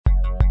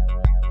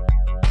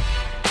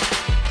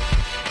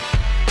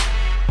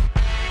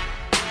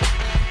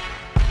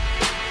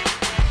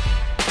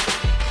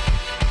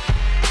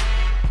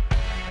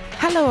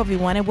Hello,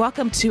 everyone, and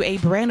welcome to a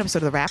brand new episode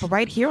of The Wrap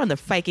right here on the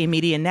Fight Game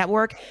Media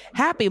Network.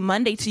 Happy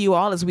Monday to you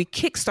all as we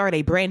kickstart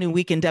a brand new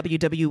week in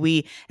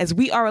WWE as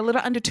we are a little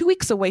under 2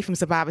 weeks away from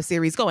Survivor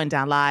Series going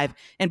down live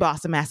in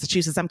Boston,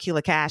 Massachusetts. I'm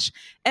Keila Cash,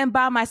 and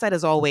by my side,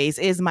 as always,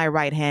 is my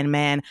right-hand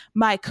man,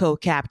 my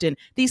co-captain,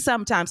 the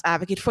sometimes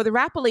advocate for the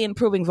rapidly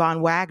improving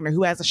Von Wagner,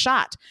 who has a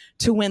shot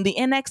to win the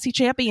NXT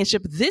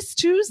Championship this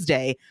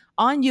Tuesday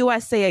on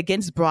USA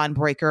against Braun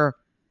Breaker.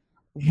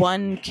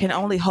 One can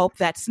only hope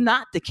that's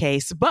not the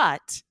case,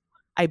 but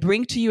I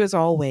bring to you, as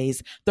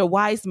always, the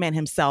wise man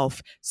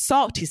himself,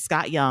 Salty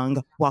Scott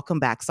Young. Welcome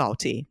back,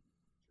 Salty.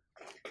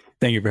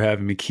 Thank you for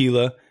having me,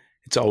 Keila.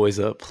 It's always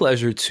a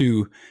pleasure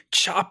to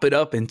chop it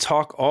up and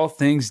talk all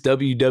things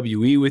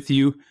WWE with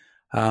you.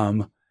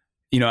 I'm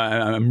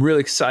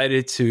really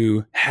excited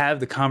to have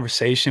the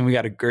conversation. We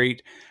got a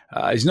great,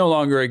 he's no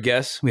longer a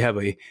guest. We have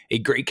a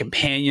great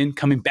companion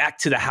coming back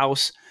to the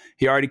house.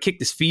 He already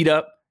kicked his feet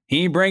up.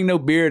 He ain't bring no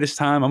beer this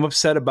time. I'm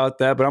upset about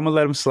that, but I'm going to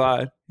let him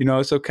slide. You know,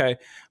 it's okay.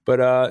 But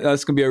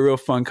it's going to be a real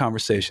fun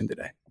conversation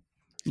today.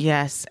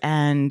 Yes,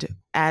 and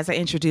as I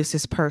introduce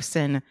this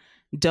person,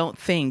 don't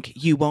think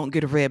you won't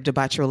get ribbed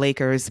about your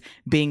Lakers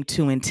being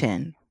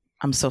 2-10.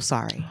 I'm so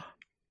sorry.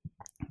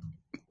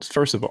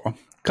 First of all,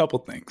 a couple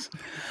things.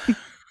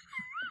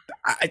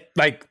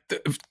 The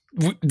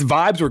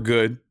vibes were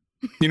good.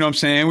 You know what I'm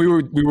saying? We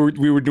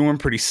were doing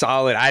pretty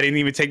solid. I didn't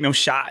even take no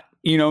shot.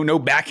 You know, no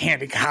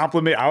backhanded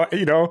compliment.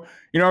 You know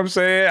what I'm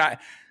saying?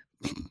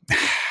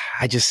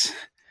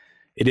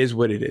 It is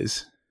what it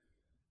is.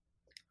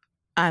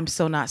 I'm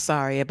so not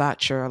sorry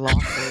about your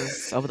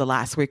losses over the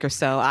last week or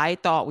so. I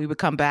thought we would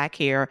come back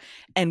here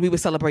and we would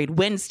celebrate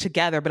wins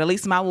together, but at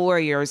least my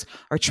Warriors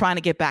are trying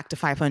to get back to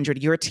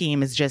 500. Your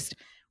team is just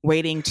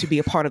waiting to be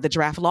a part of the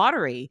draft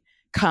lottery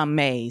come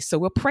May. So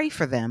we'll pray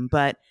for them.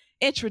 But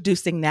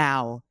introducing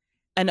now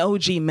an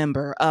OG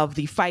member of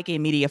the Fight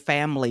Game Media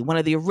family, one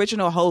of the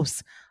original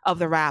hosts of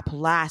The Wrap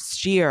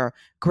last year,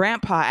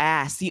 Grandpa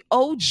Ass, the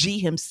OG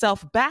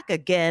himself, back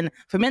again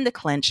from In the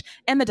Clinch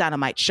and The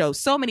Dynamite Show.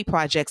 So many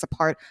projects a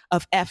part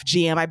of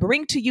FGM. I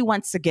bring to you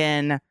once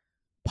again,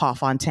 Paul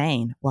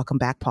Fontaine. Welcome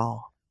back,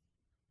 Paul.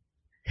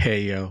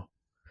 Hey, yo.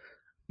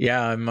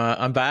 Yeah,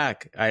 I'm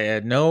back. I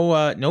had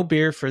no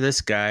beer for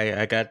this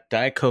guy. I got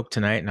Diet Coke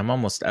tonight, and I'm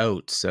almost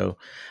out. So,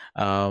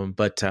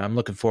 but I'm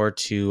looking forward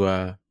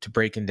to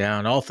breaking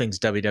down all things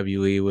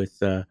WWE with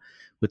the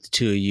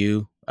two of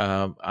you.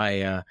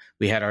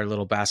 We had our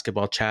little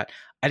basketball chat.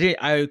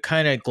 I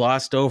kind of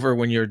glossed over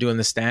when you were doing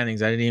the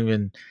standings. We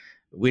didn't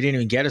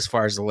even get as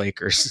far as the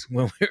Lakers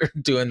when we were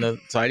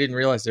doing so I didn't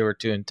realize they were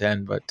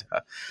 2-10. But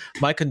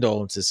my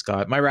condolences,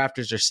 Scott. My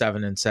Raptors are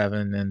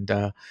 7-7,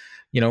 and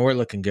we're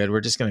looking good. We're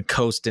just going to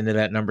coast into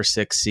that number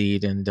 6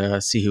 seed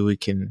and see who we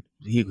can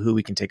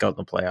take out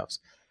in the playoffs.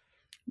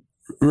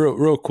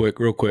 Real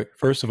quick.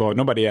 First of all,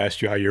 nobody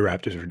asked you how your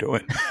Raptors are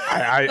doing.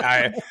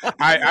 I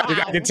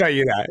can tell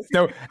you that.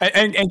 No,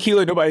 and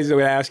Keila, nobody's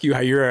going to ask you how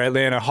your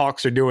Atlanta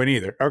Hawks are doing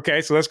either.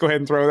 Okay, so let's go ahead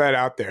and throw that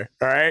out there.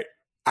 All right,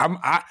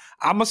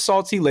 I'm a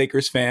salty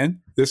Lakers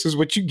fan. This is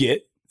what you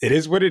get. It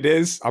is what it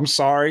is. I'm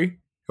sorry.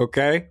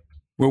 Okay,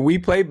 when we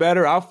play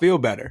better, I'll feel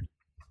better.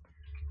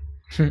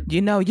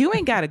 You know, you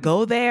ain't got to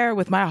go there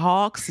with my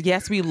Hawks.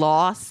 Yes, we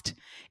lost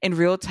in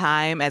real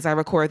time as I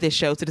record this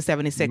show to the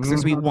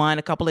 76ers. We won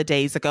a couple of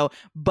days ago,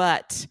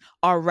 but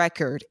our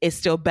record is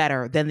still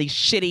better than the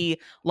shitty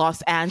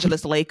Los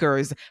Angeles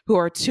Lakers who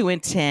are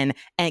 2-10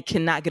 and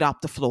cannot get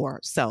off the floor.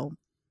 So,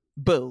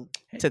 boo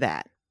to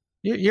that.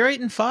 You're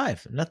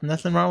 8-5.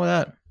 Nothing wrong with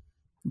that.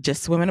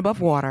 Just swimming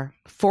above water.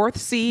 4th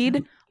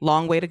seed,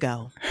 long way to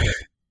go.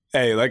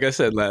 Hey, like I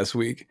said last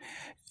week,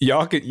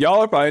 y'all are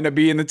probably going to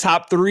be in the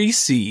top 3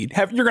 seed.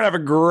 You're going to have a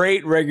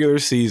great regular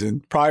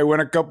season. Probably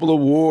win a couple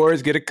of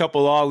awards, get a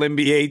couple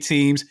All-NBA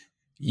teams.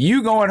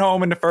 You going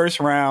home in the first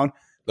round.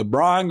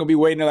 LeBron going to be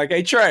waiting there like,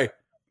 hey, Trey,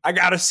 I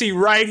got a seat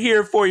right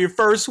here for your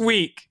first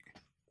week.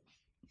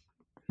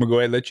 I'm going to go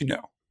ahead and let you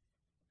know.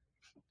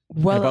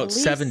 Well, in about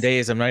 7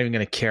 days, I'm not even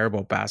going to care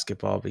about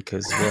basketball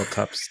because World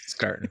Cup's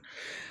starting.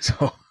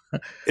 So,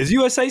 is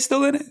USA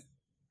still in it?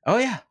 Oh,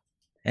 yeah.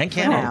 And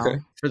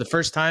Canada for the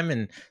first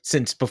time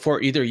since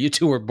before either you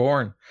two were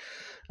born,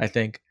 I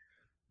think.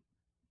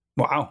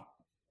 Wow.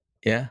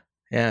 Yeah.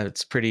 We're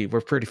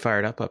pretty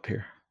fired up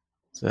here.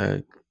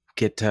 So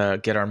get our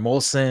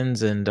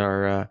Molsons and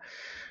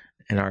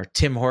our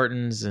Tim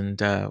Hortons and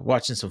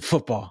watching some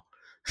football.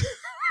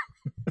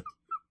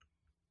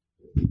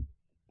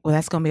 Well,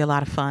 that's going to be a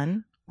lot of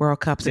fun.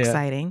 World Cup's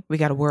exciting. We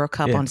got a World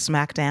Cup on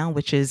SmackDown,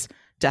 which is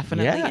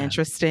definitely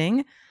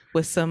interesting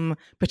with some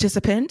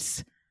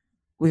participants.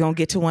 We're going to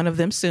get to one of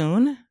them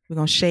soon. We're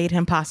going to shade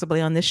him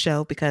possibly on this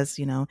show because,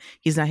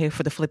 he's not here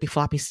for the flippy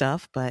floppy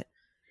stuff. But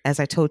as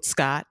I told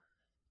Scott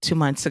 2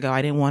 months ago,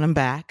 I didn't want him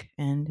back.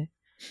 And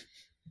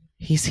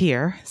he's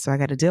here, so I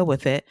got to deal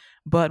with it.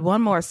 But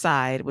one more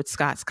aside with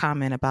Scott's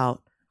comment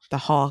about the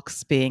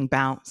Hawks being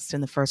bounced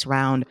in the first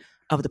round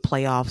of the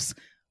playoffs.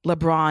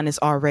 LeBron is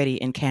already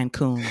in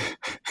Cancun,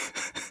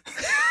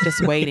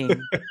 just waiting.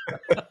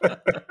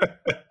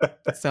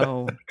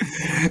 So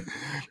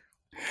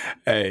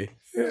Hey,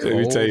 let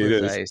me tell you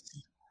this.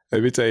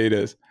 Let me tell you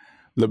this.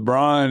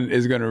 LeBron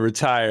is going to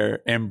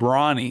retire, and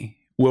Bronny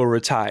will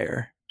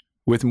retire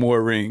with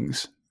more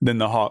rings than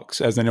the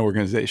Hawks as an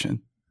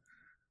organization.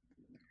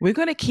 We're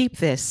going to keep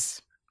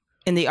this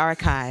in the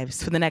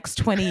archives for the next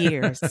 20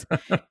 years.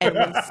 And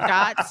when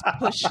Scott's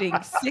pushing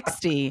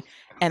 60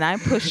 and I'm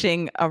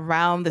pushing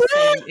around the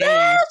same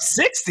age.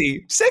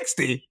 60.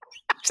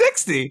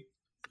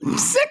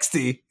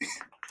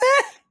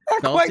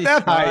 Not quite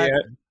that high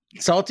yet.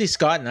 Salty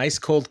Scott and ice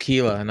cold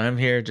Keela, and I'm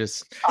here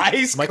just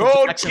ice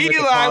cold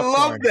Keela. I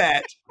love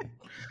that.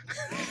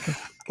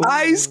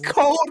 Ice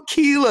cold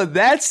Keela.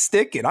 That's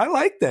sticking. I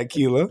like that,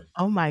 Keela.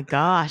 Oh my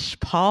gosh.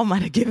 Paul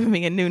might have given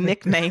me a new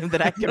nickname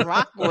that I can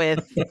rock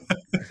with.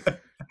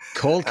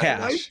 Cold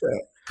Cash. Like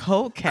that.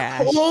 Cold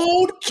Cash.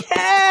 Cold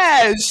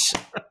Cash.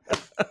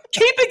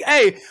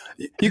 Hey,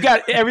 you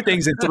got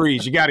everything's in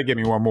threes. You got to give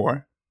me one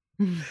more.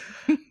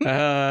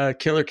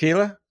 Killer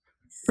Keela.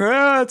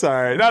 That's all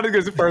right. Not as good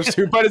as the first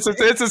two, but it's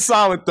a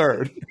solid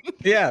third.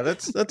 Yeah,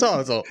 that's all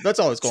it's going.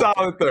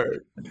 Solid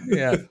third.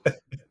 Yeah.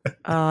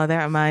 Oh,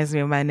 that reminds me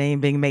of my name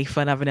being made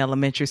fun of in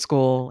elementary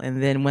school,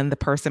 and then when the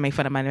person made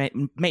fun of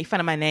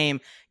my name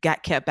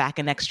got kept back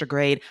in extra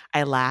grade,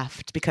 I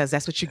laughed because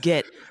that's what you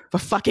get for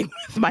fucking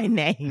with my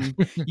name,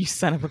 you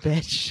son of a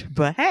bitch.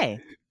 But hey,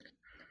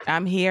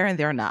 I'm here and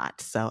they're not,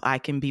 so I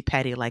can be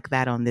petty like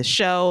that on this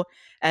show.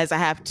 As I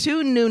have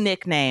 2 new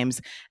nicknames.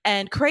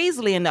 And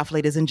crazily enough,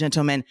 ladies and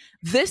gentlemen,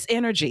 this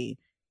energy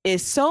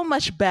is so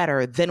much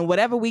better than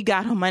whatever we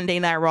got on Monday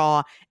Night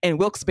Raw in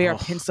Wilkes-Barre,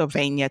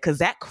 Pennsylvania, because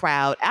that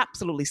crowd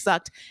absolutely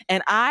sucked.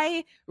 And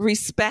I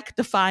respect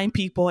the fine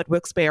people at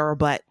Wilkes-Barre,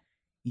 but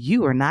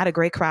you are not a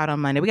great crowd on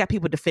Monday. We got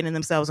people defending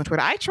themselves on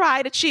Twitter. I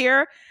tried to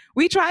cheer.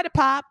 We tried to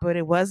pop, but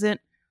it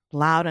wasn't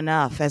loud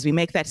enough as we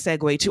make that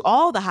segue to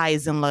all the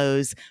highs and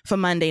lows for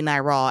Monday Night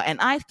Raw. And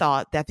I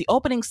thought that the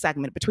opening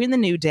segment between the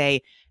New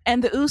Day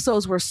and the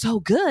Usos were so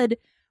good,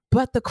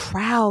 but the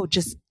crowd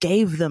just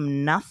gave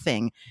them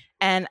nothing.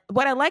 And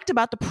what I liked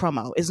about the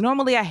promo is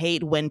normally I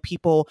hate when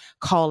people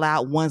call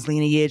out one's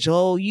lineage.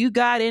 Oh, you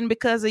got in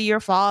because of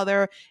your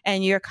father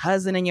and your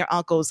cousin and your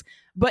uncles.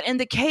 But in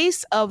the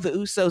case of the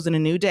Usos and the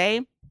New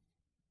Day,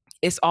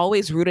 it's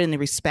always rooted in the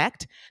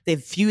respect. They've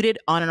feuded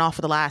on and off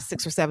for the last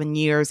 6 or 7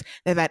 years.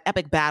 They've had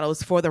epic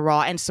battles for the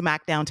Raw and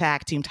SmackDown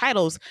tag team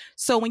titles.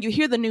 So when you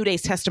hear the New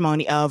Day's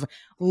testimony of,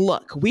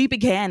 look, we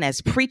began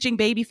as preaching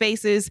baby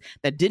faces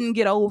that didn't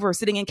get over,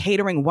 sitting in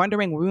catering,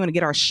 wondering where we were going to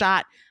get our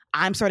shot.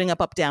 I'm starting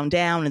up, down,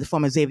 down in the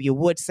form of Xavier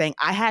Woods saying,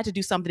 I had to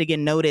do something to get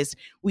noticed.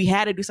 We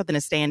had to do something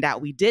to stand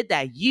out. We did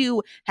that.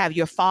 You have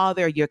your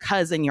father, your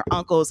cousin, your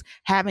uncles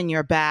having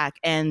your back.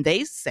 And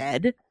they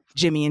said,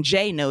 Jimmy and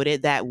Jay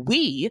noted that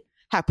we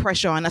have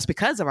pressure on us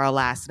because of our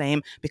last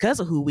name, because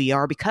of who we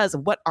are, because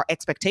of what our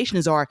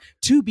expectations are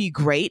to be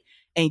great.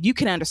 And you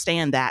can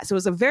understand that. So it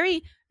was a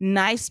very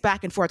nice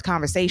back and forth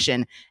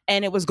conversation.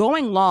 And it was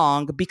going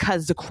long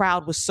because the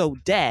crowd was so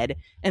dead.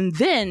 And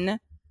then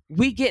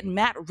we get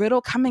Matt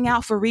Riddle coming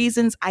out for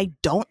reasons I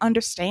don't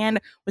understand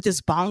with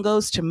his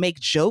bongos to make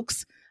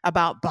jokes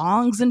about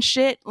bongs and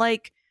shit.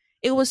 Like,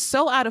 it was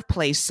so out of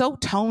place, so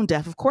tone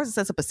deaf. Of course, it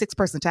sets up a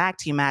 6-person tag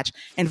team match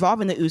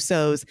involving the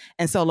Usos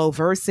and Solo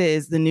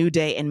versus the New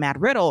Day and Matt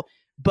Riddle.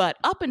 But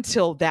up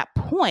until that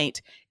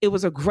point, it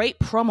was a great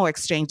promo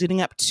exchange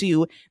leading up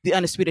to the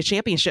Undisputed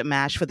Championship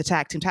match for the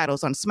tag team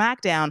titles on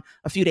SmackDown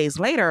a few days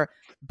later.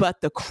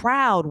 But the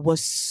crowd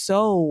was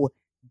so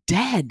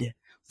dead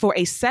for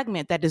a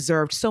segment that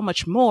deserved so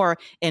much more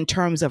in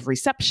terms of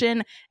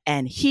reception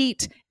and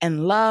heat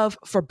and love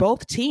for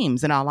both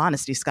teams, in all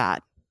honesty,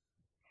 Scott.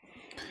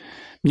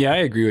 Yeah, I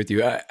agree with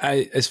you.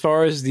 I as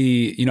far as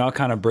the, I'll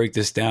kind of break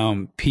this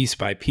down piece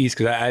by piece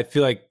because I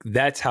feel like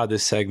that's how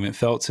this segment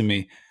felt to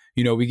me.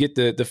 We get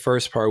the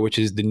first part, which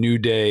is the New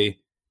Day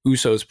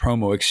Usos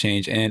promo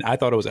exchange, and I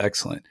thought it was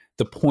excellent.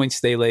 The points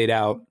they laid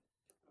out,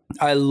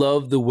 I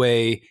love the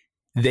way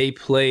they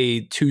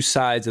played 2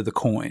 sides of the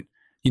coin.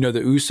 The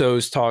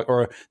Usos talk,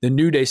 or the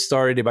New Day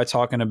started it by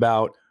talking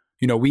about,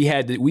 we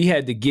had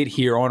to get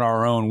here on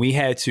our own. We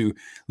had to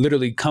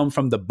literally come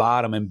from the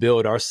bottom and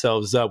build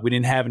ourselves up. We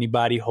didn't have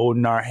anybody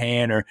holding our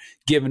hand or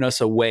giving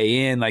us a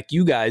way in like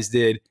you guys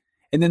did.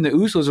 And then the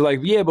Usos are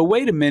like, yeah, but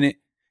wait a minute.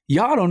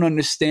 Y'all don't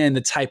understand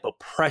the type of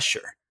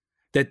pressure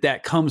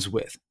that comes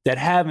with, that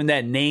having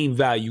that name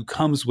value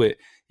comes with.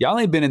 Y'all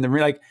ain't been in the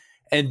ring. Like,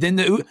 and then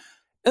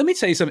let me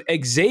tell you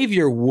something.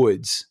 Xavier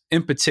Woods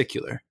in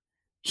particular,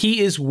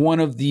 he is one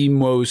of the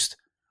most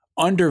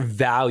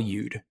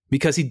undervalued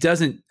because he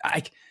doesn't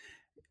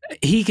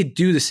he could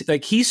do this.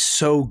 Like, he's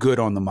so good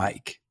on the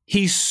mic.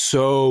 He's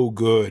so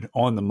good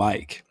on the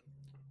mic.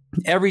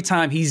 Every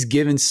time he's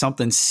given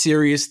something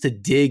serious to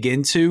dig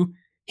into,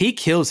 he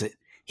kills it.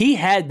 He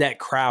had that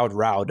crowd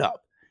riled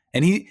up.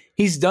 And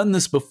he's done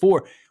this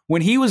before.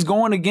 When he was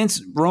going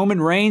against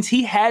Roman Reigns,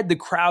 he had the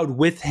crowd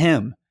with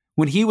him.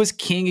 When he was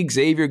King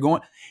Xavier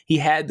going, he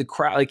had the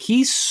crowd. Like,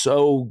 he's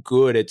so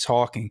good at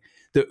talking.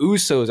 The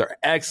Usos are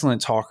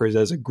excellent talkers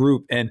as a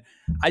group. And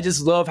I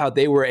just love how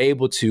they were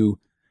able to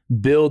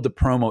build the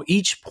promo.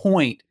 Each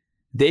point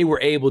they were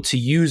able to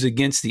use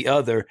against the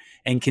other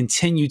and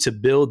continue to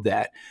build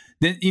that.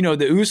 Then, the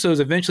Usos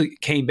eventually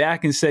came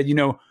back and said,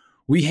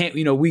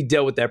 we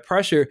dealt with that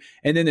pressure.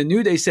 And then the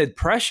New Day said,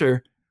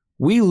 pressure,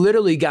 we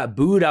literally got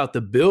booed out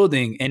the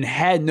building and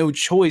had no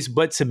choice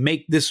but to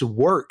make this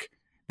work.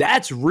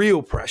 That's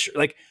real pressure.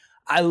 Like,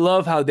 I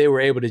love how they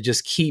were able to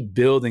just keep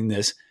building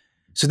this.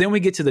 So then we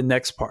get to the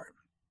next part.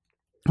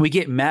 We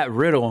get Matt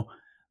Riddle.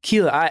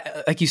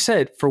 Keila, like you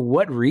said, for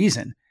what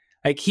reason?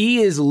 Like,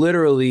 he is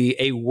literally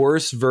a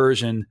worse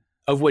version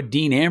of what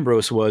Dean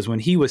Ambrose was when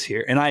he was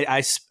here. And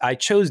I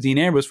chose Dean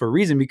Ambrose for a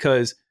reason,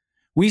 because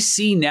we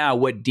see now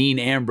what Dean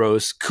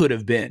Ambrose could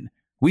have been.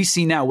 We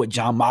see now what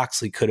Jon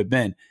Moxley could have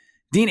been.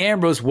 Dean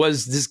Ambrose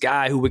was this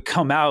guy who would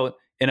come out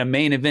in a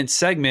main event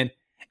segment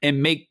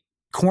and make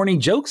corny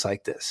jokes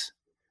like this.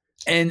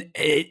 And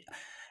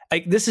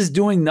this is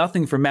doing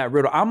nothing for Matt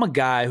Riddle. I'm a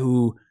guy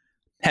who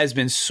has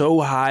been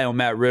so high on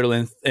Matt Riddle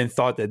and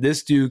thought that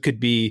this dude could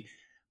be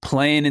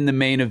playing in the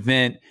main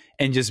event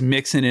and just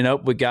mixing it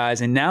up with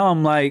guys. And now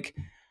I'm like,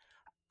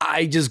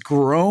 I just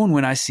groan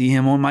when I see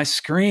him on my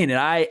screen. And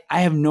I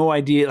have no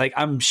idea. Like,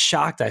 I'm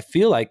shocked I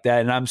feel like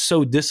that. And I'm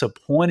so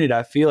disappointed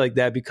I feel like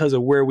that because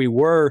of where we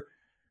were,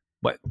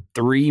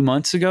 3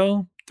 months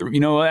ago?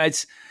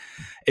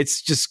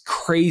 It's just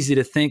crazy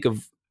to think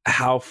of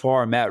how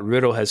far Matt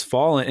Riddle has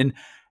fallen. And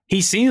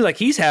he seems like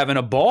he's having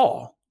a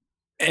ball.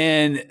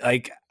 And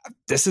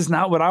this is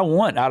not what I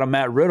want out of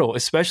Matt Riddle,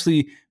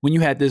 especially when you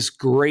had this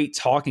great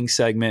talking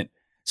segment.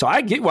 So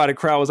I get why the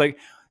crowd was like,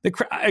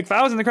 if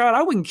I was in the crowd,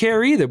 I wouldn't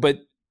care either. But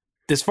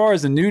as far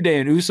as the New Day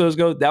and Usos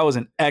go, that was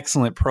an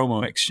excellent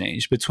promo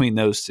exchange between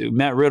those two.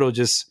 Matt Riddle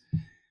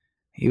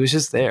he was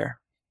just there.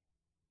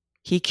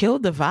 He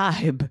killed the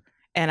vibe.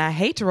 And I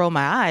hate to roll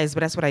my eyes,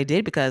 but that's what I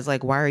did, because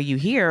why are you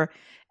here?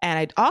 And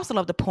I also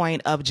love the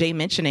point of Jay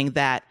mentioning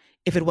that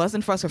if it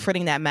wasn't for us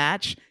fritting that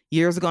match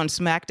years ago on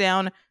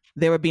SmackDown,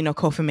 there would be no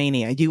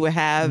Kofi-Mania. You would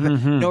have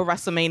no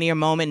WrestleMania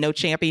moment, no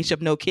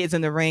championship, no kids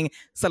in the ring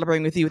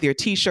celebrating with you with your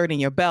t-shirt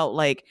and your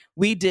belt.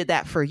 We did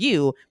that for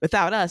you.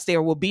 Without us,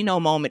 there will be no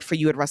moment for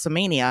you at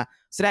WrestleMania.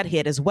 So that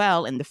hit as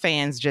well. And the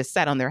fans just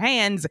sat on their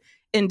hands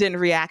and didn't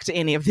react to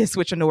any of this,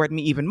 which annoyed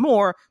me even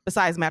more,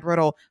 besides Matt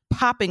Riddle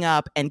popping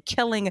up and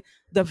killing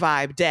the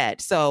vibe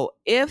dead. So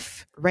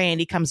if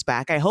Randy comes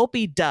back, I hope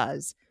he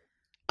does.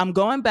 I'm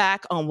going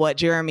back on what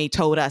Jeremy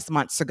told us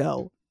months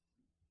ago.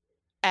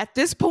 At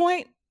this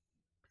point,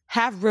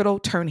 have Riddle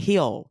turn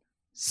heel,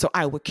 so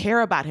I would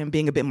care about him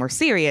being a bit more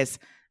serious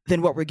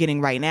than what we're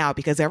getting right now,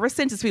 because ever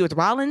since his feud with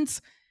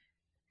Rollins,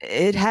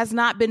 it has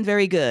not been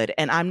very good.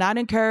 And I'm not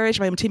encouraged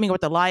by him teaming up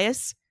with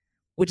Elias,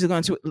 which is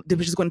going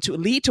to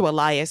lead to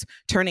Elias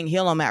turning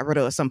heel on Matt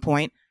Riddle at some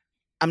point.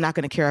 I'm not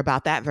going to care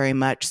about that very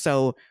much.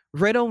 So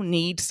Riddle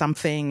needs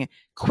something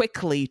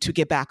quickly to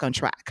get back on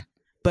track.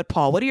 But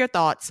Paul, what are your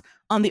thoughts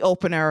on the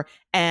opener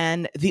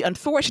and the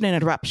unfortunate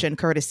interruption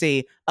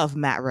courtesy of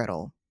Matt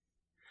Riddle?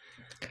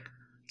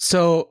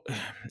 So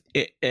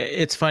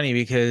it's funny,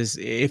 because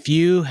if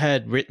you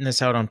had written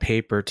this out on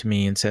paper to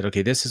me and said,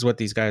 okay, this is what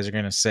these guys are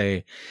going to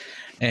say,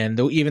 and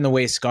even the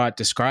way Scott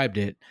described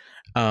it,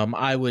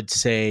 I would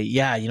say,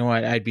 yeah, you know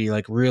what, I'd be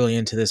really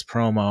into this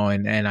promo,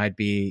 and I'd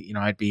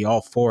be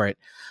all for it.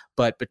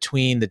 But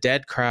between the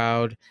dead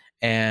crowd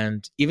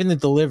and even the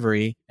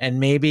delivery, and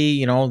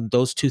maybe,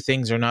 those two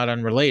things are not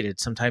unrelated.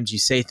 Sometimes you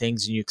say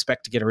things and you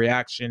expect to get a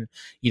reaction.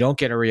 You don't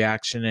get a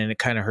reaction, and it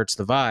kind of hurts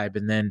the vibe.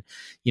 And then,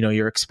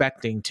 you're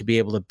expecting to be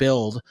able to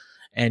build,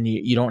 and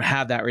you don't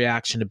have that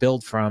reaction to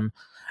build from.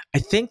 I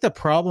think the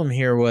problem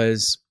here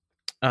was,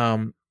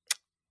 one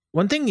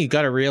thing you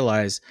got to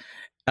realize,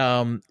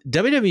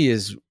 WWE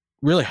is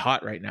really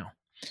hot right now.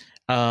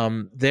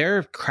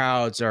 Their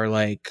crowds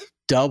are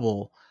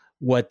double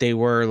what they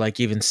were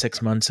even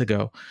 6 months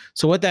ago.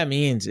 So what that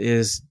means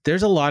is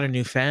there's a lot of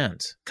new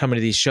fans coming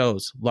to these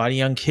shows, a lot of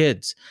young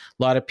kids,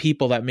 a lot of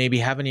people that maybe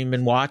haven't even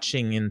been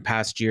watching in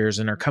past years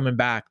and are coming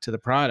back to the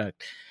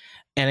product.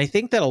 And I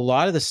think that a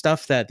lot of the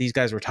stuff that these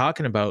guys were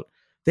talking about,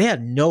 they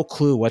had no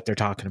clue what they're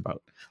talking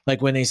about.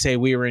 When they say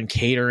we were in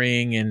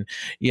catering, and,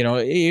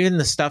 even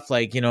the stuff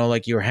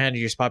you were handed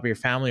your spot by your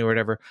family or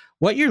whatever,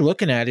 what you're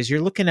looking at is you're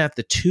looking at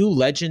the two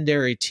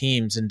legendary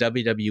teams in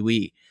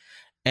WWE.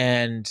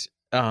 And,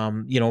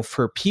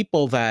 for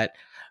people that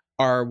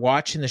are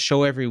watching the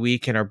show every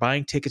week and are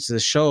buying tickets to the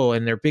show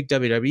and they're big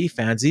WWE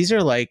fans, these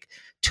are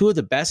two of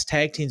the best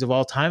tag teams of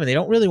all time. And they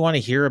don't really want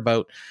to hear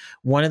about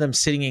one of them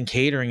sitting in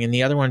catering and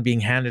the other one being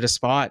handed a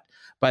spot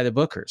by the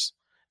bookers.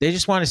 They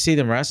just want to see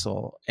them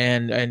wrestle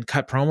and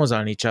cut promos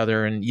on each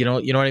other. And, you know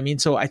what I mean?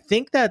 So I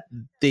think that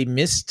they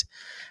missed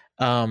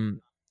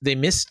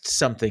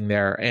something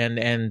there.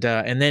 And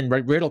then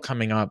Riddle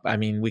coming up, I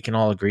mean, we can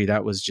all agree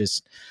that was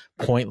just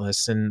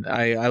pointless. And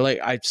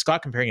I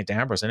Scott comparing it to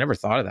Ambrose. I never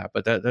thought of that,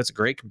 but that's a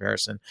great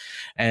comparison.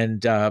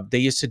 And they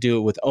used to do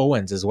it with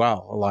Owens as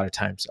well. A lot of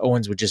times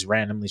Owens would just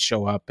randomly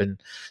show up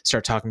and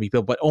start talking to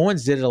people, but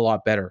Owens did it a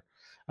lot better.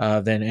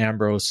 than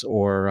Ambrose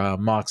or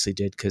Moxley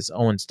did, because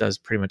Owens does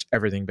pretty much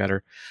everything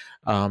better.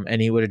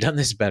 And he would have done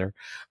this better.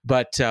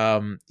 But,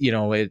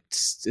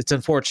 it's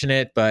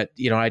unfortunate. But,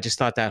 I just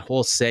thought that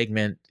whole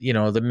segment,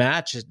 the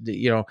match,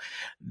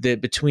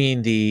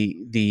 between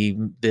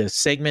the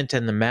segment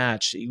and the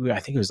match, I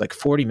think it was like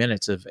 40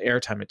 minutes of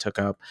airtime it took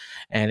up.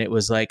 And it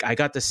was like, I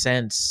got the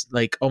sense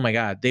like, oh my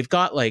God, they've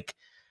got like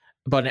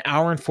about an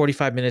hour and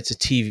 45 minutes of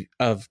TV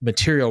of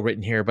material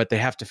written here, but they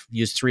have to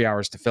use 3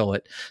 hours to fill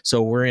it.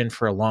 So we're in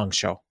for a long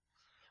show.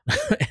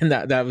 And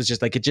that was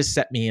just like, it just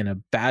set me in a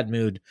bad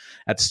mood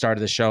at the start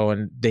of the show,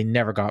 and they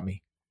never got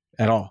me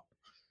at all.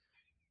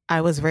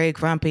 I was very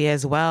grumpy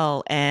as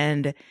well.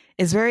 And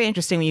it's very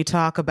interesting when you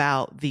talk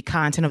about the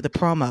content of the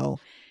promo.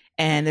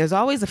 And there's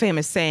always a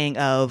famous saying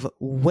of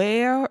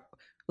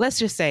let's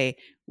just say,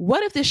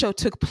 what if this show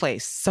took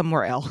place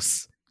somewhere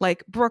else?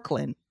 Like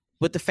Brooklyn,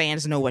 would the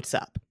fans know what's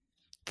up?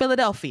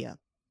 Philadelphia,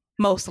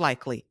 most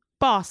likely.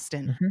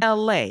 Boston,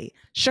 LA,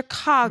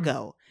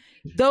 Chicago.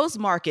 Those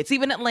markets,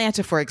 even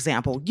Atlanta, for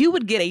example, you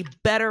would get a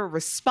better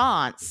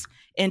response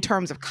in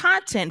terms of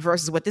content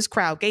versus what this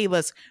crowd gave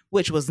us,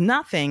 which was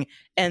nothing.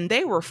 And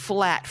they were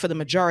flat for the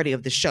majority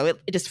of the show. It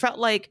just felt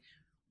like,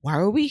 why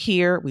are we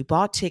here? We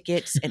bought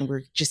tickets and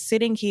we're just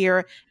sitting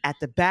here at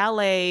the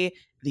ballet,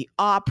 the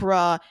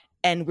opera,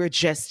 and we're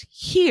just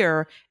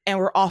here and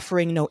we're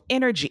offering no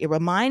energy. It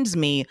reminds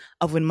me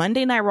of when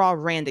Monday Night Raw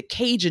ran the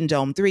Cajun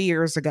Dome 3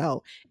 years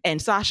ago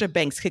and Sasha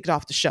Banks kicked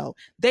off the show.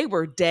 They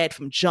were dead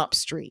from Jump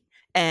Street.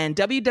 And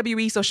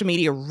WWE social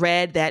media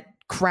read that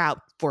crowd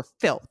for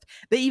filth.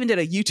 They even did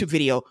a YouTube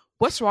video.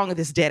 What's wrong with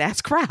this dead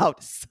ass crowd?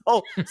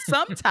 So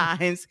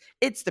sometimes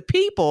it's the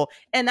people,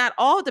 and not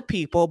all the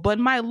people, but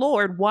my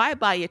Lord, why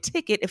buy a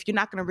ticket if you're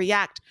not going to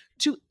react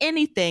to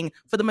anything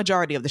for the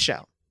majority of the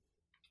show?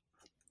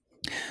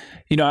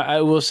 I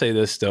will say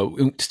this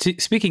though,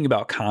 speaking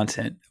about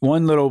content,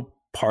 one little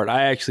part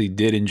I actually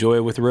did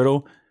enjoy with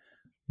Riddle,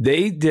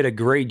 they did a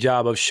great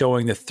job of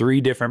showing the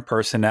three different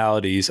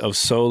personalities of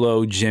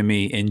Solo,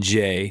 Jimmy, and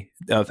Jay,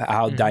 of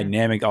how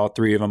dynamic all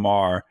three of them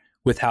are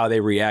with how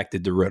they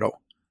reacted to Riddle.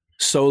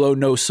 Solo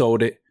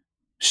no-sold it,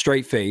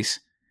 straight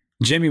face.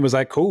 Jimmy was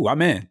like, cool,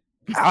 I'm in.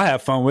 I'll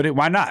have fun with it.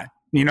 Why not?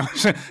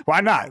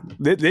 Why not?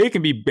 They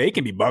can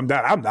be bummed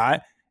out. I'm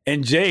not.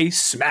 And Jay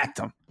smacked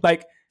him.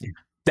 Like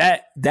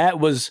that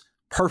was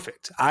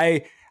perfect.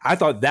 I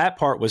thought that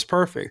part was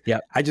perfect.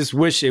 Yep. I just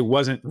wish it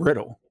wasn't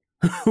Riddle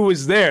who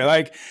was there.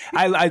 Like,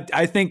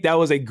 I think that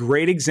was a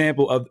great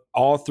example of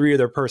all three of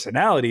their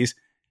personalities.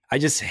 I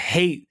just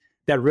hate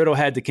that Riddle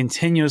had to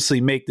continuously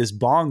make this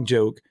bong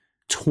joke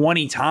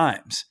 20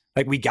 times.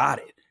 Like, we got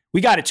it. We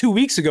got it 2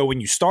 weeks ago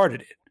when you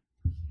started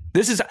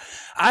it.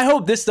 I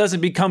hope this doesn't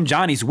become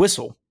Johnny's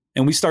whistle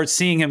and we start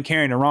seeing him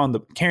carrying around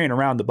the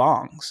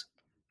bongs.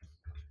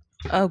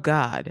 Oh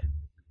God.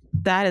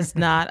 That is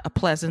not a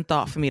pleasant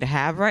thought for me to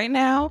have right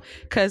now,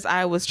 because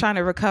I was trying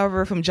to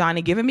recover from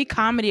Johnny giving me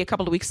comedy a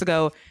couple of weeks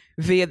ago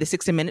via the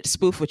 60-minute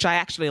spoof, which I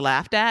actually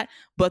laughed at,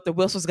 but the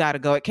whistle's got to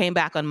go. It came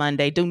back on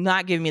Monday. Do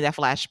not give me that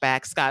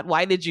flashback, Scott.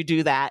 Why did you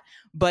do that?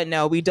 But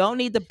no, we don't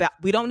need the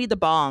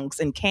bongs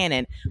in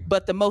canon.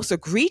 But the most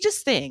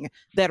egregious thing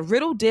that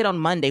Riddle did on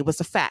Monday was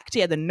the fact he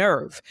had the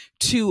nerve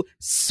to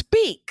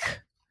speak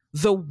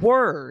the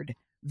word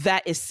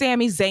that is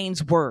Sami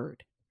Zayn's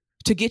word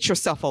to get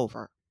yourself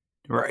over.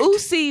 Right.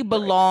 Uzi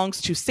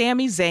belongs to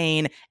Sami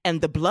Zayn and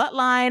the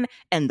bloodline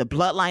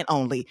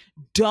only.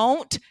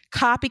 Don't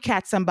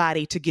copycat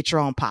somebody to get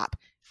your own pop.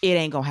 It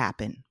ain't gonna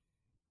happen.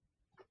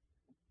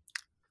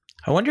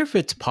 I wonder if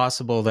it's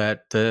possible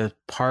that the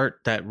part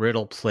that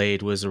Riddle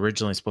played was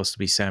originally supposed to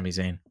be Sami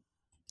Zayn.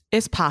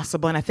 It's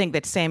possible. And I think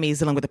that Sammy's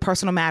dealing with a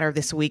personal matter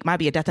this week. Might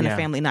be a death in the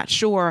family, not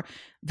sure.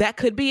 That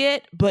could be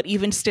it. But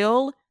even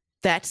still,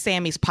 that's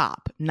Sammy's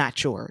pop,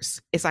 not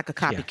yours. It's like a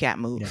copycat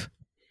move. Yeah.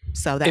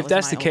 So if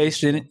that's the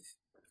case,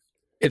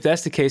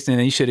 then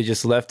you should have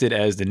just left it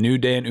as the New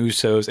Day and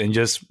Usos and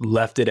just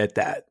left it at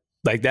that,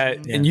 like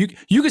that. Yeah. And you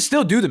could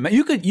still do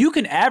you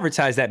can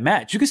advertise that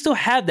match. You can still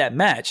have that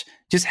match.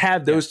 Just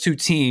have those two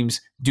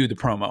teams do the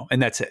promo, and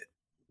that's it.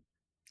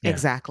 Yeah.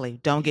 Exactly.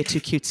 Don't get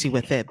too cutesy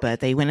with it. But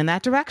they went in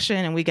that direction,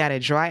 and we got a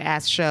dry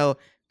ass show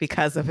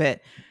because of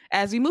it.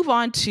 As we move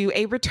on to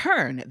a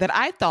return that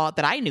I thought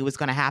that I knew was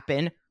going to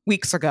happen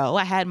weeks ago,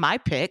 I had my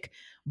pick.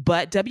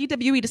 But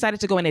WWE decided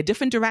to go in a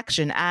different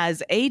direction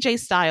as AJ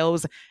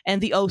Styles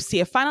and the OC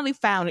have finally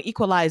found an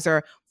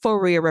equalizer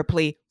for Rhea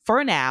Ripley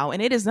for now.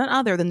 And it is none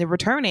other than the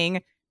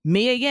returning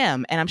Mia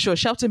Yim. And I'm sure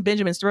Shelton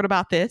Benjamin's thrilled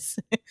about this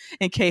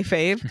in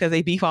kayfabe because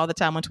they beef all the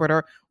time on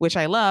Twitter, which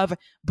I love.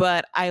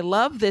 But I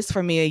love this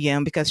for Mia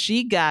Yim because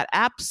she got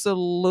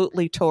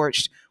absolutely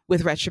torched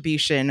with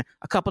Retribution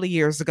a couple of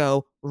years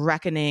ago,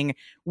 Reckoning,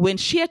 when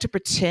she had to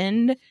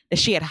pretend that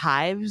she had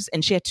hives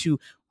and she had to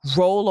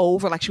roll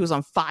over like she was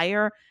on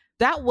fire.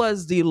 That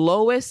was the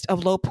lowest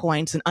of low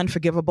points and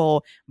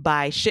unforgivable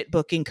by shit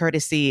booking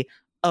courtesy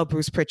of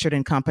Bruce Pritchard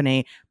and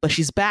company. But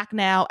she's back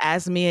now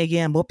as Mia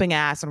Yim, whooping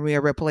ass on Rhea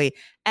Ripley,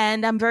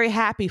 and I'm very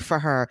happy for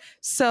her.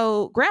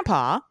 So,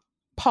 Grandpa,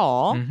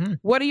 Paul,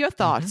 what are your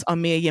thoughts Mm-hmm.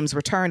 on Mia Yim's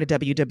return to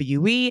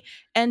WWE,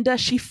 and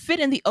does she fit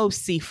in the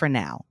OC for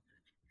now?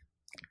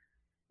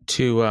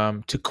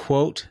 To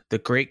quote the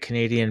great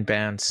Canadian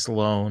band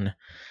Sloan,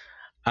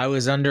 I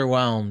was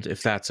underwhelmed,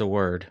 if that's a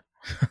word.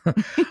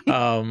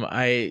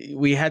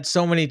 We had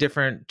so many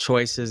different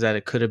choices that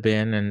it could have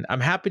been, and I'm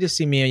happy to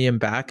see Mia Yim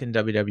back in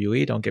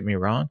WWE. Don't get me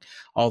wrong.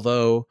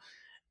 Although,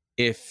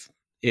 if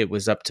it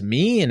was up to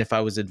me, and if I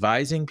was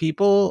advising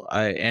people,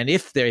 and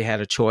if they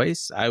had a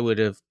choice, I would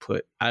have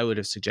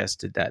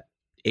suggested that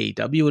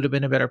AEW would have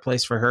been a better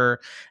place for her,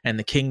 and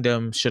the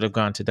Kingdom should have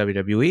gone to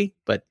WWE.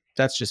 But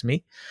that's just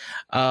me.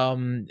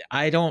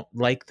 I don't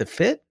like the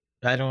fit.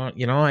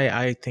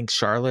 I think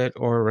Charlotte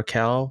or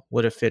Raquel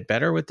would have fit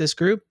better with this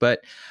group, but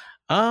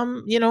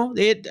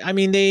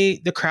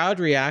the crowd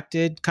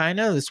reacted kind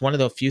of. It's one of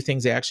the few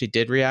things they actually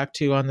did react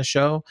to on the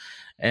show.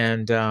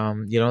 And,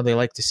 they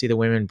like to see the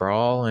women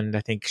brawl. And I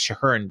think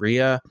her and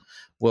Rhea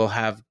will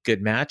have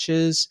good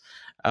matches.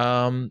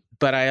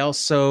 But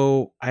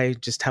I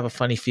just have a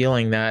funny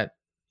feeling that,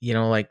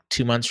 like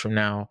 2 months from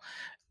now,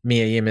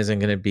 Mia Yim isn't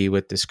going to be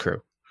with this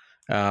crew.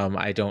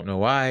 I don't know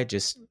why,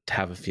 just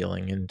have a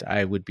feeling, and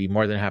I would be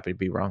more than happy to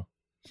be wrong.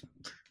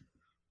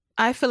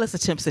 I feel it's a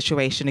temp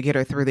situation to get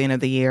her through the end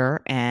of the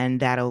year, and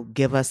that'll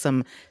give us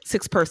some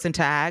 6-person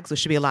tags, which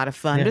should be a lot of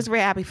fun. Yeah. I'm just very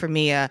happy for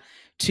Mia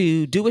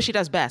to do what she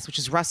does best, which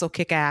is wrestle,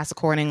 kick ass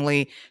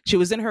accordingly. She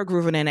was in her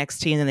groove in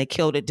NXT, and then they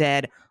killed it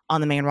dead on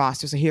the main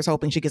roster. So here's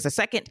hoping she gets a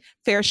second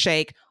fair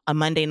shake on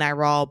Monday Night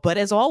Raw. But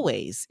as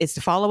always, it's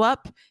the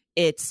follow-up,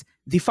 it's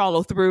the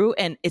follow through,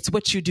 and it's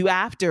what you do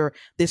after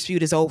this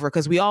feud is over,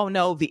 because we all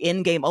know the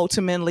end game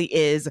ultimately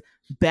is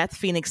Beth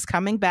Phoenix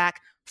coming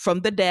back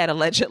from the dead,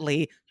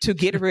 allegedly, to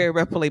get Rhea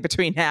Ripley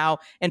between now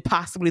and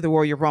possibly the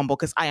Royal Rumble,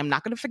 because I am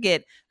not going to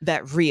forget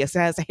that Rhea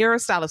has a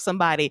hairstyle of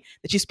somebody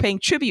that she's paying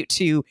tribute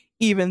to,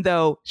 even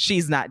though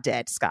she's not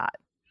dead, Scott.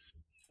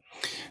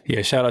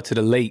 Yeah, shout out to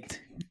the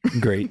late,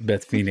 great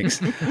Beth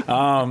Phoenix.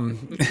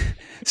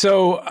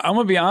 So I'm going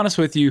to be honest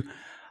with you.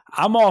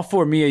 I'm all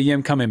for Mia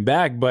Yim coming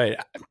back,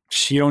 but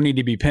she don't need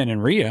to be pinning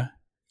Rhea.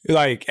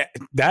 Like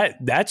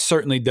that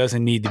certainly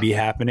doesn't need to be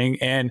happening.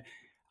 And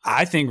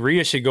I think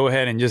Rhea should go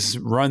ahead and just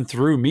run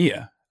through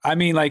Mia. I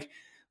mean, like,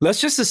 let's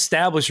just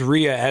establish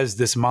Rhea as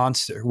this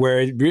monster,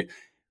 where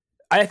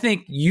I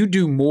think you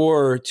do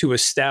more to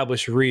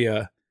establish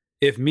Rhea.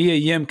 If Mia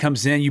Yim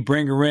comes in, you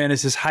bring her in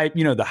as this hype,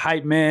 the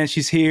hype man,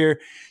 she's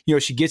here,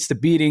 she gets the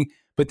beating,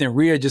 but then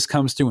Rhea just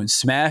comes through and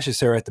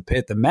smashes her at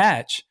the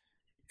match.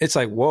 It's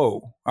like,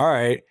 whoa, all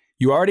right.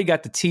 You already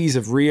got the tease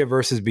of Rhea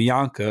versus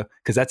Bianca,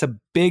 because that's a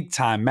big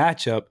time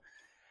matchup.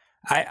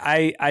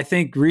 I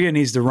think Rhea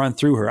needs to run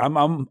through her.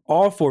 I'm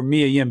all for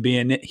Mia Yim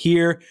being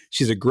here.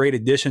 She's a great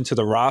addition to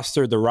the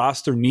roster. The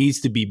roster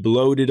needs to be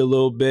bloated a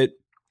little bit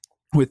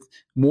with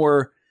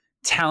more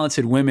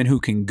talented women who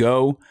can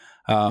go.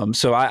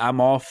 So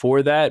I'm all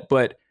for that.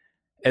 But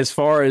as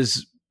far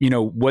as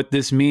what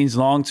this means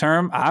long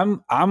term,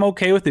 I'm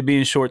okay with it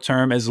being short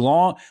term, as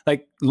long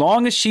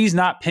as she's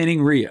not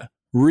pinning Rhea.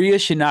 Rhea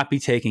should not be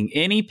taking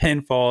any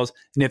pinfalls,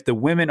 and if the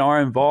women are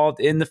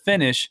involved in the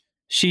finish,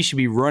 she should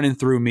be running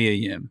through Mia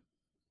Yim.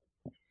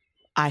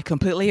 I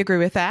completely agree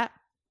with that.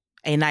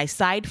 A nice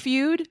side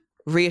feud.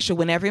 Rhea should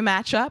win every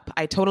matchup.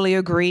 I totally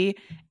agree.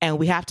 And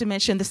we have to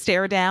mention the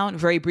stare down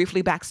very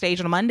briefly backstage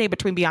on Monday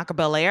between Bianca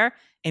Belair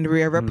and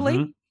Rhea Ripley.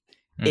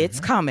 Mm-hmm. It's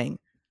coming.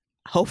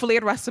 Hopefully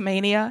at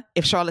WrestleMania.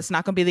 If Charlotte's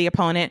not going to be the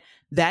opponent,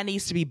 that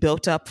needs to be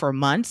built up for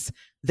months.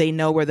 They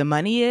know where the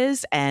money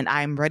is, and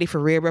I'm ready for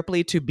Rhea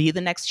Ripley to be the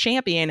next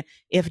champion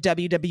if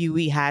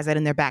WWE has it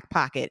in their back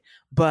pocket.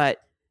 But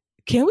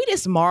can we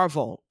just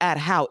marvel at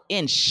how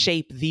in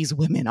shape these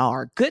women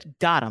are? Good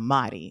God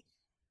Almighty.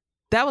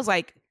 That was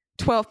like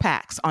 12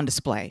 packs on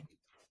display.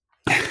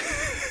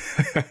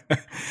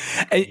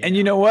 And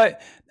you know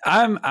what?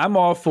 I'm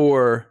all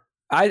for,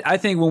 I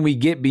think when we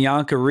get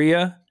Bianca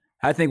Rhea,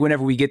 I think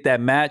whenever we get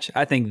that match,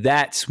 I think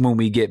that's when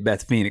we get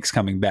Beth Phoenix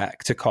coming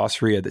back to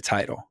cost Rhea the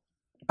title.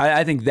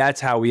 I think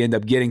that's how we end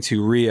up getting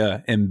to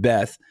Rhea and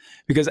Beth,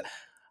 because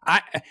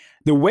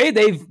the way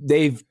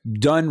they've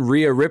done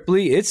Rhea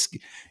Ripley,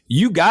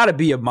 you got to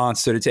be a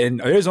monster and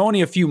there's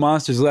only a few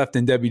monsters left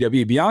in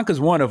WWE. Bianca's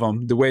one of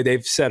them, the way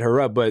they've set her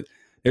up, but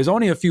there's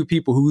only a few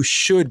people who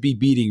should be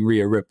beating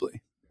Rhea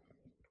Ripley.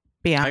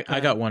 I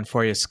got one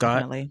for you,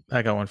 Scott. Definitely.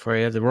 I got one for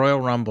you. The Royal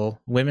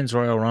Rumble, Women's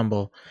Royal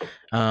Rumble.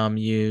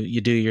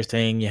 You do your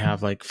thing. You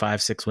have like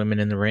 5-6 women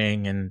in the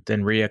ring, and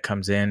then Rhea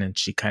comes in and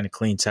she kind of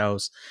cleans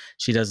house.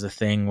 She does the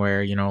thing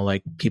where,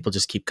 like people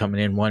just keep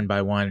coming in one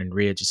by one, and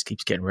Rhea just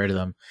keeps getting rid of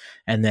them.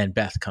 And then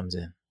Beth comes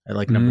in at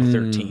like number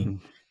 13,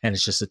 and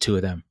it's just the two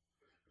of them.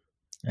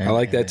 And, I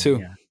like that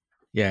too.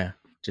 Yeah.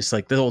 Just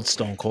like the old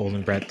Stone Cold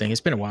and Bret thing. It's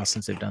been a while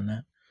since they've done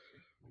that.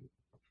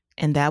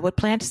 And that would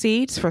plant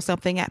seeds for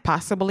something at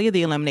possibly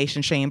the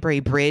Elimination Chamber, a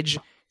bridge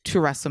to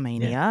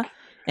WrestleMania. Yeah.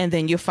 And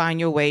then you'll find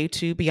your way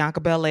to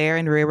Bianca Belair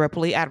and Rhea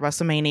Ripley at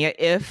WrestleMania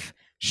if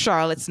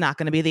Charlotte's not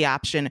going to be the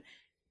option,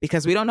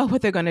 because we don't know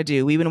what they're going to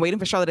do. We've been waiting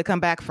for Charlotte to come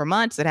back for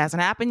months. It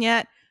hasn't happened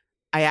yet.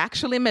 I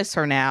actually miss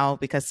her now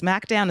because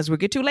SmackDown, as we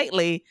get to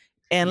lately,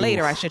 and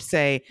later, I should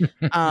say,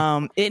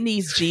 it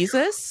needs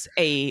Jesus.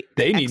 They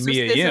need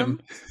Mia Yim.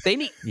 They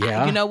need.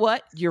 Yeah. You know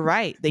what? You're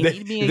right. They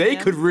need Mia Yim. They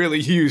could really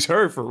use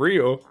her for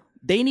real.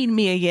 They need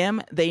Mia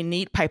Yim. They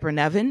need Piper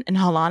Niven. In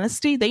all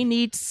honesty, they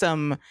need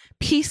some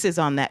pieces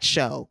on that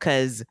show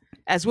because,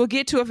 as we'll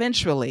get to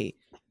eventually,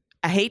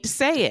 I hate to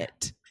say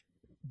it,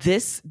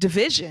 this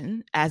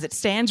division, as it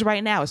stands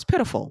right now, is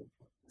pitiful.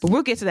 But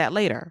we'll get to that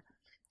later.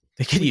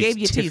 They could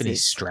use Tiffany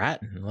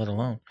Stratton, let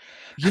alone.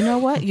 You know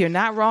what? You're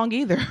not wrong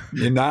either.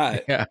 You're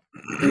not. Yeah.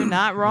 You're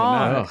not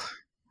wrong. No.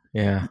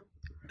 Yeah.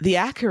 The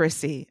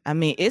accuracy. I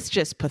mean, it's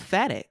just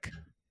pathetic.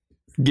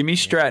 Give me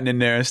Stratton in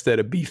there instead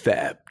of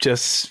BFAB.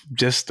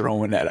 Just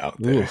throwing that out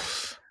there.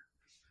 Oof.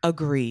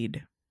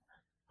 Agreed.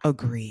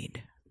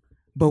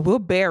 But we'll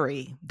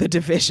bury the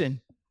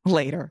division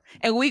later.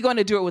 And we're going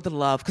to do it with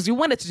love because we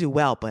want it to do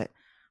well, but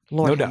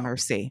Lord have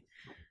mercy.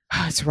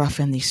 It's rough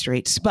in these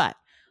streets. But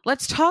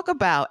let's talk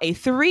about a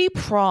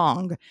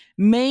 3-prong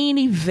main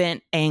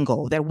event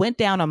angle that went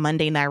down on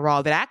Monday Night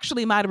Raw that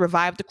actually might have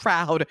revived the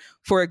crowd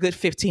for a good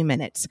 15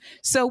 minutes.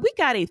 So we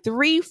got a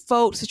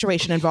 3-fold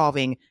situation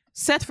involving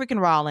Seth freaking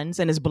Rollins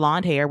and his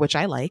blonde hair, which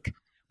I like.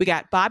 We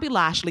got Bobby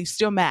Lashley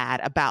still mad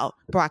about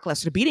Brock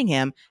Lesnar beating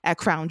him at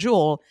Crown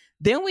Jewel.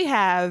 Then we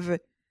have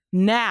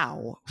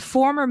now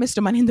former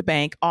Mr. Money in the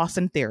Bank,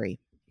 Austin Theory,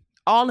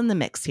 all in the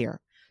mix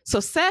here. So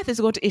Seth is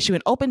going to issue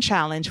an open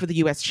challenge for the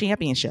U.S.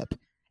 Championship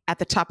at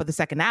the top of the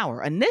second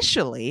hour.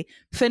 Initially,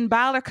 Finn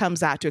Balor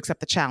comes out to accept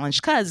the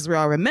challenge because, as we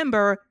all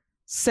remember,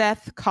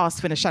 Seth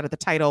cost Finn a shot at the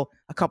title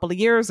a couple of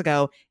years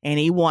ago, and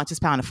he wants his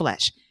pound of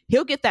flesh.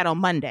 He'll get that on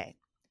Monday.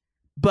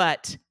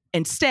 But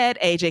instead,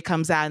 AJ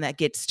comes out, and that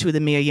gets to the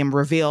Mia Yim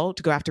reveal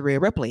to go after Rhea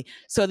Ripley.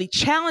 So the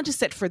challenge is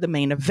set for the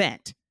main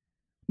event.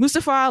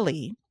 Mustafa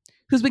Ali,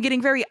 who's been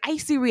getting very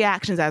icy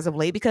reactions as of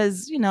late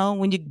because, you know,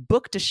 when you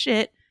book to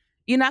shit,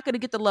 you're not going to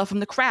get the love from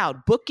the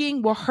crowd.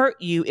 Booking will hurt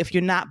you if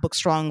you're not booked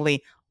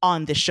strongly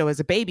on this show as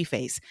a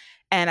babyface.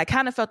 And I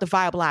kind of felt the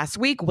vibe last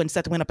week when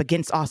Seth went up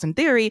against Austin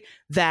Theory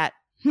that,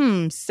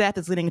 Seth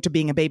is leaning into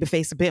being a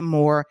babyface a bit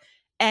more,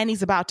 and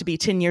he's about to be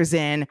 10 years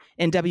in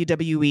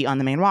WWE on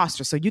the main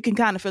roster. So you can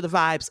kind of feel the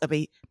vibes of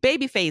a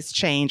babyface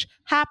change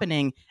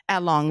happening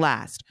at long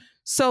last.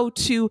 So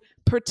to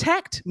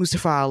protect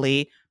Mustafa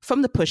Ali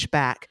from the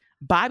pushback,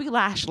 Bobby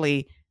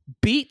Lashley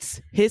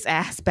beats his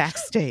ass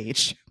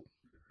backstage,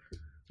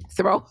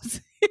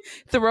 throws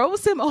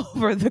him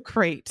over the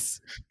crates.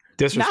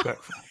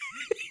 Disrespectful.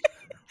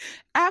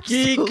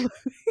 Absolutely.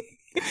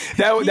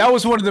 That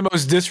was one of the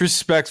most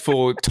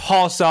disrespectful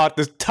toss out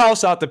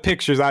the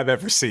pictures I've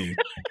ever seen.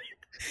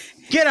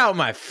 Get out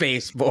my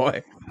face,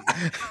 boy.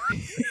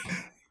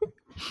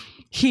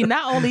 He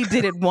not only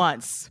did it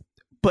once,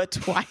 but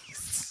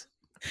twice.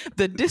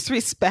 The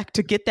disrespect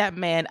to get that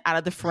man out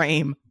of the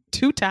frame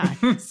 2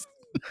 times.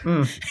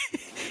 And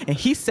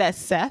he says,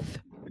 Seth,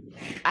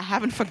 I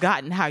haven't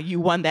forgotten how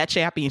you won that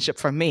championship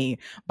from me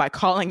by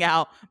calling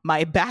out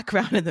my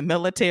background in the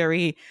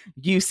military.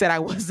 You said I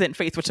wasn't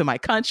faithful to my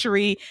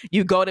country.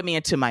 You goaded me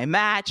into my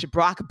match.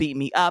 Brock beat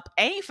me up.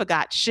 Ain't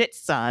forgot shit,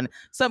 son.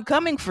 So I'm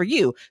coming for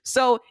you.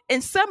 So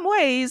in some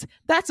ways,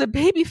 that's a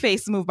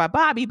babyface move by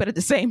Bobby, but at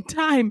the same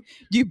time,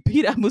 you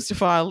beat up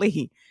Mustafa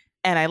Ali.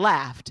 And I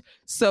laughed.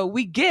 So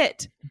we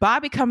get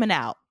Bobby coming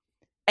out,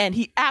 and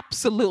he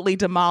absolutely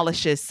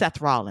demolishes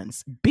Seth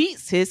Rollins,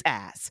 beats his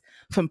ass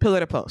from pillar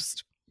to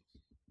post.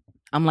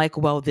 I'm like,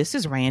 well, this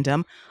is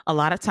random. A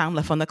lot of time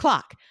left on the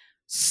clock.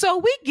 So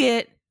we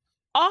get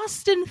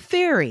Austin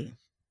Theory.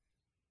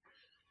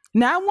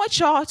 Now I want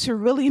y'all to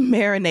really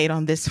marinate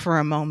on this for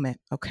a moment,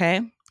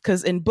 okay?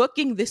 Because in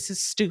booking, this is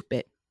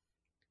stupid.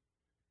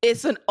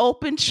 It's an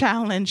open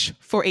challenge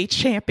for a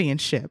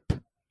championship.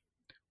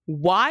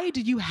 Why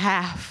do you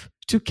have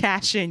to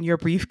cash in your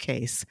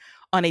briefcase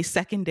on a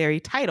secondary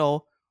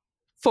title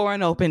for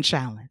an open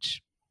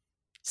challenge?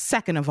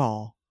 Second of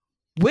all,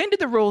 when did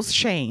the rules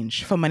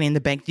change for Money in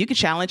the Bank? You can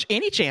challenge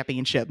any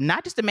championship,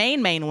 not just the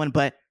main one,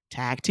 but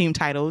tag team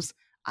titles,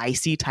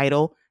 IC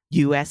title,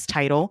 US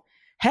title.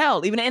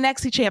 Hell, even an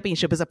NXT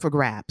championship is up for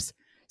grabs.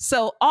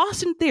 So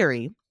Austin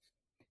Theory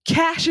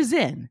cashes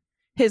in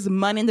his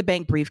Money in the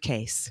Bank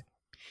briefcase,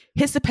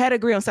 hits the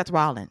pedigree on Seth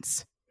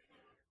Rollins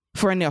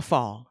for a near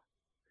fall.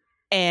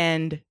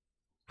 And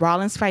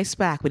Rollins fights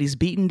back, but he's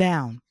beaten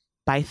down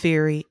by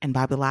Theory and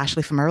Bobby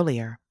Lashley from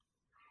earlier.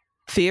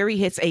 Theory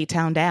hits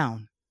A-Town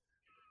down.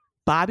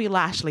 Bobby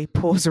Lashley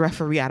pulls the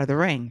referee out of the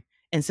ring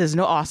and says,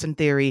 no, Austin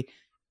Theory,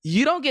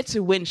 you don't get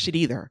to win shit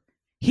either.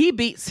 He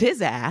beats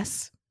his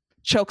ass,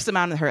 chokes him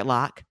out in the hurt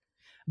lock.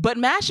 But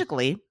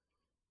magically,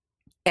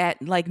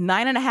 at like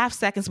 9.5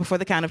 seconds before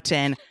the count of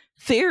 10,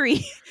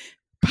 Theory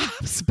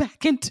pops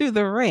back into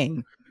the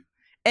ring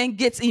and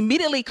gets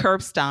immediately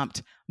curb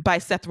stomped by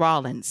Seth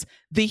Rollins,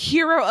 the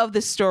hero of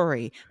the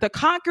story, the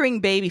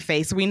conquering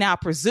babyface we now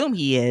presume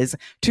he is,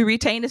 to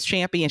retain his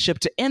championship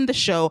to end the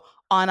show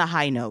on a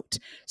high note.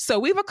 So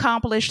we've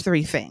accomplished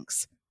 3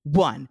 things.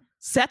 1,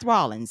 Seth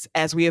Rollins,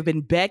 as we have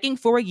been begging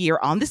for a year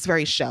on this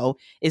very show,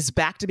 is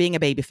back to being a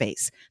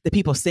babyface. The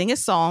people sing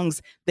his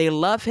songs. They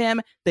love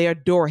him. They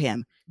adore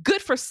him.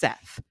 Good for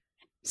Seth.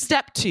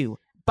 Step 2,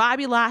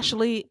 Bobby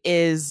Lashley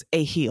is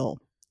a heel,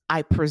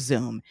 I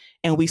presume.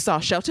 And we saw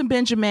Shelton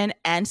Benjamin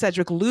and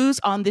Cedric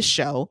lose on this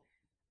show.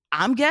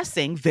 I'm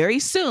guessing very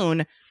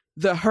soon,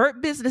 the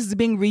Hurt Business is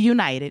being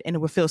reunited and it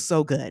will feel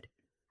so good.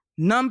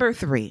 Number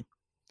 3,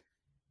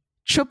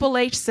 Triple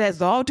H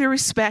says, all due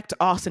respect to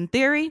Austin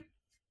Theory,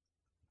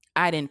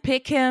 I didn't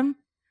pick him.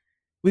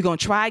 We're going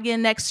to try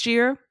again next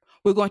year.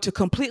 We're going to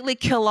completely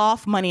kill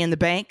off Money in the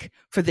Bank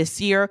for this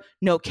year.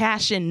 No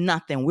cash in,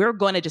 nothing. We're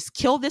going to just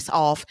kill this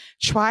off,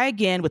 try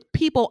again with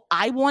people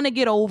I want to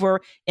get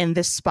over in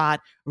this spot,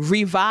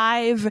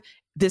 revive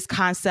this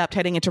concept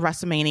heading into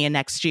WrestleMania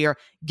next year,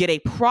 get a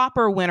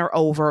proper winner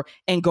over,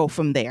 and go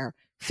from there.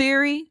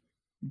 Theory,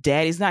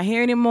 Daddy's not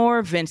here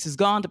anymore. Vince is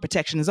gone. The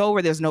protection is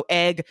over. There's no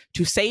egg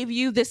to save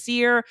you this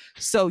year.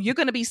 So you're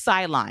going to be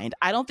sidelined.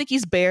 I don't think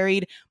he's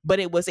buried, but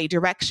it was a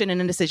direction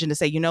and a decision to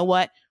say, you know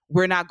what?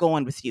 We're not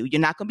going with you.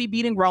 You're not going to be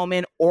beating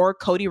Roman or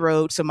Cody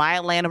Rhodes. So my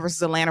Atlanta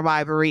versus Atlanta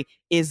rivalry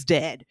is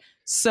dead.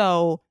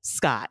 So,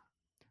 Scott,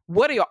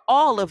 what are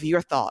all of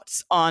your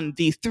thoughts on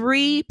the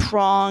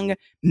 3-prong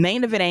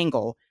main event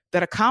angle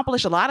that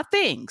accomplished a lot of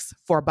things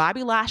for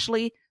Bobby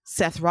Lashley,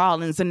 Seth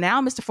Rollins, and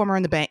now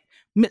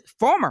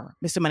former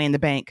Mr. Money in the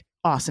Bank,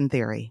 Austin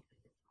Theory?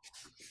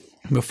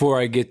 Before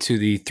I get to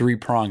the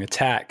 3-prong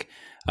attack,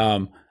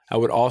 I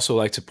would also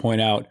like to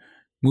point out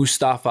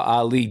Mustafa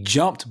Ali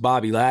jumped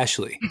Bobby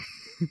Lashley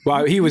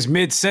while he was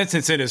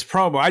mid-sentence in his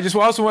promo. I just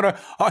also want to,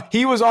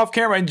 he was off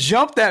camera and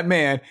jumped that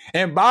man,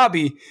 and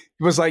Bobby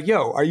was like,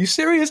 yo, are you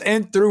serious?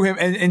 And threw him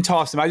and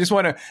tossed him. I just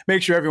want to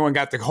make sure everyone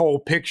got the whole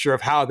picture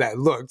of how that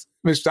looked.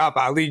 Mustafa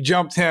Ali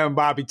jumped him,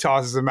 Bobby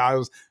tosses him out. It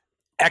was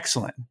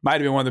excellent. Might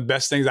have been one of the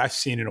best things I've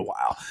seen in a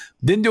while.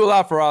 Didn't do a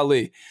lot for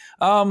Ali.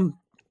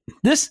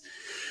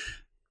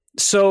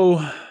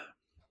 So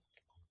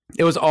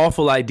it was an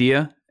awful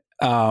idea.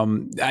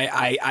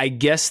 I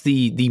guess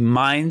the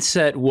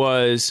mindset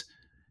was,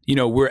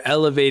 we're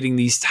elevating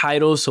these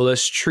titles, so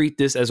let's treat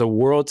this as a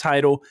world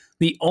title.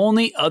 The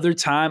only other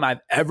time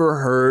I've ever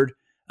heard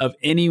of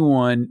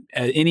anyone,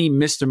 any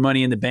Mr.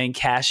 Money in the Bank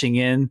cashing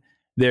in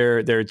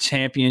their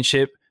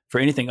championship for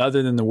anything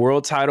other than the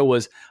world title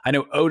was, I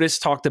know Otis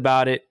talked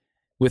about it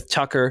with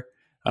Tucker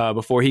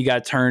before he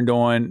got turned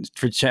on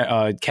for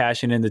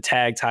cashing in the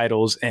tag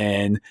titles.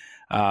 And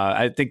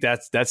I think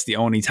that's the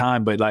only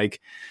time. But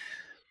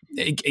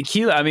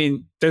Keila, I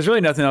mean, there's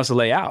really nothing else to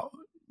lay out.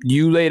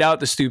 You laid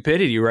out the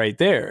stupidity right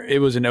there. It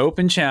was an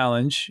open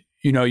challenge.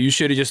 You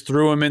should have just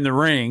threw him in the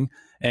ring.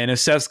 And if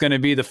Seth's going to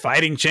be the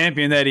fighting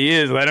champion that he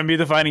is, let him be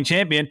the fighting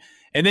champion.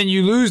 And then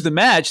you lose the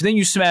match. Then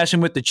you smash him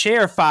with the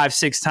chair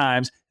 5-6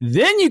 times.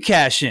 Then you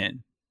cash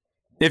in.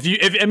 If you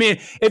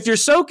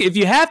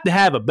have to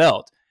have a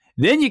belt,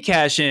 then you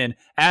cash in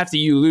after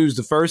you lose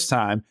the first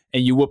time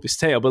and you whoop his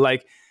tail.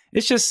 But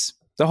it's just,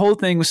 the whole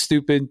thing was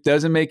stupid.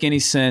 Doesn't make any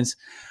sense.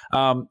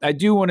 I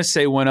do want to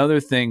say one other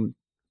thing.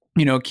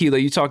 Keila,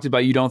 you talked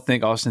about you don't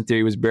think Austin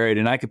Theory was buried,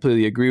 and I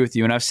completely agree with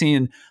you. And I've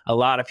seen a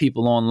lot of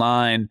people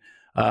online,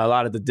 a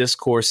lot of the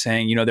discourse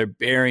saying, they're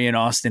burying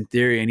Austin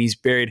Theory and he's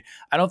buried.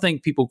 I don't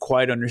think people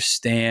quite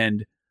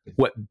understand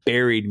what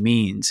buried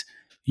means.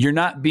 You're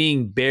not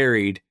being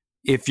buried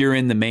if you're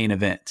in the main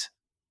event.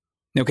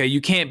 Okay, you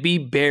can't be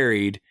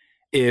buried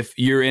if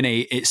you're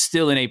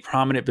still in a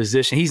prominent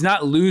position. He's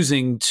not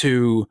losing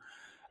to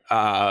he's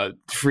not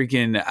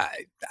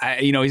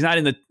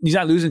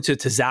losing to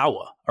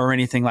Tozawa or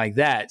anything like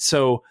that.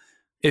 So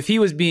if he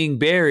was being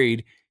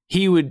buried,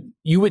 you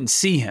wouldn't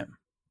see him.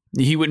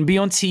 He wouldn't be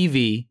on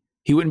TV.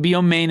 He wouldn't be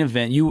on main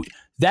event.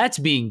 That's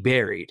being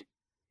buried.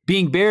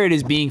 Being buried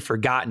is being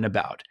forgotten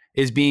about,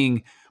 is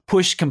being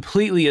pushed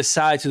completely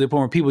aside to the point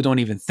where people don't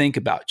even think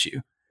about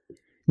you.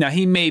 Now,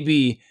 he may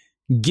be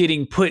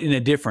getting put in a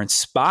different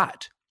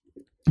spot,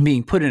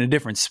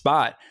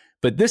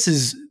 but this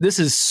is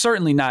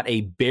certainly not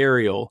a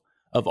burial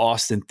of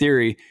Austin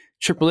Theory.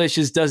 Triple H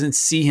just doesn't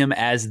see him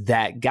as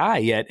that guy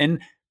yet.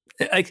 And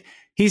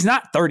he's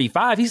not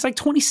 35, he's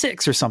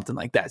 26 or something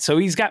like that. So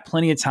he's got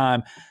plenty of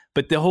time.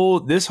 But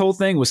this whole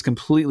thing was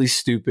completely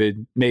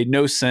stupid, made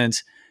no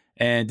sense,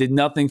 and did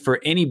nothing for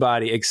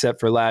anybody except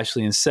for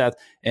Lashley and Seth.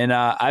 And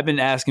I've been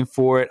asking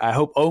for it. I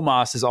hope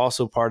Omos is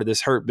also part of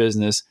this Hurt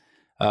Business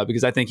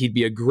because I think he'd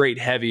be a great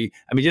heavy.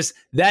 I mean, just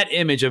that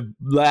image of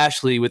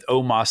Lashley with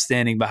Omos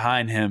standing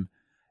behind him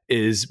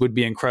would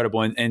be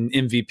incredible. And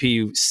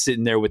MVP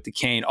sitting there with the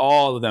cane,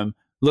 all of them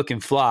looking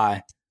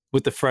fly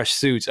with the fresh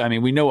suits. I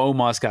mean, we know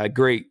Omos got a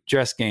great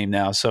dress game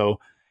now.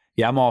 So,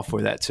 yeah, I'm all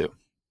for that too.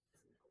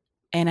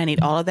 And I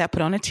need all of that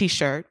put on a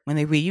T-shirt when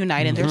they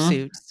reunite in their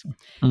suits,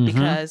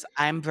 because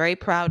I'm very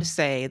proud to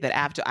say that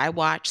after I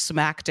watched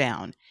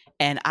SmackDown,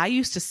 and I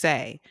used to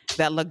say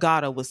that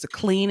Legado was the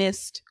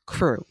cleanest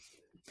crew,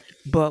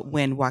 but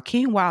when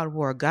Joaquin Wilde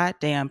wore a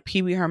goddamn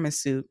Pee Wee Herman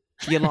suit,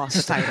 you lost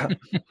the title.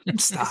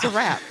 It's a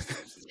wrap.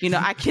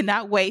 I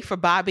cannot wait for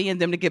Bobby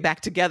and them to get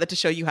back together to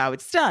show you how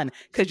it's done,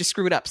 because you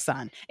screwed up,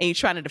 son. And you're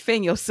trying to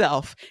defend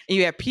yourself, and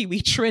you had Pee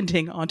Wee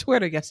trending on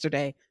Twitter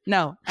yesterday.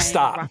 No, I ain't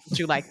gonna rock with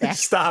you like that.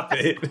 Stop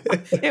it.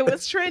 It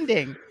was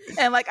trending.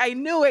 And like, I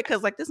knew it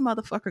because like this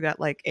motherfucker got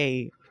like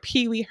a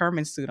Pee Wee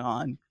Herman suit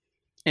on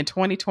in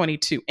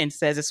 2022 and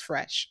says it's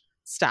fresh.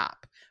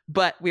 Stop.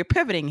 But we're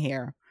pivoting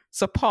here.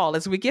 So Paul,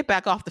 as we get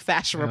back off the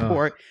fashion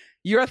report,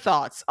 your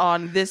thoughts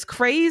on this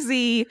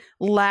crazy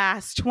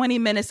last 20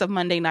 minutes of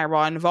Monday Night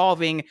Raw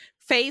involving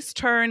face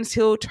turns,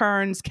 heel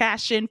turns,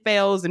 cash-in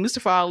fails, and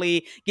Mustafa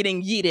Ali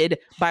getting yeeted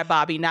by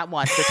Bobby not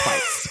once but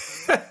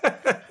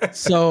twice.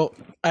 So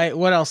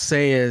what I'll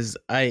say is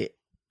I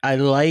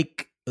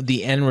like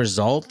the end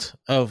result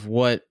of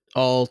what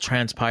all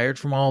transpired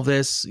from all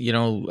this.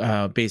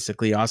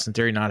 Basically Austin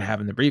Theory not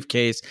having the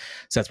briefcase,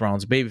 Seth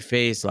Rollins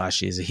babyface,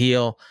 Lashley is a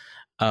heel.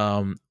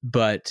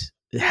 But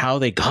how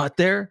they got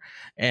there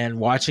and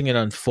watching it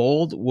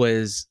unfold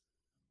was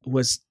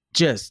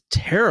just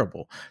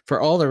terrible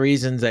for all the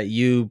reasons that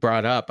you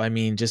brought up. I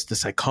mean, just the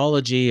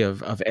psychology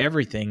of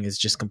everything is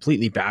just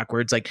completely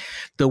backwards. Like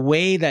the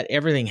way that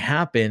everything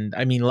happened.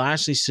 I mean,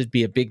 Lashley should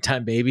be a big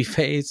time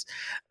babyface.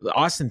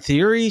 Austin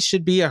Theory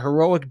should be a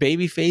heroic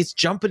babyface,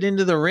 jumping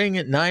into the ring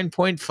at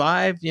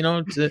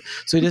 9.5,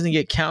 so he doesn't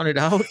get counted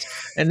out.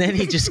 And then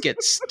he just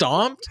gets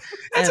stomped.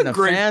 That's and a the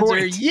great fans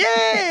point. are,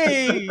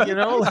 yay!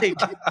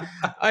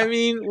 I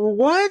mean,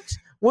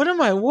 what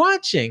am I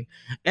watching?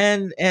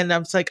 And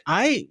I'm like,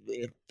 I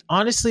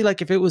honestly,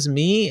 like, if it was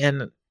me,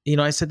 and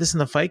I said this in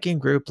the Fight Game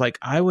group, like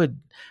I would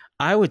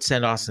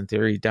send Austin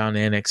Theory down to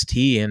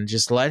NXT and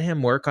just let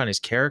him work on his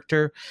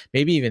character,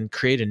 maybe even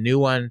create a new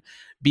one,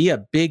 be a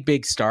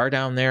big star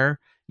down there.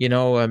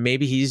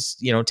 Maybe he's,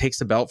 takes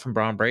the belt from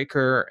Braun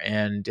Breaker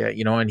and,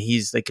 and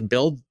they can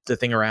build the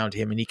thing around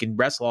him and he can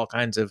wrestle all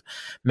kinds of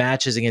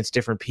matches against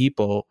different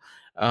people.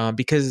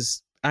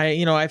 Because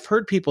I've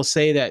heard people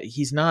say that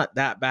he's not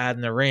that bad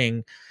in the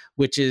ring,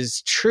 which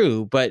is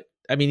true, but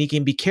I mean, he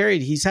can be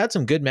carried. He's had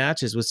some good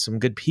matches with some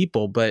good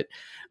people, but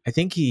I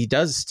think he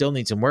does still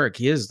need some work.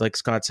 He is, like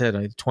Scott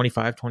said,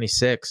 25,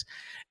 26.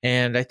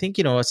 And I think,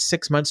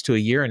 6 months to a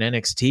year in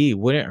NXT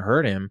wouldn't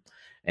hurt him.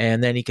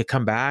 And then he could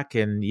come back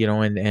and,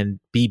 and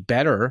be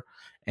better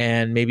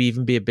and maybe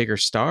even be a bigger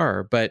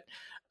star. But,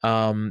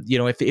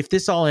 if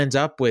this all ends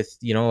up with,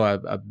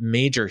 a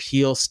major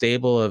heel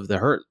stable of the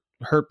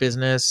Hurt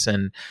Business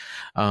and,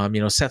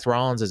 Seth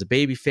Rollins as a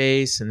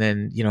babyface. And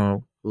then,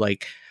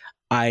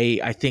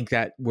 I think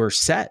that we're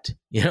set,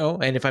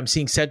 and if I'm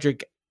seeing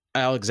Cedric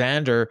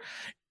Alexander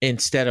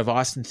instead of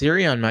Austin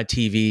Theory on my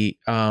TV,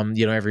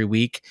 every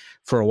week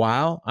for a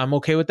while, I'm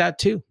okay with that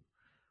too.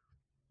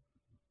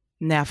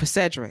 Now for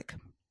Cedric,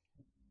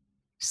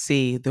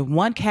 see, the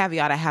one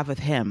caveat I have with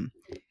him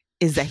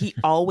is that he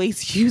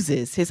always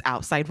uses his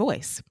outside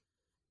voice.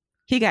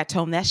 He got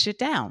toned that shit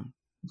down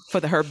for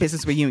the Hurt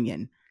Business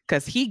reunion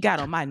because he got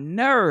on my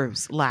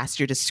nerves last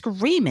year, just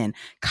screaming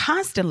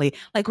constantly,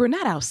 like, we're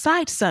not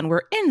outside, son.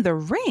 We're in the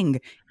ring,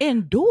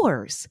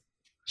 indoors.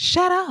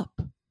 Shut up.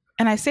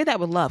 And I say that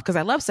with love because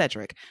I love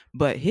Cedric,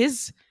 but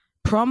his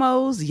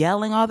promos,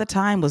 yelling all the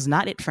time was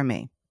not it for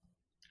me.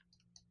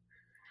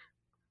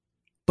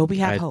 But we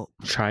have hope.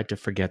 Tried to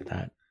forget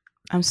that.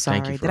 I'm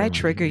sorry. Did I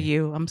trigger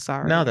you? I'm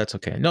sorry. No, that's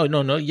okay. No,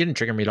 you didn't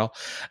trigger me at all.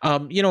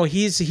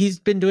 He's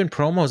been doing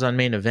promos on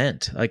Main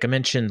Event. Like I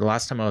mentioned the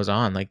last time I was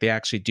on, like they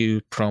actually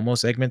do promo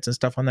segments and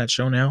stuff on that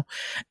show now.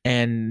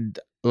 And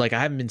like I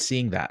haven't been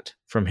seeing that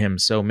from him.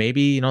 So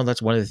maybe,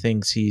 that's one of the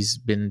things he's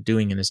been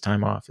doing in his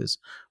time off is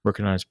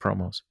working on his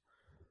promos.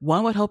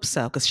 One would hope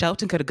so, because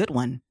Shelton got a good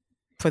one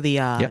for the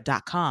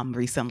 .com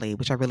recently,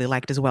 which I really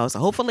liked as well. So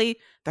hopefully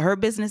the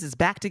Hurt Business is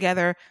back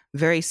together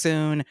very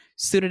soon,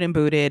 suited and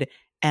booted.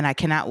 And I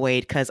cannot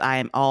wait because I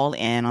am all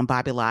in on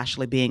Bobby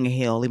Lashley being a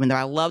heel, even though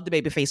I loved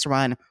the babyface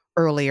run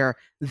earlier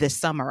this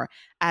summer.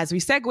 As we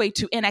segue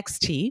to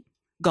NXT,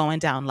 going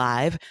down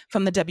live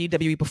from the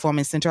WWE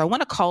Performance Center, I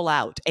want to call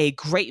out a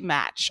great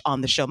match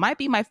on the show. Might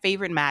be my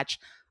favorite match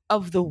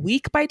of the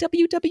week by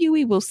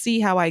WWE. We'll see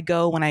how I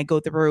go when I go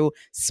through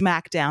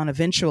SmackDown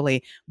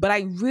eventually. But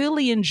I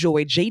really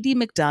enjoyed JD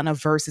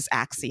McDonough versus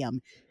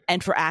Axiom.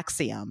 And for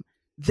Axiom,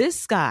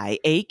 this guy,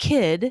 A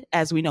Kid,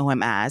 as we know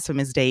him as from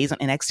his days on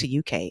NXT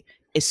UK,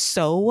 is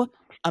so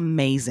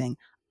amazing.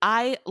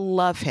 I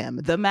love him.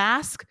 The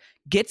mask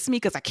gets me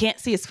because I can't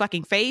see his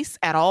fucking face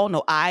at all.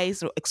 No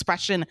eyes, no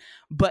expression.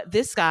 But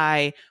this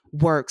guy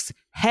works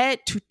head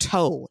to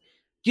toe.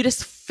 You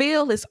just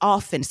feel his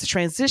offense, the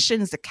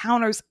transitions, the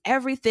counters,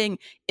 everything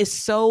is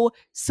so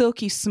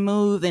silky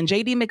smooth. And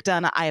JD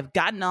McDonough, I have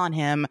gotten on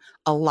him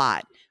a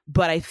lot.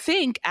 But I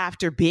think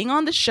after being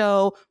on the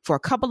show for a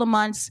couple of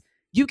months,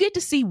 you get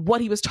to see what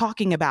he was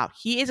talking about.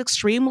 He is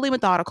extremely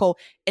methodical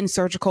and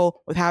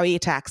surgical with how he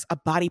attacks a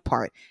body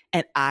part.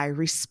 And I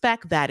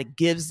respect that. It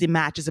gives the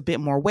matches a bit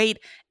more weight.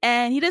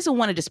 And he doesn't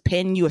want to just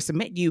pin you or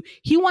submit you.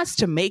 He wants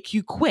to make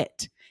you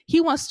quit.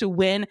 He wants to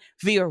win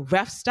via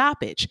ref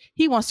stoppage.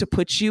 He wants to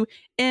put you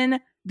in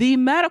the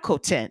medical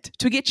tent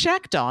to get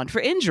checked on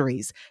for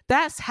injuries.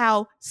 That's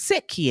how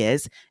sick he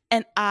is.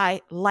 And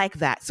I like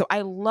that. So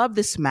I love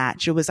this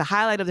match. It was a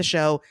highlight of the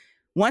show.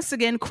 Once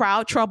again,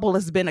 crowd trouble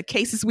has been a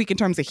case this week in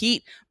terms of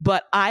heat,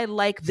 but I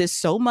like this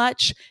so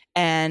much.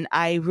 And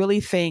I really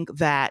think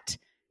that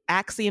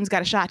Axiom's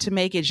got a shot to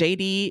make it.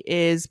 JD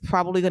is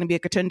probably going to be a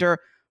contender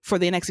for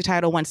the NXT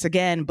title once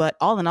again. But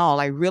all in all,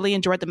 I really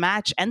enjoyed the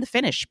match and the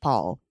finish,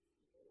 Paul.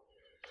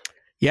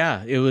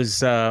 Yeah, it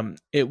was.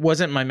 It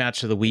wasn't my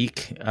match of the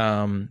week,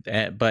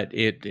 but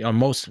it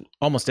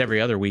almost every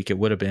other week it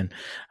would have been.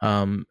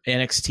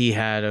 NXT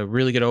had a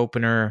really good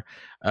opener,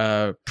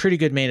 pretty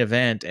good main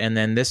event, and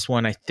then this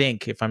one, I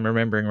think, if I'm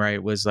remembering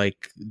right, was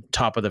like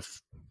top of the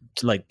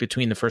like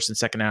between the first and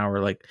second hour,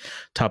 like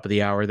top of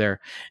the hour there.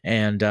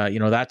 And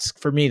that's,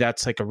 for me,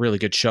 that's like a really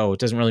good show. It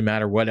doesn't really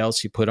matter what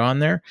else you put on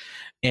there.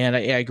 And I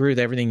agree with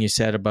everything you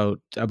said about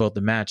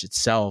the match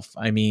itself.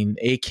 I mean,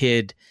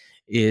 A-Kid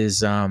is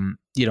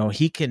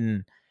he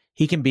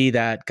can be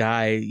that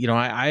guy.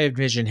 I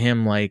envision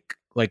him like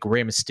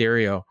Rey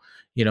Mysterio,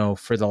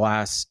 for the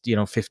last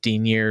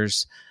 15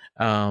 years.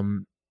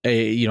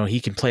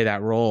 He can play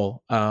that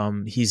role.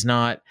 He's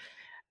not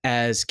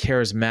as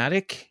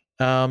charismatic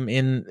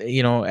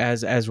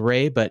as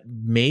Rey, but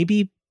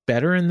maybe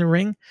better in the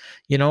ring.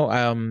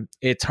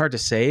 It's hard to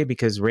say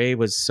because Rey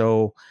was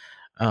so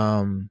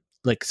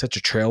like such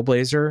a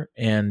trailblazer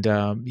and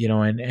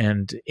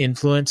and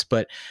influence,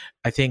 but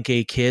I think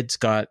A-Kid's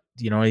got,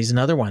 he's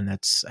another one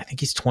that's, I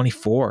think he's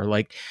 24.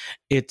 Like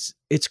it's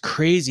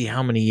crazy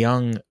how many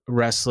young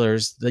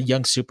wrestlers, the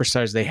young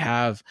superstars they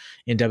have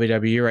in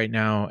WWE right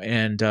now.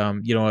 And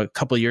a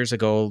couple of years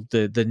ago,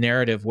 the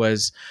narrative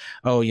was,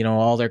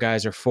 all their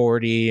guys are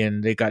 40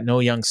 and they got no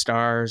young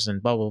stars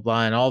and blah blah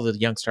blah, and all the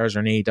young stars are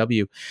in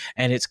AEW,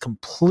 and it's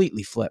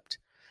completely flipped.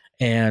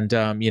 And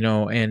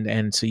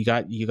and so you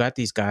got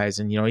these guys,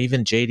 and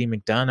even JD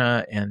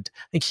McDonough, and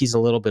I think he's a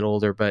little bit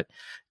older, but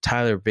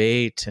Tyler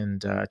Bate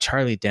and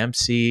Charlie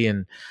Dempsey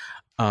and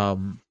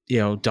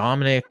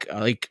Dominic,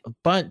 like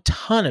a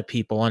ton of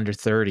people under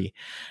 30,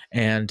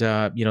 and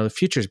the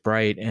future's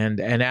bright. And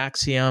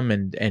Axiom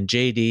and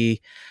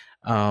JD,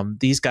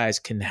 these guys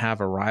can have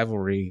a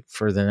rivalry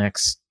for the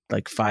next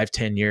like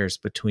 5-10 years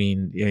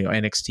between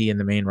NXT and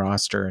the main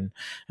roster, and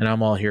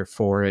I'm all here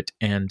for it.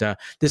 And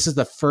this is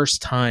the first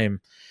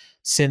time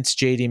since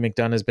JD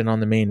McDonough has been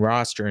on the main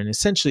roster, and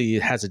essentially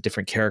it has a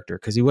different character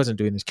because he wasn't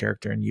doing this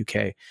character in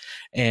UK,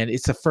 and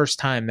it's the first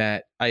time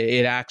that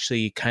it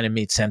actually kind of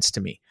made sense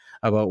to me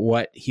about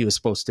what he was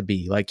supposed to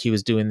be. Like he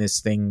was doing this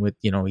thing with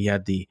he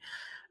had the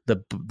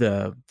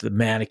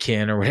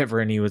mannequin or whatever,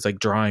 and he was like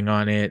drawing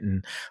on it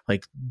and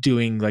like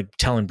doing, like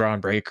telling Braun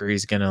Breaker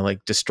he's gonna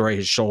like destroy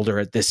his shoulder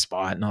at this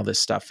spot and all this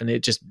stuff, and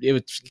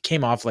it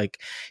came off like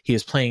he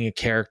was playing a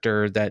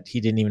character that he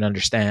didn't even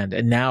understand.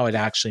 And now it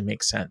actually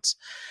makes sense,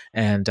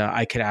 and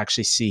I could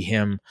actually see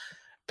him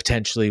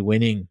potentially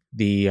winning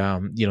the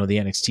the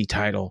NXT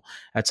title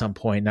at some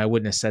point, and I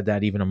wouldn't have said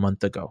that even a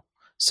month ago.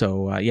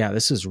 So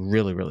this is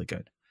really, really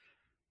good.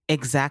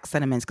 Exact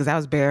sentiments, because I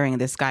was burying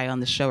this guy on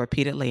the show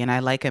repeatedly, and I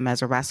like him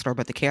as a wrestler,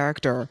 but the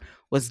character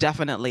was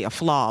definitely a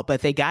flaw.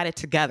 But they got it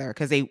together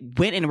because they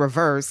went in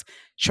reverse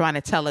trying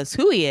to tell us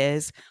who he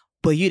is,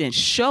 but you didn't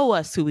show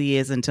us who he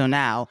is until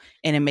now,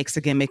 and it makes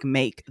the gimmick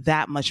make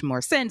that much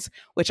more sense,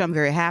 which I'm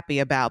very happy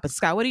about. But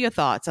Scott, what are your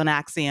thoughts on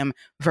Axiom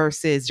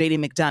versus JD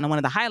McDonough, one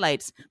of the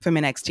highlights from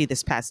NXT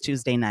this past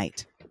Tuesday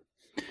night?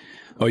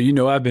 Oh,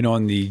 I've been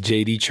on the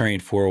JD train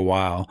for a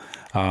while.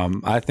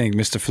 I think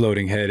Mr.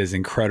 Floating Head is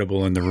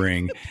incredible in the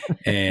ring,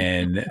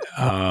 and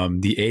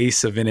the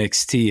ace of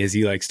NXT, as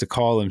he likes to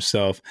call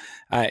himself.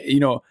 A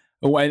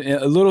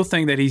little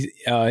thing that he's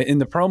in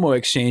the promo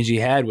exchange he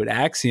had with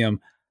Axiom.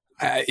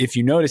 If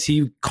you notice,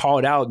 he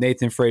called out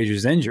Nathan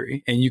Frazier's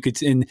injury,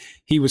 and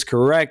he was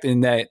correct in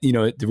that,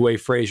 the way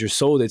Frazier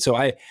sold it. So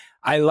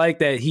I like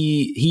that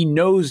he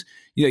knows,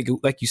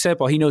 like you said,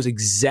 Paul, he knows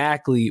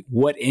exactly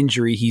what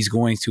injury he's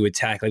going to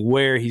attack, like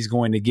where he's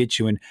going to get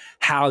you and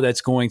how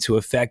that's going to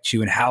affect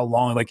you and how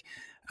long. Like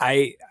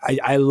I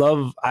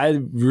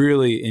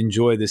really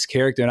enjoy this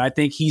character, and I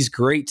think he's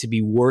great to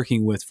be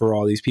working with for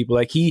all these people.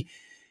 Like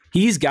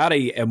he's got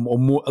a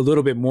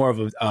little bit more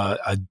of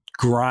a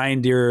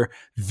grinder,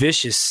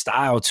 vicious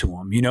style to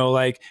him.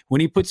 Like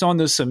when he puts on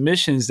those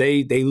submissions,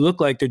 they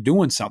look like they're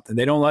doing something.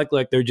 They don't look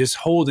like they're just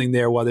holding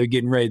there while they're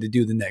getting ready to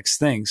do the next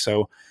thing.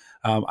 So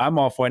I'm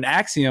all for an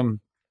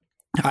Axiom.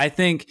 I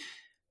think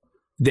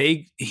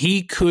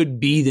he could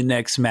be the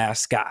next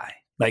mask guy.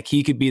 Like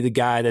he could be the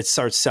guy that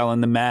starts selling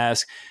the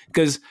mask,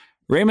 because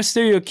Rey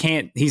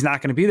Mysterio he's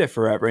not going to be there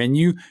forever. And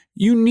you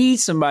need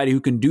somebody who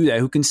can do that,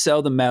 who can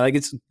sell the mask. Like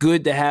it's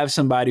good to have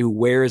somebody who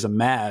wears a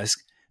mask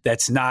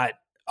that's not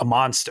a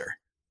monster,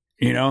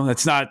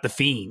 that's not the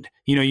Fiend.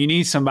 You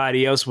need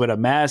somebody else with a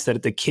mask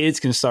that the kids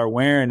can start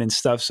wearing and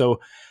stuff. So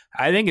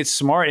I think it's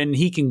smart, and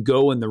he can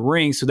go in the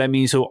ring. So that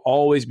means he'll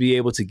always be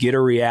able to get a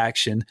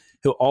reaction.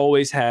 He'll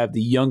always have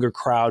the younger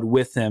crowd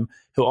with him.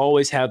 He'll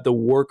always have the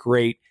work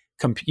rate,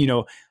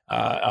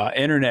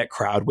 internet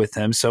crowd with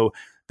him. So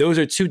those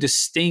are two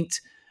distinct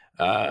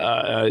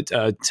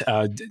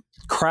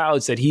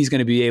crowds that he's going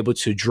to be able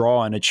to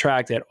draw and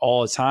attract at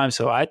all times.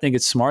 So I think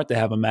it's smart to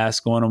have a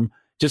mask on him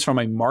just from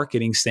a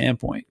marketing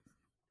standpoint.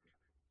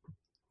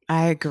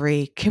 I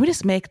agree. Can we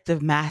just make the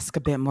mask a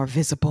bit more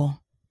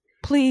visible,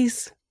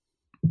 please?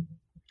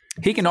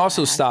 He can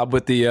also stop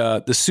with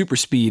the super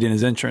speed in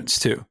his entrance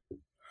too.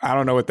 I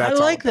don't know what that's.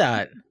 I like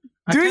that.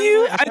 Do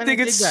you? I think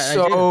it's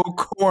so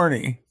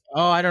corny.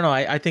 Oh, I don't know.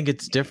 I think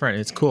it's different.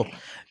 It's cool.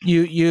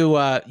 You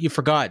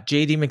forgot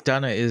JD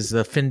McDonough is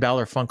the Finn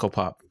Balor Funko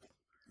Pop.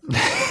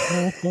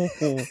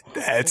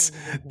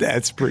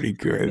 That's pretty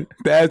good.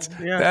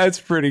 That's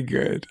pretty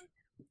good.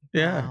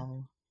 Yeah.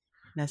 Wow.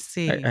 Let's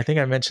see. I think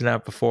I mentioned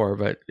that before,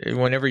 but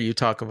whenever you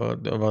talk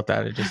about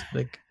that, it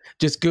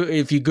just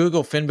if you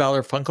Google Finn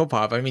Balor Funko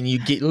Pop, I mean, you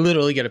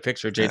literally get a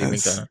picture of JD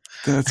McDonough.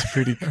 That's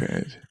pretty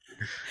good.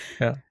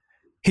 Yeah.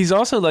 He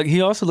also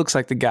looks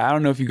like the guy. I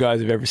don't know if you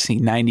guys have ever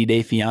seen 90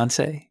 Day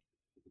Fiance.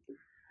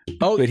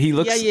 Oh, but he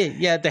looks.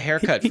 Yeah. The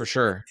haircut for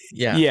sure.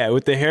 Yeah. Yeah.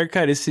 With the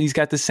haircut, he's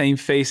got the same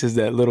face as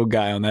that little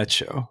guy on that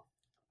show.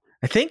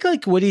 I think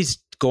like what he's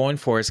going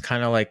for is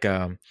kind of like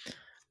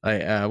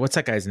what's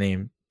that guy's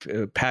name?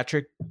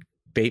 Patrick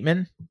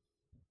Bateman,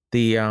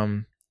 the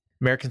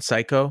American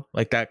Psycho,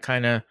 like that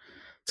kind of.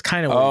 It's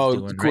kind of what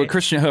he's doing,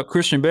 right?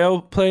 Christian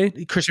Bale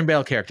played? Christian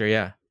Bale character,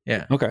 yeah.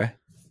 Okay.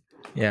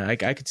 Yeah, I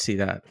could see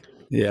that.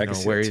 Yeah, I can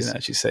see where he's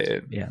at. You say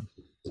it. Yeah.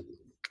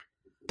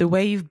 The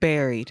way you've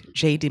buried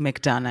JD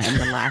McDonough in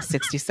the last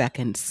 60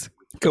 seconds.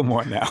 Come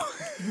on now.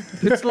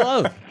 It's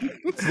love.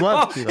 It's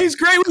love. Oh, he's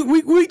great.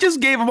 We just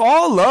gave him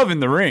all love in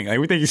the ring. Like,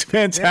 we think he's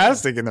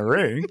fantastic in the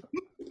ring.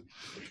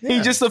 Yeah.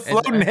 He's just a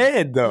floating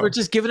head, though. We're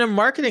just giving him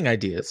marketing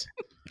ideas.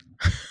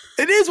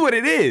 It is what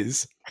it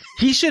is.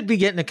 He should be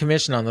getting a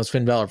commission on those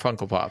Finn Balor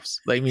Funko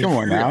Pops. Like, come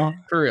on now.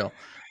 For real.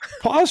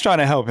 Paul's trying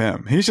to help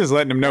him. He's just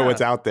letting him know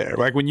what's out there.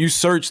 Like when you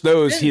search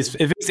those,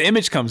 if his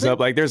image comes up,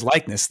 like there's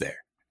likeness there.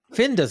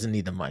 Finn doesn't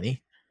need the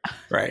money.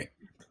 Right.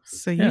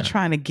 So you're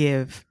trying to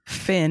give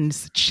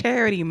Finn's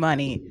charity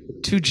money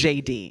to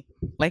JD.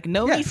 Like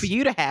no need for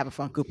you to have a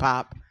Funko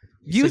Pop.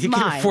 Use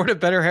mine. Can afford a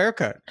better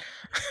haircut.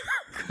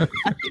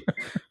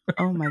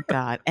 Oh my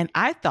God. And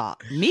I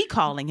thought me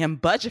calling him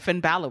Budget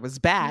Finn Balor was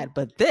bad,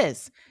 but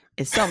this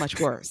is so much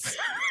worse.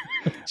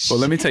 Well,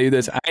 let me tell you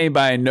this. I ain't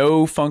buying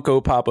no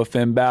Funko Pop of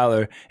Finn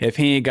Balor if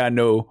he ain't got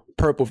no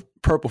purple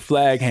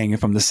flag hanging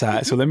from the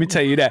side. So let me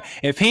tell you that.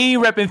 If he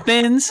ain't repping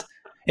Fins,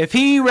 if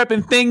he ain't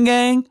repping Finn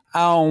Gang,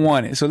 I don't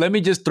want it. So let me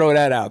just throw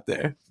that out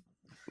there.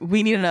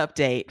 We need an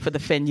update for the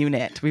Finn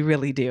unit. We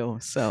really do.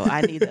 So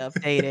I need the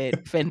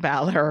updated Finn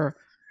Balor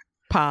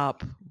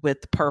Pop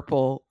with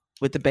purple,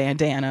 with the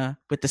bandana,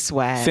 with the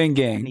swag. Finn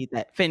Gang. I need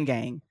that. Finn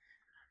Gang.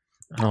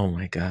 Oh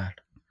my God.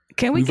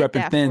 Can we get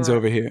repping that Fins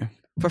over here?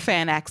 For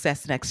fan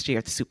access next year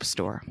at the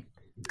Superstore,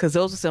 because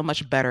those are so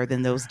much better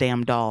than those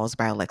damn dolls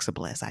by Alexa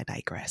Bliss. I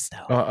digress,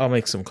 though. I'll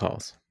make some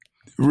calls.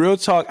 Real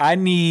talk. I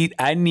need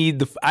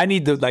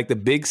the like the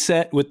big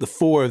set with the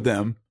 4 of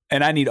them,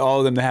 and I need all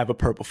of them to have a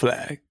purple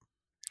flag.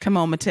 Come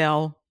on,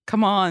 Mattel.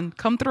 Come on,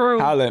 come through.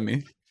 Holla at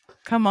me.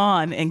 Come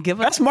on and give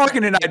us. That's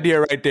marketing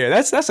idea right there.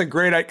 That's a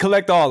great idea.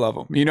 Collect all of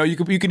them. You know, you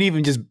can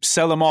even just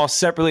sell them all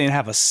separately and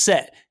have a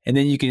set, and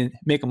then you can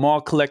make them all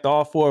collect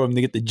all 4 of them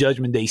to get the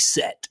Judgment Day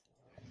set.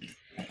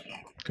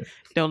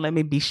 Don't let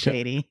me be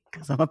shady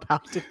because I'm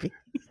about to be.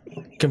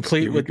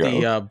 Complete with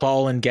the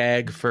ball and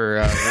gag for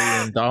Rhea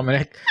and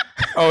Dominic.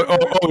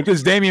 Oh,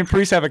 does Damian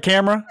Priest have a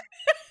camera?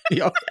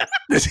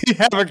 Does he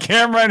have a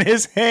camera in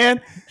his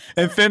hand?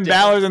 And Finn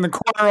Balor's in the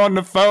corner on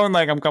the phone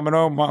like, I'm coming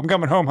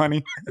home,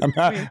 honey. I'm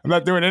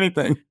not doing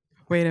anything.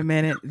 Wait a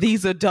minute.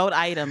 These adult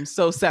items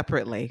so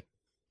separately.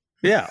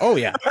 Yeah. Oh,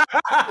 yeah.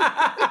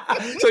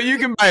 So you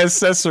can buy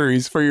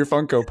accessories for your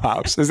Funko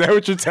Pops. Is that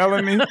what you're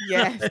telling me?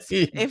 Yes.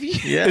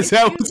 Is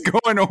that what's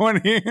going on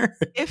here?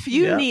 If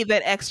you need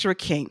that extra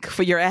kink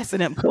for your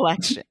S&M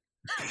collection.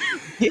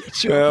 We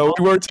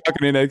were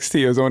talking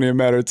NXT. It was only a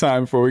matter of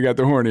time before we got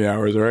the horny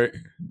hours, right?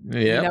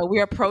 Yeah. You know,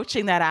 we're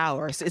approaching that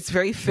hour. So it's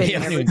very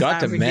fitting every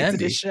time we get to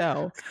the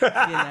show. You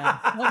know,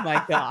 oh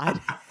my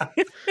God.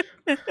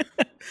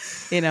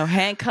 You know,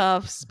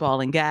 handcuffs,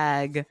 ball and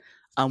gag.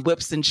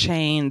 Whips and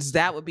chains.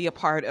 That would be a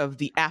part of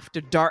the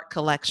After Dark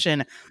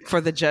collection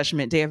for the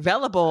Judgment Day,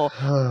 available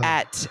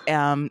at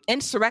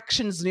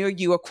insurrections near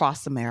you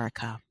across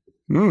America.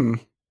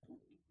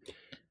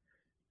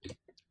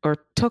 Or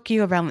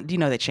Tokyo around. You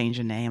know, they changed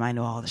the name. I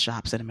know all the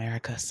shops in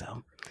America.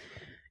 So,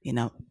 you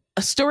know,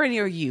 a store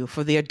near you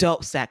for the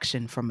adult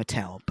section from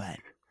Mattel. But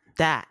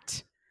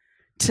that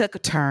took a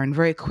turn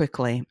very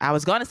quickly. I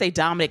was going to say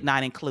Dominic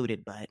not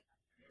included, but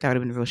that would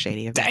have been real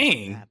shady.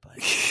 Dang. That, but.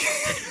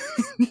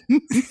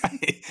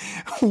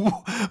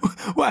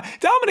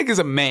 Dominic is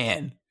a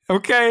man.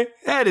 Okay,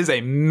 that is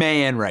a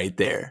man right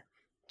there.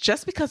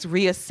 Just because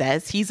Rhea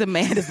says he's a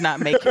man does not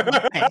make him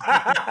a man.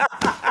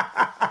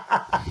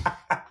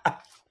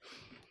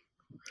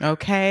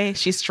 Okay,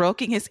 she's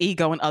stroking his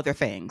ego and other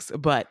things,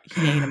 but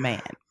he ain't a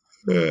man.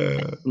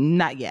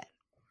 Not yet.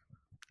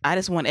 I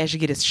just want Edge to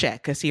get his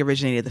check because he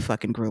originated the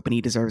fucking group and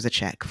he deserves a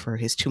check for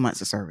his 2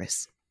 months of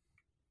service.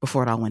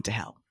 before it all went to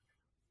hell.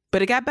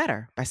 But it got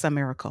better by some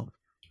miracle.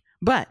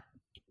 But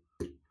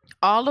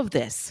all of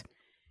this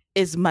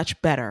is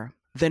much better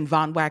than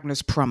Von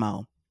Wagner's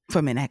promo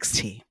from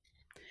NXT.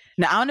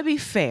 Now, I want to be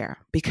fair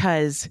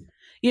because,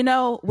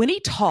 when he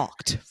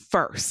talked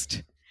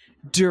first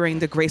during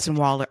the Grayson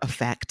Waller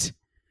effect,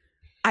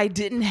 I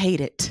didn't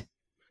hate it.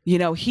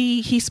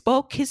 He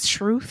spoke his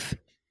truth,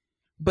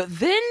 but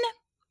then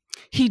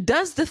he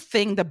does the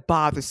thing that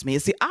bothers me.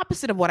 It's the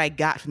opposite of what I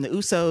got from the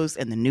Usos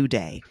and the New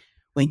Day.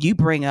 When you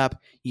bring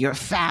up your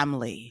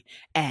family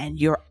and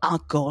your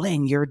uncle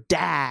and your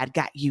dad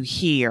got you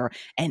here,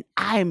 and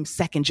I'm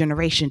second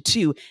generation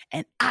too,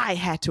 and I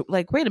had to,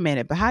 wait a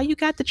minute, but how you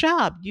got the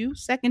job? You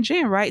second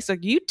gen, right? So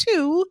you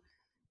too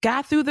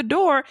got through the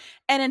door.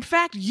 And in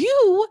fact,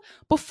 you,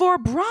 before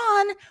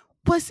Braun,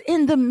 was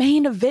in the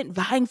main event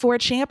vying for a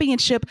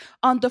championship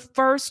on the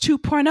first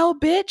 2.0,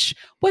 bitch.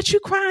 What you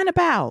crying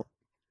about?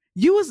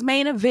 You was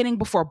main eventing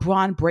before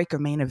Braun Breaker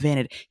main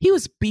evented. He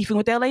was beefing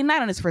with LA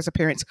Knight on his first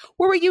appearance.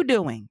 What were you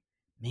doing?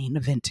 Main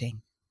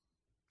eventing.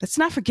 Let's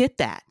not forget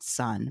that,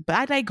 son. But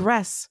I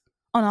digress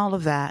on all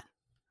of that.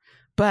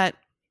 But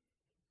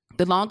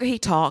the longer he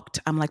talked,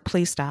 I'm like,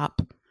 please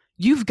stop.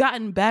 You've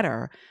gotten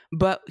better.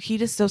 But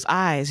those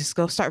eyes just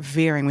go start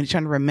veering when he's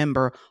trying to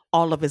remember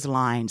all of his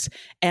lines.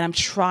 And I'm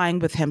trying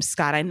with him,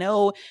 Scott. I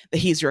know that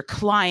he's your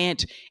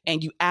client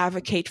and you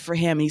advocate for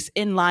him. He's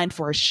in line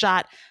for a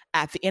shot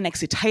at the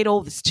NXT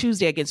title this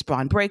Tuesday against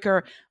Braun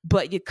Breaker,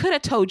 but you could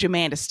have told your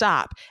man to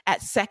stop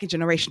at second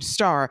generation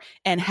star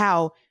and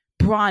how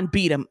Braun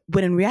beat him,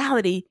 when in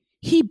reality,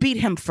 he beat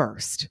him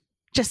first.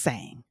 Just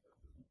saying.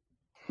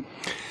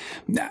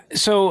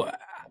 So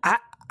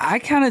I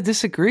kind of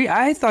disagree.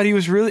 I thought he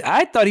was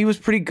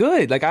pretty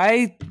good.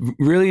 I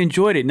really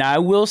enjoyed it. Now I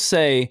will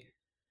say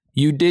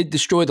you did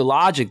destroy the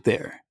logic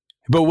there,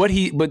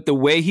 but the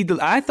way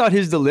I thought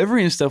his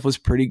delivery and stuff was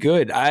pretty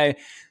good.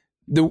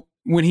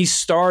 When he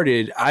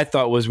started, I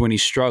thought was when he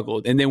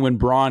struggled. And then when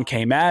Braun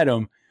came at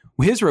him,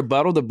 his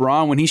rebuttal to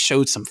Braun, when he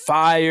showed some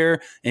fire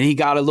and he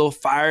got a little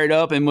fired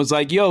up and was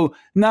like, yo,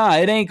 nah,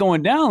 it ain't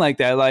going down like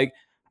that.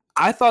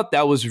 I thought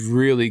that was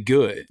really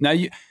good. Now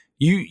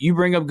you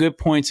bring up good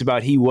points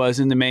about he was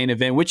in the main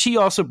event, which he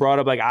also brought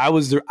up. I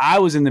was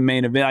in the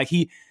main event.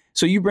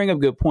 So you bring up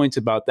good points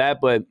about that.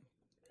 But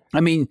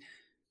I mean,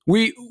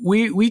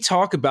 we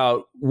talk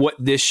about what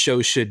this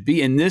show should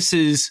be. And this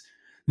is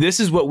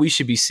what we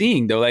should be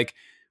seeing, though.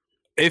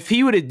 If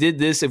he would have did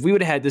this, if we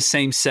would have had the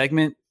same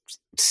segment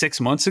 6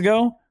 months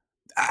ago,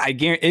 I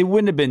guarantee it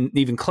wouldn't have been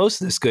even close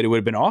to this good. It would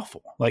have been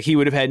awful. He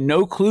would have had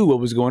no clue what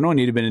was going on.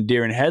 He'd have been a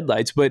deer in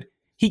headlights. But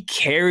he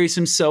carries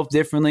himself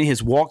differently.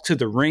 His walk to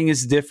the ring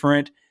is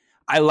different.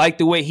 I like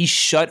the way he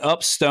shut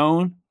up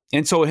Stone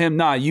and told him,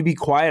 nah, you be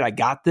quiet. I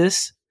got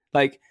this.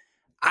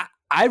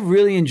 I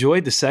really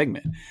enjoyed the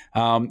segment.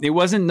 It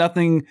wasn't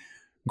nothing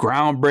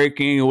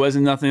groundbreaking. It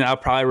wasn't nothing I'll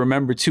probably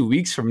remember 2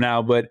 weeks from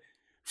now, but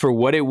for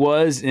what it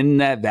was in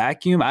that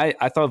vacuum, I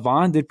thought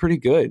Vaughn did pretty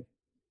good.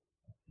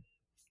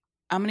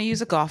 I'm going to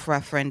use a golf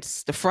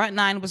reference. The front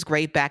nine was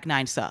great. Back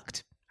nine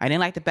sucked. I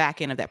didn't like the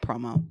back end of that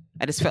promo.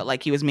 I just felt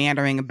like he was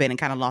meandering a bit and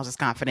kind of lost his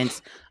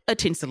confidence a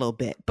little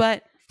bit.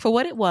 But for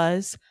what it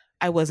was,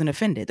 I wasn't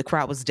offended. The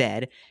crowd was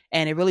dead.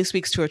 And it really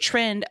speaks to a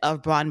trend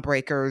of Braun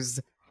Breaker's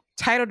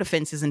title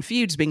defenses and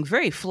feuds being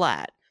very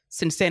flat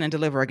since Stand and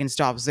Deliver against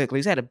Dolph Ziggler.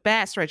 He's had a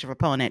bad stretch of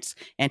opponents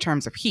in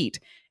terms of heat.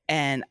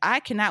 And I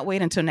cannot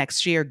wait until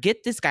next year.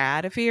 Get this guy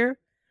out of here.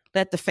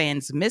 Let the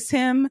fans miss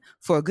him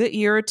for a good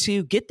year or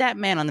two. Get that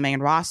man on the main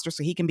roster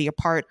so he can be a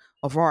part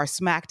of Raw or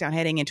SmackDown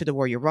heading into the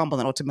Royal Rumble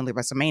and ultimately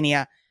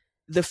WrestleMania.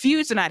 The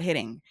feuds are not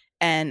hitting.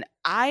 And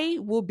I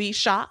will be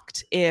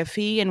shocked if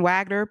he and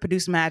Wagner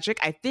produce magic.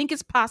 I think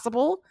it's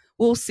possible.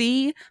 We'll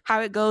see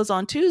how it goes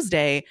on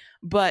Tuesday.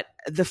 But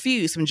the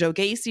feuds from Joe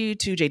Gacy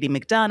to JD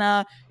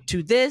McDonough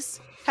to this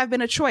have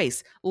been a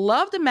choice.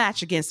 Love the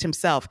match against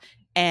himself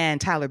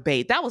and Tyler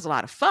Bate. That was a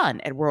lot of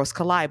fun at Worlds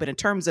Collide. But in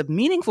terms of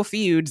meaningful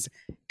feuds,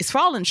 it's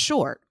fallen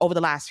short over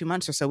the last few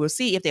months or so. We'll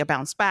see if they'll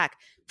bounce back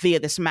via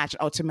this match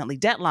and ultimately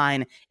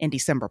Deadline in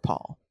December,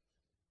 Paul.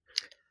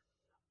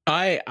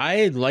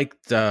 I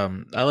liked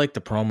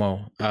the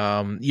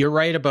promo. You're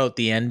right about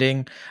the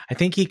ending. I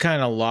think he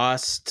kind of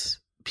lost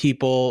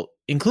people,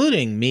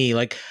 including me.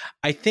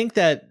 I think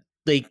that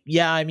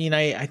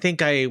I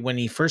think when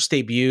he first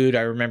debuted,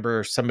 I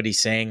remember somebody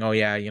saying, oh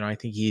yeah, I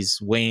think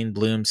he's Wayne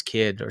Bloom's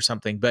kid or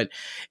something, but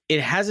it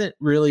hasn't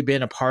really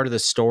been a part of the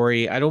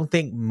story. I don't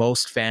think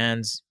most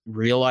fans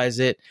realize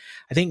it.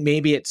 I think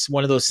maybe it's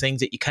one of those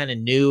things that you kind of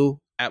knew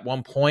at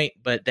one point,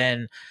 but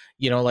then,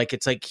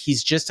 it's like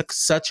he's just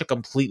such a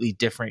completely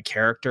different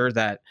character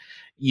that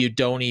you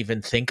don't even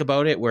think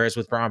about it. Whereas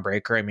with Braun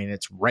Breaker, I mean,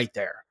 it's right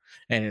there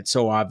and it's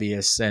so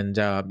obvious. And,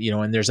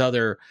 and there's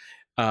other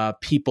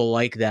people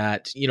like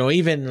that,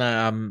 even,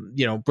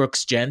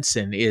 Brooks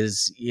Jensen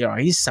is,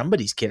 he's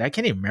somebody's kid. I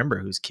can't even remember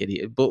whose kid he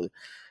is.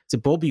 It's a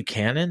Bull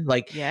Buchanan.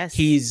 Yes.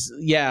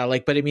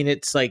 But I mean,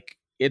 it's like,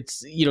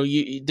 it's,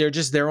 they're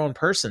just their own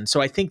person.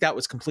 So I think that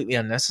was completely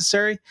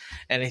unnecessary.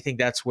 And I think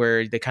that's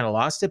where they kind of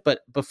lost it.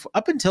 But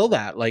up until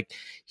that, like,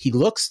 he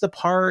looks the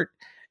part.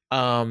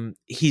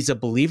 He's a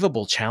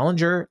believable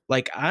challenger.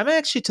 Like, I'm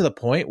actually to the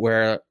point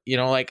where,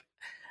 like,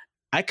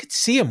 I could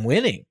see him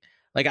winning.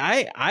 Like,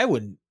 I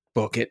wouldn't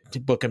book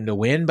him to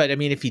win. But I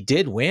mean, if he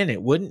did win,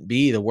 it wouldn't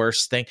be the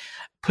worst thing.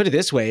 Put it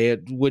this way,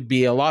 it would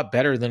be a lot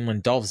better than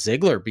when Dolph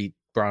Ziggler beat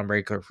Braun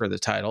Breaker for the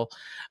title.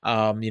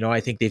 I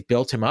think they've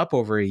built him up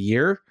over a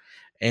year,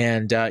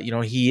 and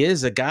he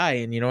is a guy,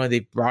 and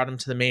they brought him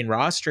to the main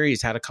roster.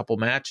 He's had a couple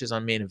matches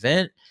on main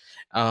event.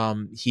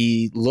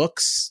 He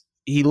looks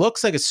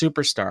like a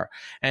superstar,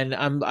 and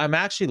I'm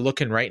actually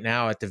looking right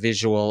now at the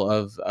visual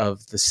of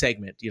the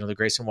segment, the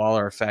Grayson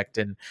Waller effect,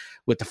 and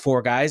with the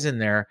 4 guys in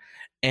there.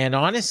 And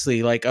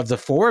honestly, like, of the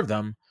 4 of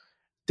them,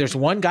 there's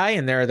one guy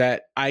in there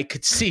that I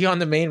could see on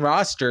the main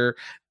roster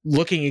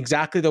looking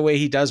exactly the way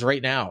he does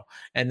right now.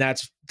 And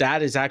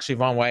that is actually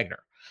Von Wagner,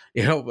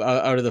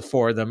 out of the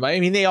 4 of them.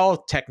 I mean, they all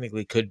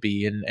technically could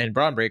be, and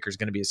Braun Breaker is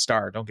going to be a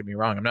star. Don't get me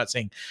wrong. I'm not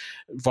saying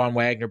Von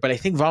Wagner, but I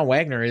think Von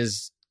Wagner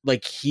is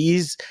like,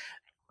 he's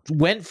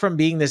went from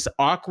being this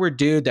awkward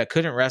dude that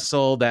couldn't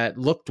wrestle, that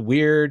looked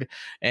weird,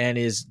 and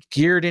his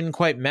gear didn't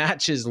quite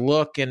match his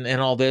look and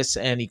all this,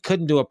 and he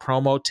couldn't do a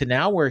promo, to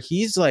now where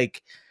he's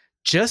like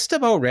just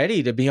about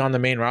ready to be on the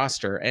main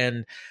roster.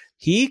 And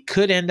he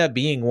could end up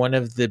being one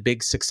of the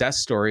big success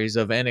stories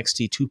of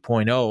NXT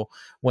 2.0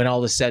 when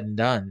all is said and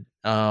done.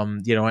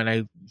 And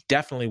I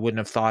definitely wouldn't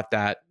have thought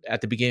that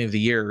at the beginning of the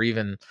year, or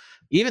even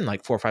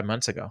like 4 or 5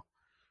 months ago.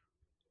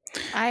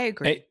 I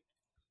agree.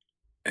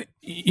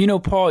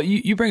 Paul,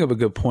 you bring up a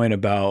good point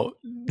about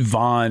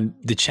Von,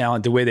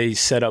 the way they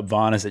set up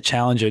Von as a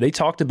challenger. They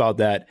talked about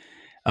that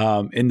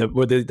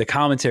the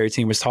commentary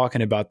team was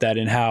talking about that,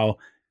 and how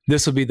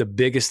this will be the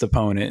biggest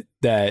opponent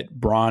that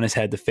Braun has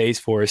had to face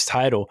for his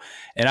title.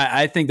 And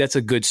I think that's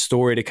a good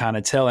story to kind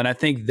of tell. And I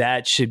think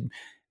that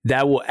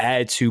will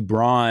add to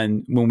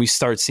Braun when we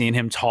start seeing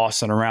him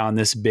tossing around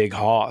this big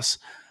hoss.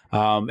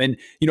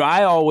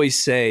 I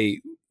always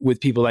say with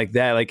people like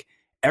that, like,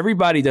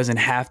 everybody doesn't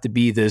have to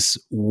be this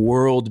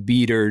world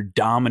beater,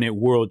 dominant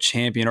world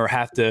champion, or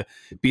have to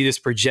be this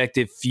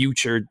projected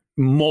future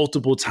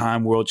multiple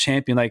time world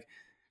champion. Like,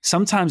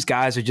 sometimes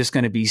guys are just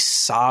going to be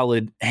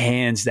solid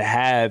hands to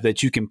have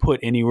that you can put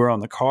anywhere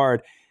on the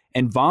card.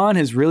 And Von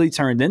has really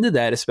turned into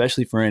that,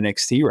 especially for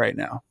NXT right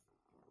now.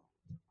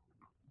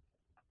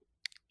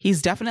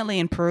 He's definitely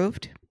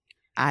improved.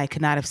 I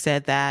could not have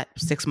said that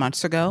 6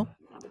 months ago.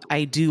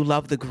 I do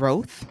love the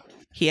growth.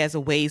 He has a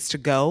ways to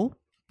go.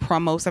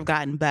 Promos have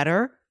gotten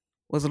better.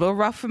 Was a little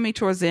rough for me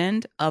towards the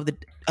end of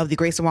the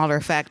Grayson Waller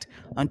effect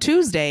on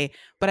Tuesday,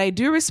 but I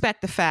do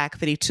respect the fact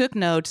that he took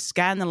notes,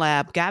 got in the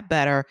lab, got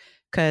better,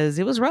 because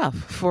it was rough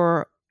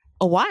for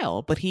a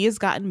while, but he has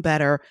gotten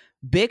better.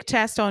 Big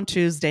test on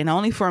Tuesday, not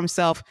only for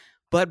himself,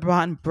 but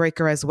Braun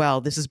Breaker as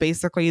well. This is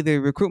basically the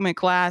recruitment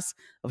class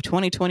of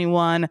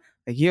 2021,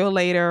 a year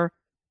later,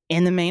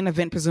 in the main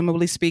event,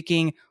 presumably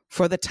speaking,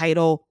 for the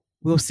title.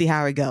 We'll see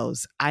how it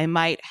goes. I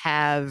might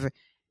have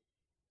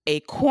a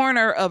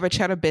corner of a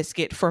cheddar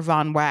biscuit for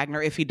Von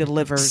Wagner if he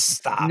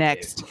delivers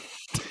next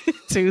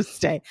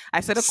Tuesday.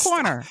 I said a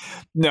corner.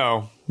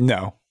 No.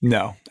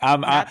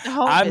 I'm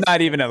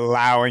not even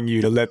allowing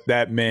you to let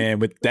that man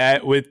with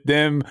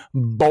them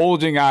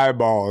bulging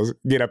eyeballs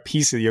get a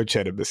piece of your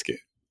cheddar biscuit.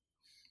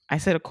 I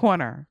said a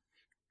corner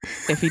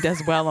if he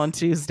does well on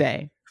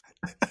Tuesday.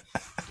 I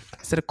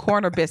said a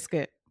corner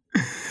biscuit.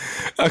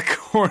 A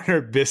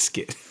corner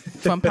biscuit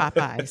from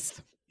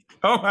Popeyes.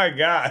 Oh my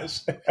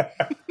gosh.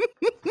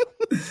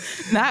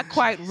 Not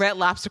quite Red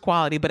Lobster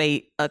quality, but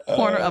a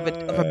corner of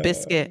a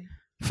biscuit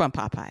from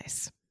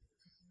Popeyes.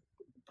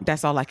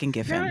 That's all I can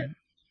give him.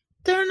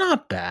 They're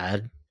not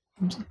bad.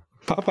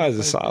 Popeyes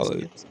is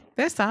solid.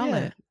 They're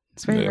solid. Yeah.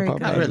 It's very good.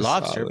 Not Red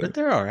Lobster, but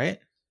they're all right.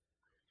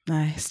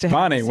 Nice.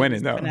 Braun ain't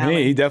winning though.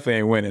 He definitely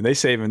ain't winning. They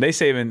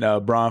saving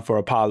Braun for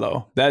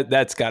Apollo.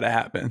 That's got to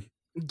happen.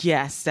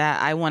 Yes,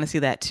 I want to see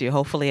that too.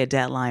 Hopefully a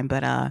deadline,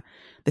 but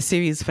the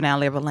series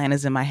finale of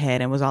Atlanta's in my head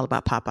and was all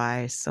about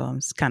Popeyes, so I'm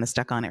kind of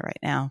stuck on it right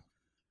now.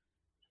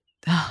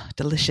 Oh,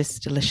 delicious,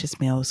 delicious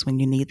meals when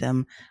you need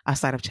them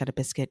outside of cheddar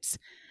biscuits.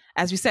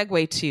 As we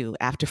segue to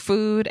after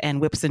food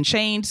and whips and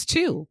chains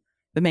to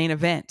the main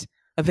event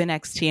of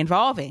NXT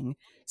involving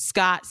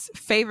Scott's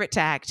favorite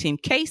tag team,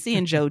 Casey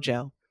and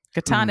JoJo,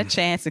 Katana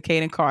Chance and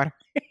Kaden Carter.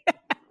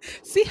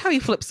 See how he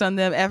flips on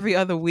them every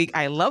other week.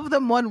 I love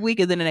them one week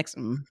and then the next.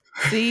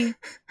 See,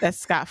 that's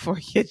Scott for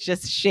you.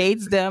 Just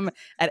shades them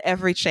at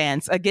every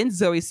chance against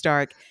Zoe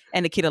Stark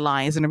and Nikita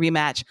Lyons in a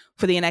rematch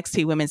for the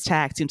NXT Women's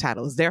Tag Team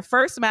titles. Their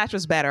first match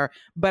was better,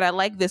 but I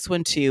like this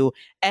one too.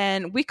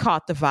 And we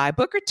caught the vibe.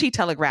 Booker T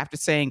telegraphed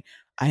it saying,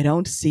 I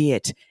don't see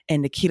it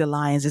in Nikita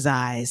Lyons'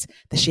 eyes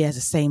that she has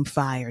the same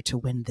fire to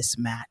win this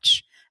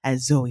match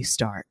as Zoe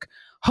Stark.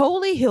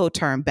 Holy heel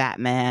turn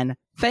Batman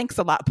Thanks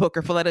a lot,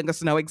 Booker, for letting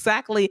us know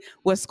exactly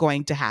what's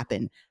going to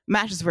happen.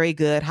 Match is very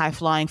good, high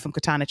flying from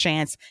Katana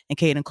Chance and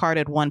Kayden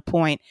Carter at one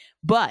point.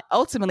 But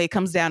ultimately, it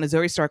comes down to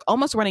Zoey Stark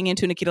almost running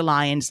into Nikita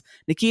Lyons.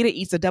 Nikita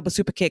eats a double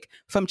super kick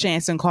from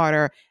Chance and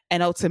Carter.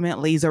 And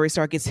ultimately, Zoey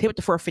Stark gets hit with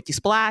the 450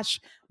 splash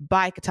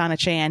by Katana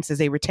Chance as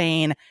they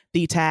retain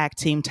the tag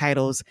team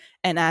titles.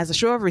 And as a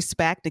show of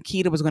respect,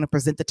 Nikita was going to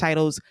present the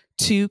titles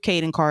to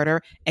Kayden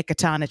Carter and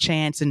Katana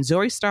Chance. And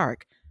Zoey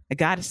Stark, I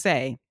got to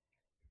say,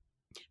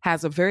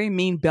 has a very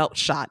mean belt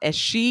shot as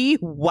she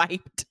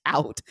wiped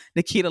out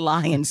Nikita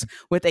Lyons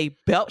with a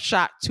belt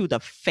shot to the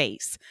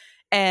face.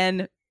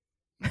 And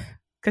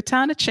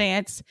Katana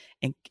Chance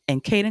and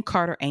Kayden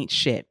Carter ain't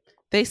shit.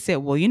 They said,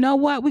 well, you know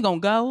what? We're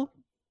going to go.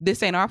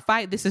 This ain't our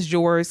fight. This is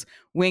yours.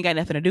 We ain't got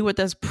nothing to do with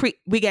this.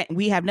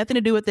 We have nothing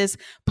to do with this.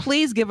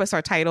 Please give us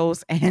our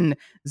titles. And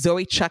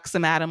Zoey chucks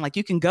them at him like,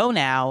 you can go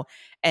now.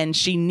 And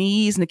she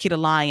knees Nikita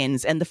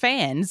Lyons, and the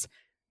fans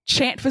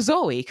chant for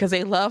Zoey because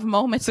they love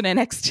moments in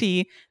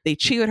NXT. They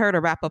cheered her to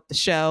wrap up the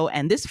show,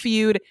 and this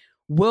feud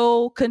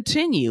will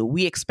continue.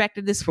 We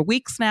expected this for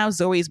weeks now.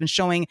 Zoey has been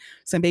showing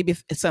some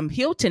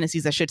heel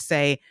tendencies, I should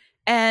say,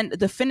 and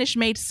the finish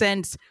made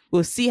sense.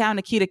 We'll see how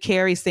Nikita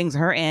carries things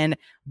her end,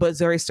 but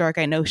Zoey Stark,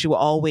 I know she will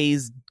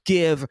always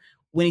give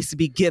what needs to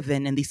be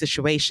given in these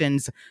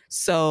situations.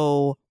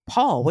 So,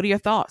 Paul, what are your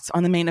thoughts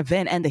on the main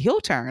event and the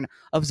heel turn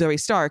of Zoey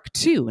Stark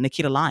to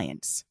Nikita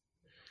Lyons?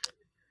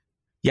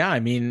 Yeah,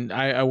 I mean,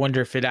 I wonder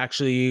if it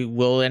actually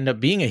will end up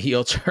being a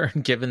heel turn,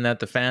 given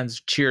that the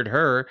fans cheered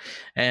her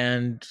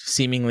and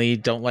seemingly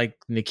don't like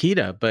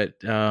Nikita. But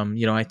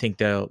I think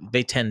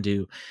they tend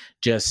to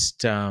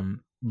just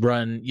run,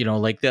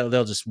 like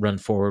they'll just run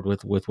forward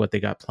with what they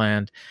got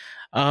planned.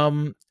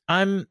 I'm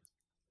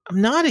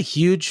not a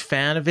huge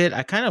fan of it.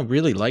 I kind of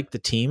really like the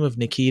team of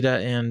Nikita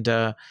and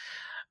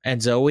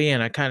Zoey,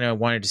 and I kind of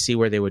wanted to see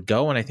where they would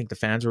go. And I think the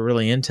fans were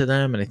really into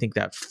them. And I think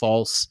that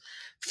false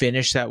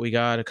finish that we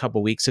got a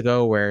couple weeks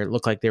ago where it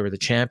looked like they were the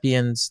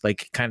champions,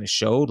 like kind of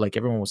showed like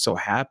everyone was so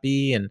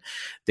happy and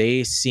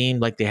they seemed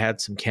like they had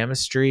some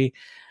chemistry.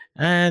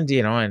 And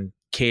and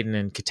Kayden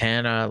and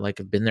Katana like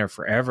have been there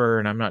forever,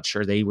 and I'm not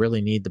sure they really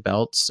need the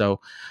belts. So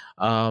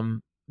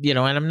and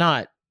I'm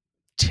not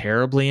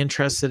terribly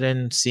interested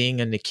in seeing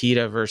a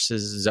Nikita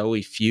versus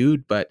Zoey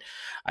feud, but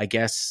I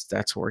guess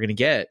that's what we're gonna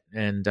get.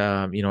 And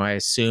I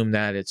assume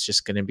that it's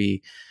just gonna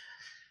be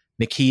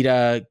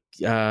Nikita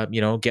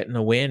getting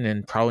the win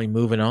and probably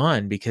moving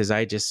on, because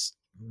Zoey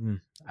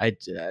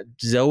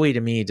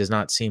to me does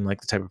not seem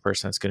like the type of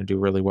person that's going to do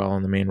really well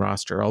on the main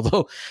roster,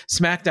 although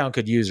SmackDown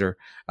could use her,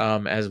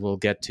 as we'll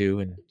get to,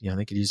 and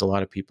they could use a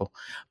lot of people.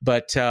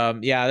 But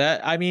but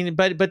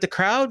the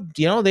crowd,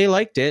 they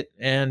liked it,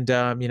 and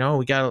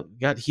we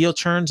got heel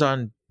turns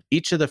on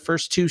each of the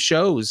first two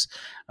shows,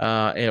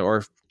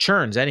 or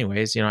churns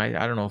anyways. I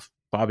don't know if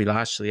Bobby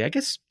Lashley, I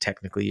guess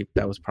technically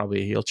that was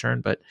probably a heel turn,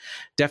 but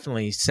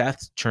definitely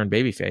Seth turned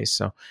babyface.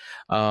 So,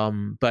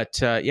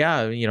 that's,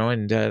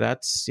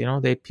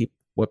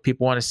 what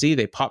people want to see.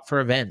 They pop for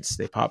events,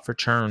 they pop for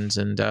turns.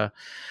 And, and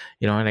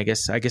I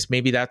guess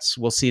maybe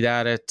we'll see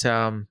that at,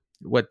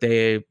 what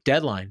the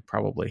deadline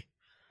probably.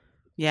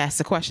 Yes.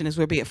 The question is,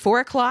 will it be at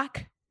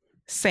 4:00,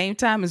 same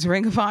time as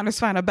Ring of Honor's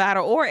Final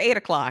Battle, or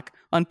 8:00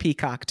 on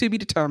Peacock, to be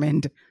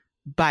determined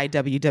by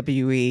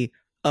WWE,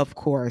 of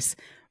course.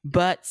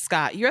 But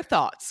Scott, your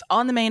thoughts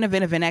on the main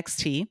event of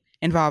NXT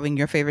involving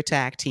your favorite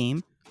tag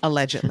team,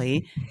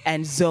 allegedly,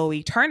 and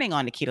Zoey turning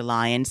on Nikita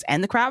Lyons,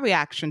 and the crowd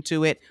reaction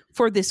to it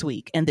for this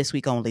week and this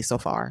week only so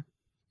far?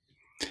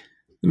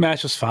 The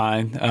match was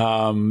fine.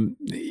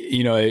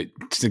 The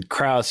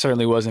crowd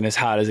certainly wasn't as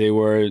hot as they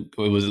were. It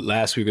was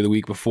last week or the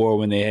week before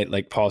when they had,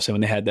 like Paul said,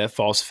 when they had that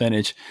false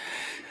finish.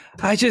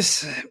 I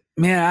just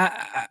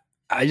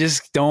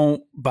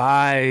don't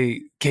buy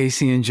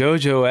Casey and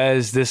JoJo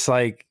as this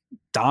like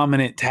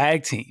dominant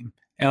tag team,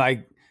 and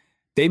like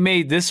they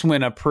made this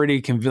win a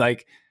pretty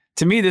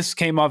to me this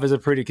came off as a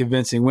pretty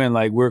convincing win.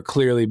 Like, we're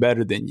clearly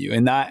better than you,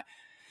 and not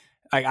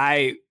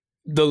like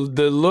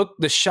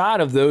the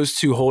shot of those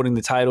two holding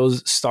the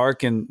titles,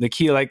 Stark and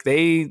Nikita, like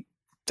I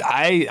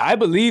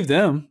believe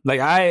them. Like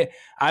I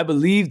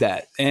believe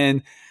that.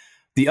 And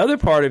the other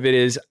part of it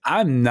is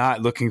I'm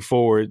not looking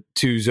forward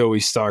to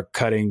Zoey Stark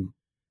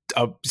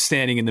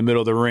standing in the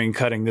middle of the ring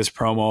cutting this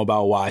promo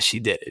about why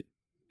she did it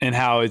and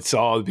how it's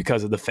all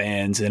because of the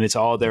fans and it's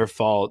all their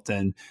fault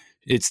and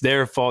it's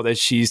their fault that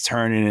she's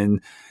turning. And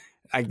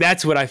like,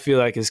 that's what I feel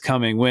like is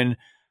coming, when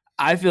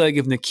I feel like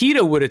if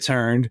Nikita would have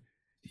turned,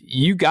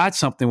 you got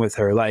something with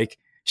her. Like,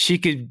 she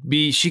could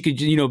be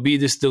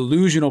this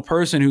delusional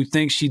person who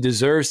thinks she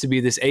deserves to be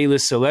this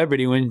A-list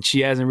celebrity when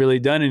she hasn't really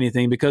done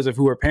anything because of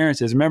who her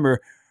parents is. Remember,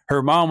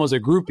 her mom was a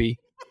groupie.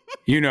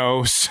 So you know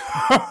what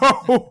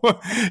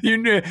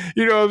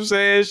I'm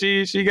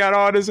saying? She got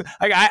all this.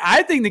 Like,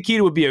 I think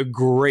Nikita would be a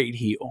great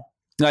heel.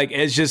 Like,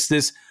 as just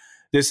this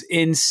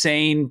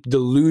insane,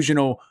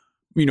 delusional,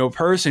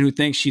 person who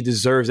thinks she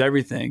deserves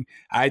everything.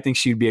 I think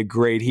she'd be a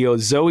great heel.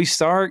 Zoey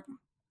Stark,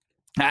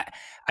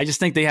 I just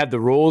think they have the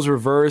roles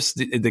reversed.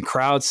 The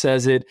crowd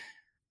says it.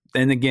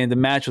 And again, the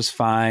match was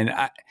fine.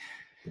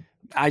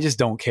 I just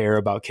don't care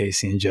about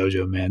Casey and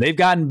JoJo, man. They've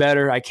gotten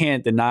better. I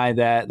can't deny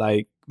that.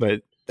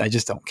 But I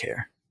just don't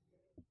care.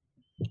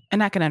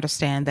 And I can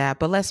understand that.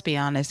 But let's be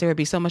honest, there would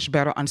be so much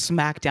better on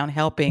SmackDown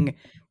helping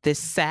this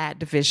sad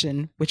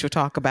division, which we'll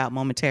talk about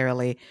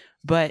momentarily.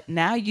 But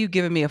now you've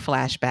given me a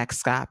flashback,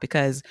 Scott,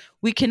 because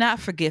we cannot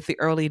forget the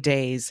early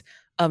days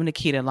of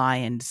Nikita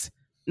Lyons.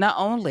 Not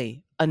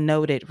only a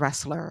noted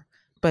wrestler,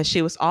 but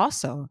she was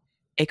also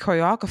a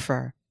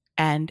choreographer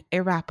and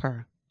a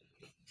rapper.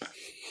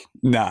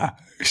 Nah,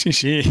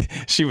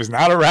 she was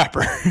not a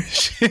rapper.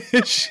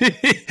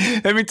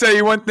 Let me tell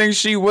you one thing,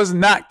 she was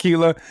not,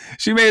 Keela.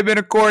 She may have been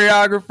a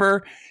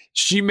choreographer.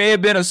 She may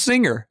have been a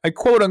singer, a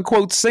quote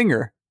unquote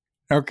singer.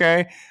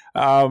 Okay.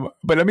 But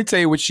let me tell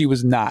you what she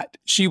was not.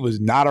 She was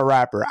not a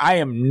rapper. I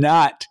am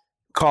not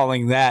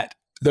calling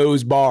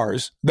those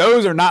bars.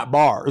 Those are not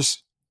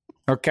bars.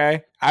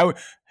 Okay.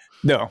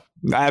 No,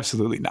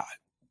 absolutely not.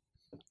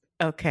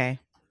 Okay.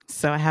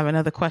 So I have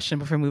another question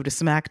before we move to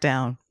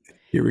SmackDown.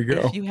 Here we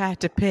go. If you had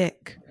to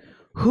pick,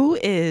 who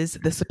is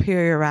the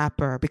superior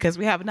rapper? Because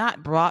we have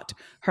not brought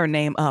her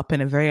name up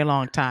in a very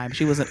long time.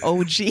 She was an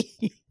OG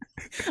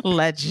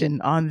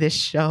legend on this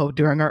show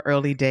during her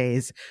early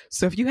days.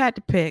 So if you had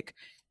to pick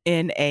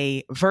in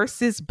a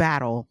versus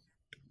battle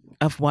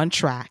of one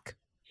track,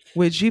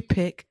 would you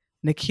pick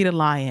Nikita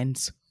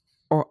Lyons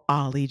or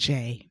Ollie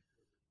J?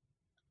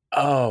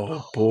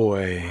 Oh,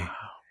 boy.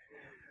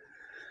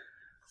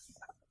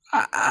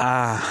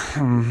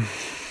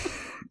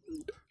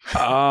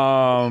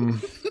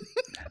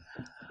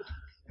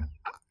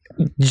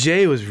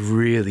 Jay was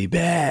really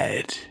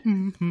bad.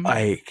 Mm-hmm.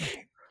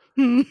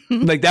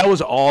 Like that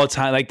was all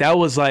time. Like that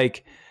was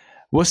like,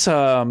 what's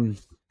the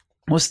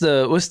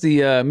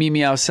Meet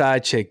Me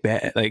Outside chick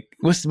bad? Like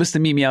what's the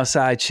Meet Me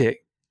Outside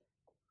chick?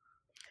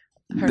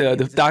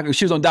 The doctor,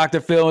 she was on Dr.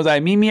 Phil, was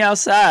like, meet me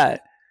outside.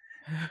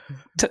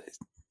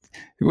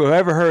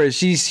 Whoever her is,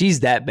 she's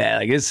that bad.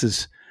 Like this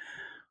is,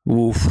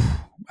 oof.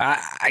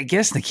 I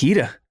guess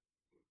Nikita.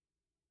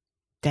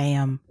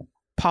 Damn.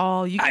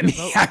 Paul, you get to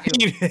vote.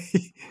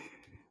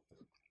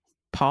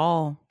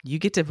 Paul, you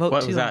get to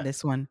vote too on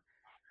this one.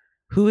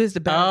 Who is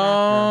the better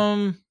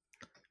rapper?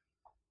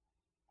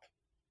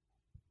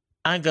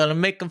 I'm gonna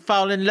make him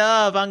fall in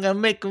love. I'm gonna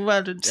make him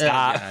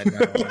stop.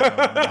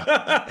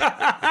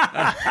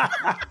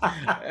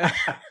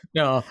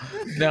 No.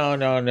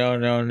 I'm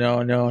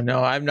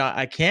not.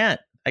 I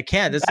can't.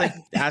 It's like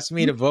asking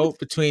me to vote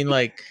between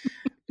like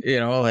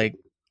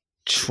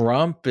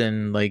Trump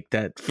and like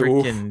that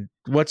freaking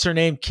what's her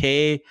name?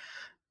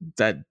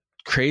 That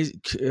crazy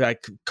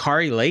like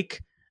Kari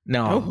Lake.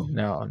 No,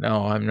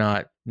 I'm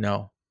not.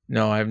 No,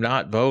 I'm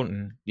not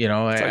voting.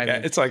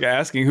 It's like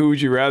asking who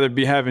would you rather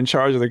be have in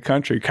charge of the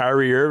country,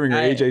 Kyrie Irving or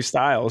AJ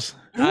Styles?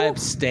 I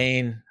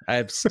abstain.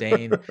 I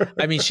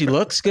mean, she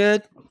looks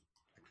good.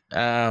 She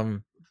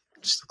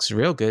looks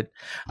real good.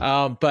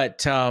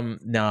 But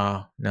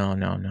no.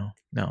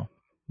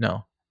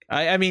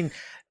 I mean,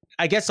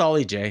 I guess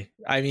Ollie J.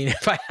 I mean,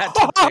 if I had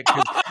to pick,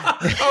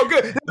 oh,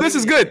 good. This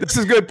is good. This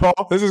is good, Paul.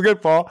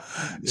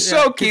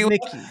 So, Keely,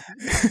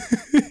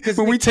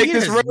 when we take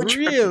this road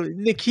trip,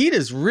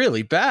 Nikita's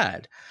really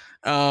bad.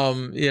 At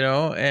least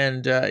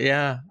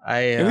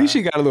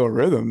she got a little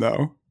rhythm,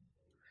 though.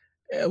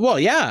 Well,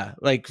 yeah,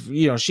 like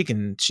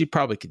she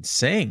probably can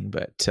sing,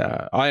 but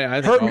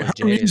I think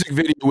her music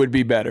video would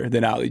be better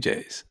than Ollie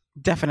J's.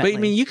 Definitely. But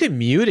I mean, you could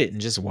mute it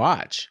and just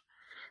watch.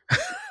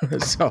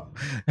 So,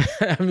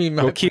 I mean,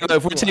 Keela,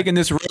 if we're taking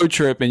this road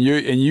trip and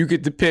you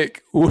get to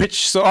pick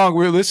which song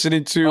we're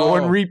listening to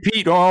on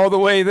repeat all the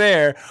way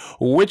there,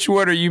 which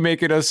one are you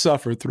making us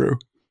suffer through?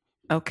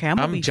 Okay,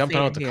 I'm jumping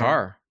out the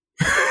car.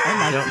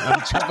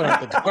 I'm jumping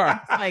out the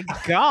car. Oh my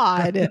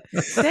God.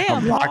 Damn,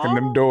 I'm locking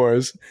them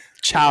doors.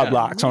 Child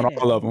locks on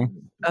all of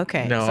them.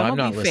 Okay. No, so I'm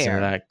not listening to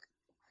that.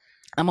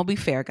 I'm going to be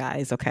fair,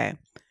 guys. Okay.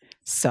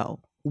 So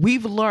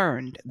we've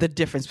learned the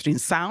difference between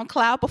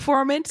SoundCloud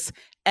performance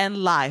and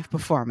live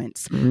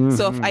performance. Mm-hmm.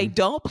 So if I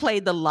don't play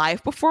the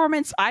live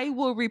performance, I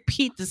will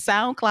repeat the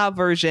SoundCloud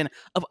version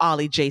of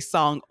Ollie J's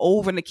song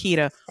over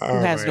Nikita, who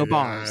has no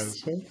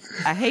bars.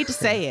 I hate to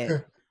say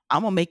it.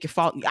 I'm gonna make it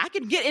fall. I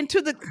can get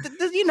into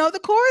the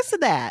chorus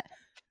of that.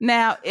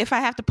 Now, if I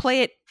have to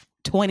play it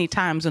 20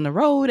 times on the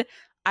road,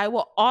 I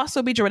will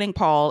also be joining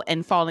Paul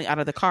and falling out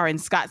of the car, and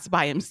Scott's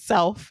by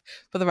himself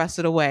for the rest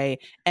of the way,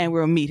 and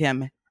we'll meet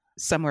him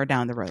somewhere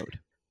down the road.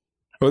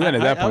 Well, then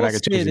at that point, I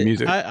could change the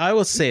music. I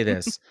will say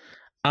this: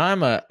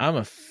 I'm a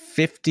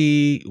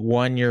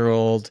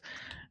 51-year-old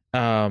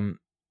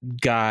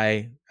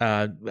guy.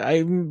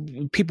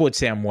 People would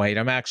say I'm white.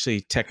 I'm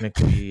actually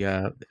technically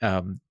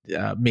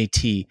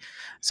Métis.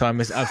 So I'm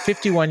a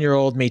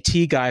 51-year-old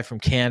Métis guy from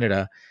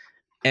Canada,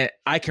 and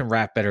I can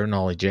rap better than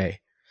Ollie J.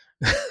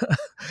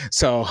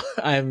 So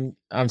I'm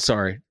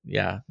sorry.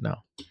 Yeah, no.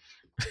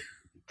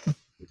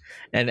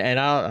 and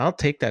I'll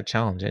take that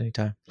challenge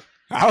anytime.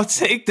 I'll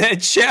take that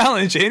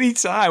challenge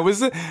anytime.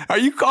 Are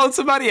you calling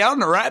somebody out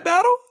in a rap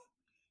battle?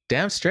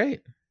 Damn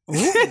straight.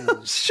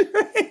 Damn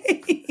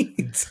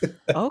straight.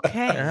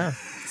 Okay. Yeah.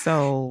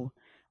 So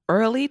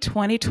early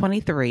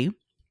 2023,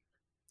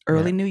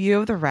 early New Year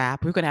of the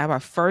Rap, we're going to have our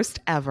first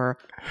ever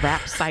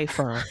rap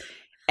cipher.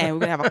 And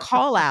we're going to have a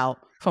call out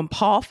from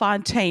Paul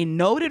Fontaine,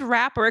 noted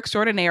rapper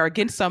extraordinaire,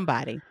 against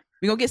somebody.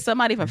 We're going to get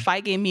somebody from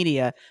Fight Game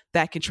Media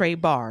that can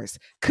trade bars.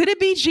 Could it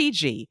be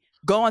Gigi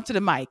going to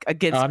the mic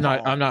against I'm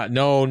Paul? not.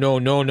 No. I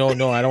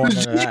don't want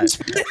none of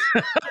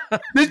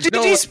that. Does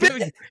Gigi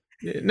spit?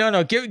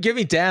 No. Give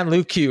me Dan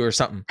Luque or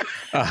something.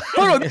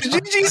 Hold on. Does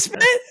Gigi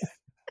spit?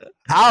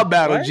 I'll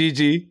battle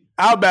Gigi.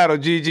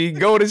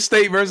 Golden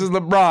State versus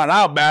LeBron.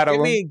 I'll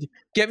battle him.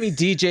 Get me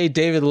DJ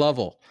David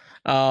Lovell.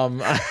 But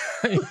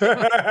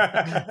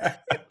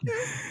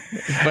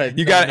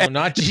you got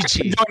not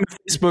Gigi. Join the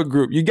Facebook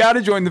group. You got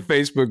to join the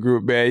Facebook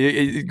group,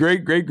 man.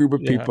 Great group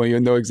of people.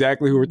 You'll know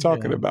exactly who we're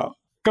talking about.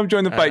 Come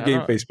join the Fight Game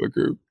Facebook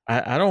group.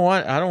 I don't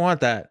want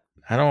that.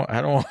 I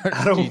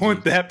don't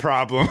want that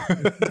problem.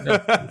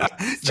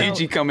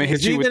 Gigi come and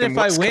hit you with them.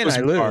 Even if I win, I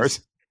lose.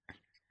 Bars.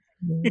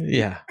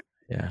 Yeah.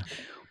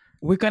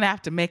 We're gonna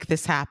have to make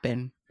this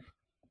happen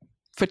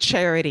for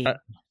charity.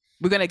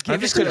 We're gonna give. I'm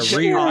just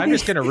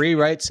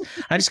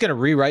gonna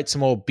rewrite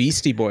some old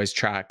Beastie Boys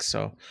tracks,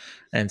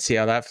 and see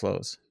how that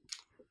flows.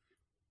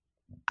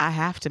 I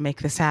have to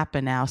make this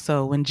happen now.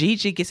 So when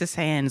Gigi gets his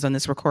hands on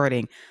this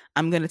recording,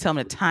 I'm gonna tell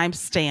him to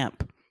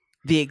timestamp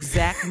the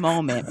exact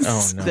moment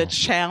the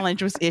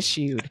challenge was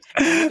issued.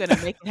 And we're gonna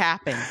make it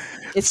happen.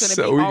 It's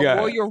gonna be our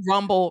Royal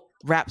Rumble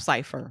rap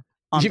cipher.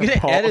 You're going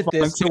to edit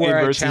this to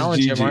where I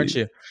challenge him, aren't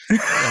you?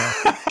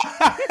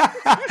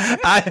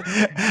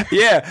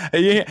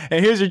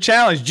 And here's your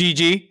challenge,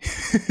 Gigi.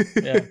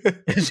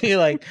 She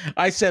like,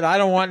 I said, I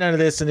don't want none of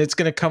this, and it's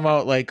going to come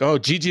out like, oh,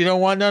 Gigi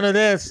don't want none of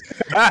this.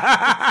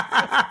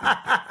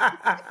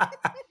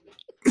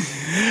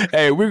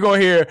 Hey, we're going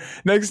to hear,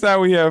 next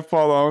time we have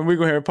Paul on, we're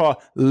going to hear Paul,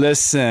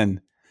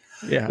 listen.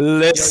 Yeah.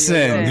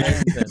 Listen.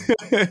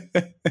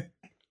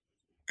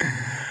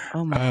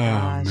 Oh, my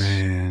gosh.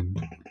 Man.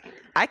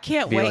 I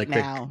can't wait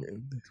now.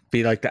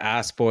 Be like the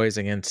Ass Boys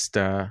against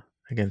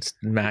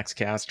Max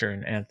Caster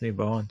and Anthony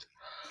Bowen.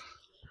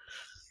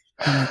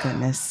 Oh my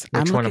goodness!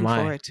 I'm looking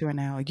forward to it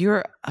now.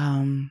 You're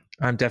I'm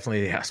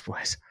definitely the Ass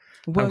Boys.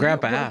 I'm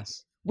Grandpa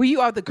Ass. Well,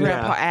 you are the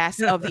Grandpa Ass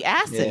of the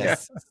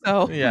asses.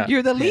 So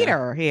you're the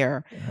leader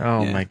here.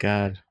 Oh my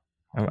God!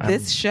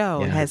 This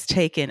show has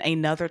taken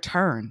another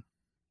turn.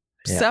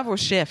 Several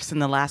shifts in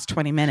the last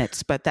 20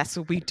 minutes, but that's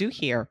what we do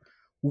here.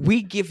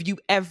 We give you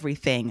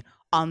everything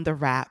on the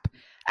Rap.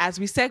 As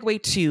we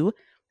segue to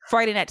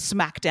Friday Night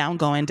SmackDown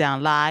going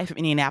down live from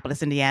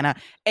Indianapolis, Indiana,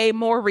 a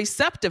more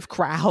receptive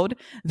crowd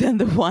than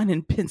the one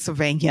in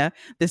Pennsylvania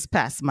this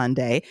past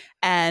Monday.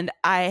 And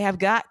I have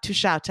got to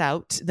shout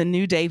out the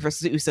New Day versus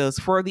the Usos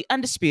for the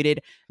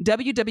undisputed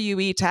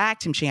WWE Tag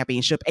Team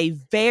Championship, a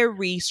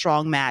very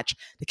strong match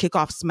to kick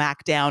off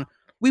SmackDown.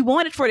 We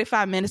wanted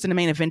 45 minutes in the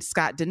main event.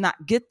 Scott did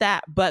not get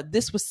that, but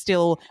this was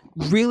still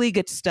really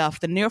good stuff.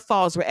 The near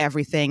falls were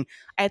everything.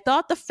 I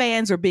thought the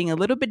fans were being a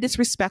little bit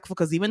disrespectful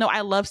because even though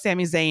I love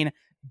Sami Zayn,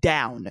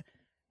 down.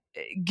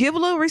 Give a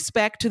little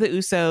respect to the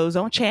Usos.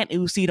 Don't chant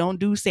Usi. Don't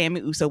do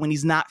Sami Uso when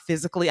he's not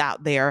physically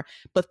out there.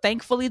 But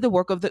thankfully, the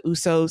work of the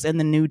Usos and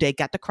the New Day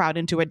got the crowd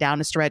into it down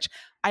the stretch.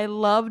 I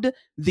loved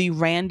the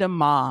random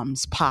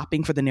moms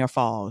popping for the near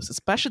falls,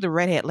 especially the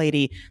redhead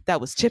lady that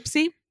was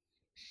tipsy.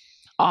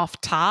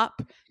 Off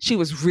top, she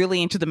was really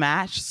into the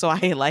match, so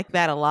I like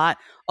that a lot.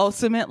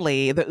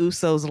 Ultimately, the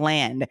Usos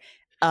land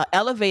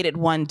elevated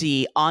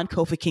 1D on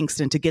Kofi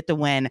Kingston to get the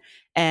win.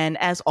 And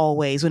as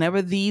always,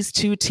 whenever these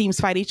two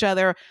teams fight each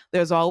other,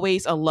 there's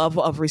always a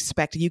level of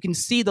respect. You can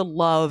see the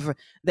love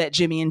that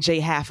Jimmy and Jay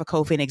have for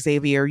Kofi and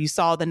Xavier. You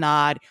saw the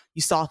nod,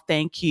 you saw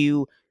thank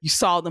you, you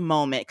saw the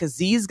moment, because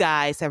these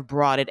guys have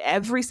brought it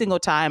every single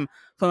time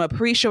from a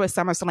pre-show at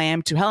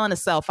SummerSlam to Hell in a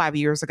Cell 5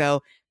 years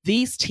ago.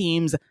 These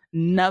teams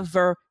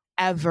never,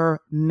 ever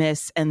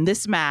miss. And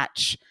this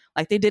match,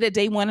 like they did at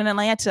Day One in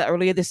Atlanta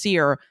earlier this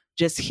year,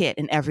 just hit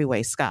in every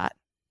way, Scott.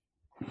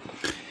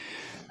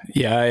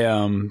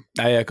 Yeah,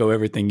 I echo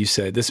everything you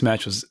said. This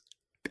match was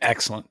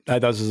excellent. I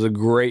thought this was a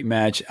great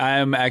match. I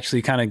am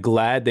actually kind of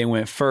glad they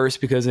went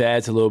first because it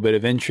adds a little bit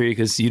of intrigue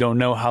because you don't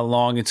know how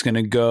long it's going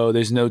to go.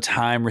 There's no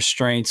time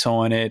restraints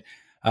on it.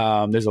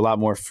 There's a lot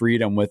more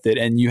freedom with it.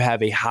 And you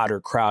have a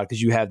hotter crowd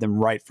because you have them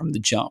right from the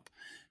jump.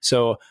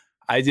 So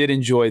I did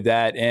enjoy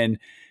that. And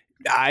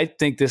I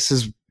think this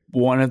is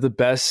one of the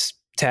best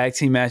tag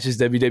team matches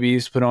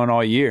WWE's put on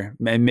all year.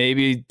 And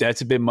maybe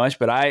that's a bit much,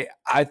 but I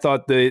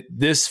thought that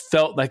this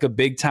felt like a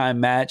big time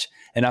match,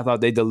 and I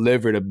thought they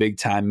delivered a big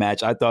time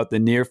match. I thought the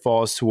near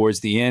falls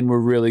towards the end were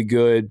really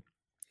good.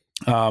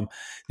 The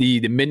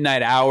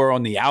midnight hour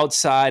on the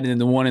outside and then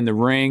the one in the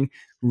ring,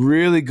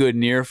 really good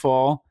near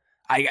fall.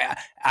 I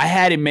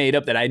had it made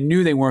up that I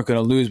knew they weren't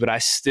going to lose, but I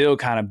still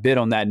kind of bid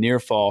on that near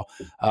fall.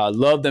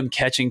 Love them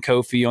catching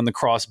Kofi on the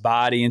cross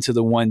body into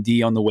the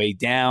 1D on the way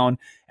down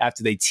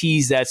after they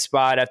teased that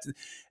spot. After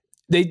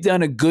they've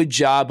done a good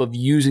job of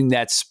using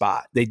that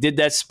spot. They did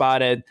that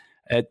spot at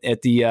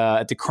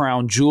the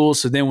Crown Jewel.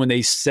 So then when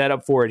they set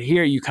up for it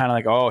here, you kind of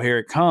like, oh, here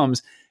it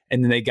comes.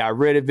 and then they got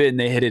rid of it and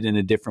they hit it in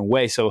a different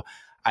way. So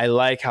I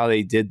like how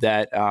they did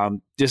that.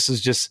 This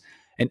is just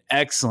an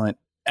excellent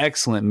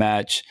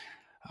match.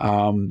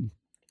 Where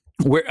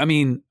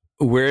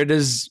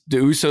does the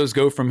Usos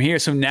go from here?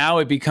 So now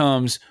it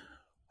becomes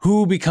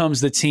who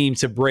becomes the team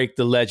to break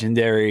the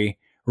legendary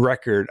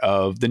record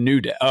of the New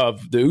Day,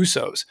 of the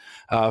Usos.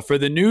 For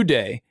the New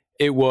Day,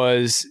 it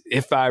was,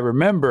 if I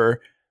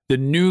remember, the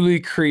newly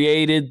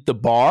created The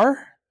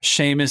Bar,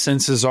 Sheamus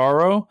and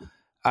Cesaro,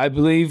 I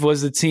believe,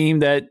 was the team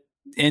that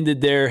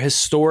ended their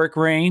historic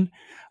reign.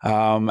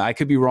 I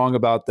could be wrong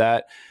about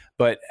that,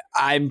 but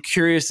I'm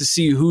curious to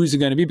see who's it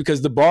going to be,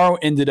 because The Bar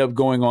ended up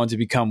going on to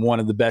become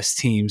one of the best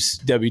teams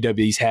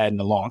WWE's had in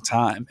a long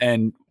time,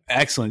 and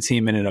excellent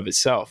team in and of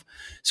itself.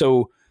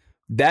 So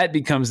that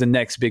becomes the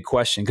next big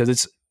question, because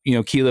it's,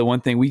 Keila, one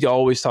thing we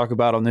always talk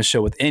about on this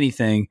show with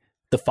anything,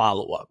 the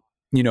follow-up.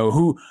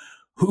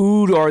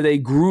 Who are they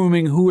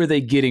grooming? Who are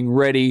they getting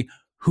ready?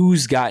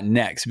 Who's got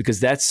next? Because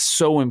that's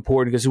so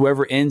important, because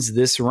whoever ends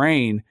this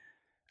reign,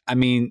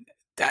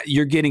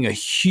 you're getting a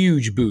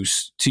huge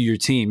boost to your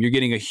team. You're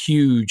getting a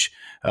huge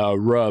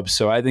rub.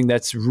 So I think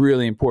that's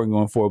really important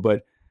going forward.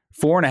 But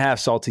 4.5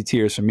 salty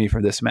tears for me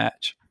for this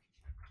match.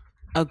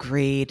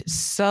 Agreed.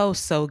 So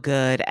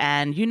good.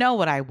 And you know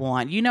what I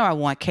want? I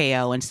want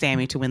KO and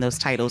Sammy to win those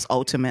titles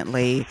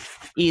ultimately,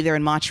 either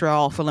in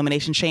Montreal for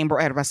Elimination Chamber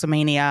or at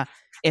WrestleMania.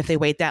 If they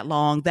wait that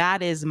long,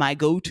 that is my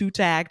go-to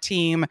tag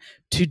team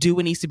to do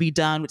what needs to be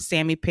done, with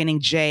Sammy pinning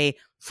Jay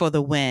for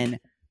the win.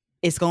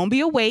 It's going to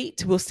be a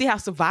wait. We'll see how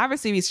Survivor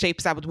Series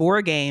shapes out with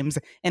War Games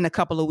in a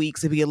couple of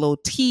weeks. It'll be a little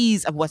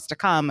tease of what's to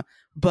come,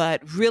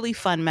 but really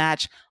fun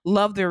match.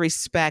 Love the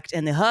respect,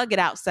 and the hug it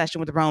out session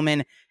with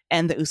Roman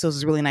and the Usos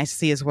is really nice to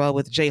see as well,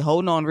 with Jay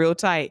holding on real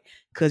tight,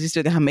 because he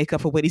still got to make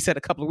up for what he said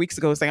a couple of weeks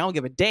ago, saying, I don't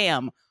give a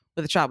damn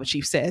what the Tribal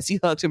Chief says. He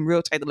hugged him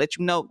real tight to let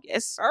you know,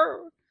 yes,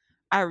 sir,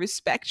 I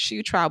respect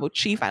you, Tribal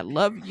Chief. I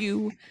love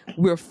you.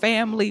 We're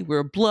family.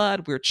 We're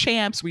blood. We're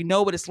champs. We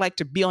know what it's like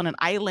to be on an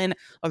island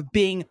of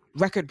being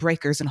record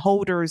breakers and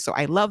holders. So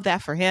I love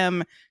that for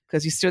him,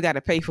 because he still got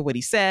to pay for what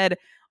he said.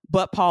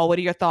 But Paul, what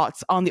are your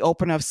thoughts on the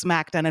opener of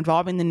SmackDown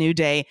involving the New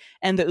Day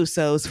and the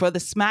Usos for the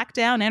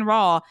SmackDown and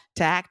Raw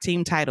tag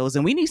team titles?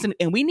 And we need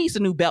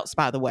some new belts,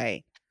 by the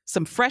way,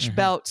 some fresh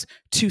belts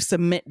to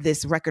cement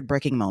this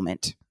record-breaking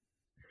moment.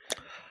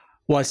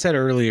 Well, I said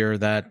earlier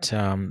that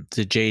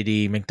the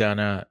JD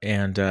McDonough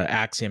and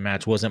Axiom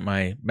match wasn't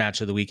my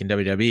match of the week in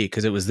WWE,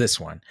 because it was this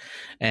one.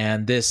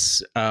 And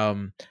this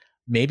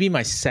maybe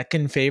my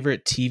second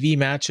favorite TV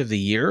match of the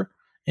year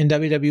in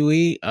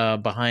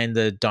WWE, behind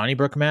the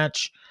Donnybrook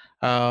match,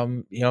 about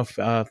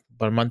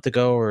a month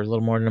ago, or a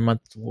little more than a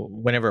month,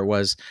 whenever it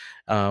was,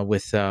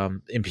 with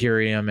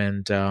Imperium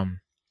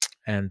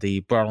and the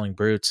Brawling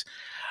Brutes.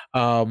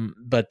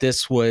 But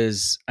this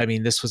was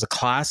a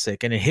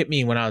classic, and it hit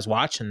me when I was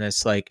watching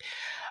this. Like,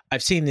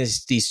 I've seen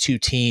these two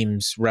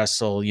teams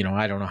wrestle,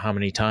 I don't know how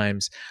many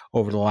times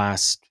over the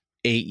last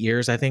 8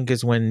 years, I think,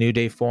 is when New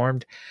Day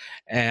formed.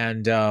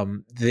 And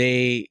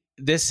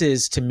this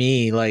is, to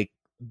me, like,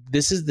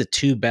 this is the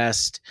two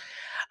best.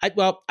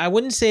 I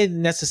wouldn't say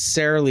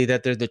necessarily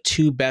that they're the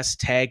two best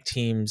tag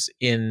teams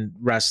in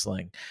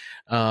wrestling.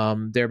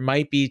 There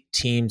might be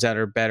teams that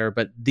are better,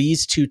 but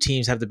these two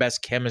teams have the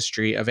best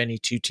chemistry of any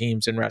two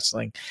teams in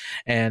wrestling.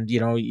 And,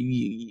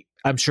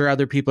 I'm sure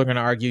other people are going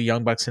to argue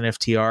Young Bucks and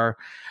FTR.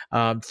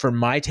 For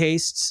my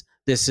tastes,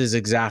 this is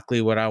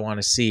exactly what I want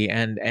to see.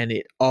 And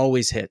it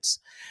always hits.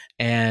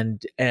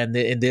 And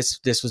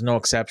this was no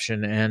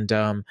exception.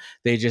 And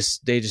they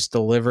just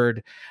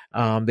delivered.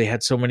 They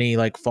had so many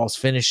like false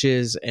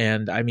finishes.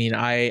 And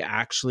I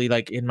actually,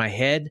 like, in my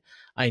head,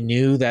 I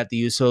knew that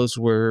the Usos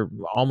were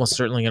almost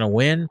certainly going to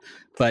win,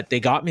 but they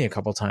got me a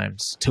couple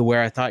times to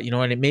where I thought,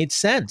 and it made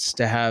sense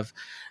to have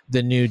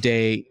the New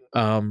Day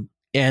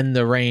end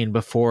the reign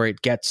before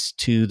it gets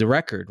to the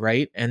record,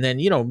 right? And then,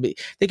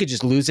 they could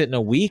just lose it in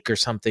a week or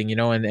something,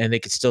 and they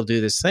could still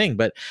do this thing.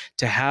 But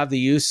to have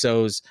the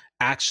Usos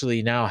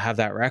actually now have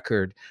that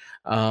record,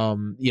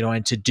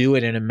 and to do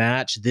it in a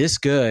match this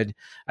good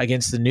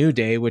against the New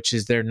Day, which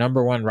is their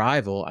number one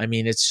rival,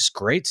 it's just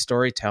great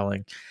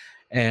storytelling.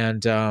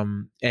 And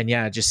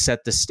yeah, just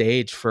set the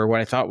stage for what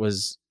I thought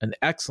was an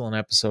excellent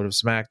episode of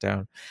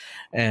SmackDown.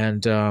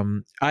 And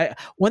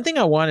one thing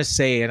I want to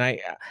say, and I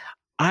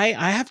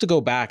have to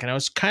go back, and I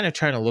was kind of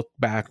trying to look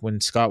back when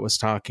Scott was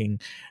talking.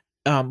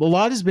 A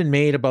lot has been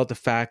made about the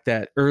fact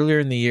that earlier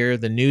in the year,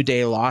 the New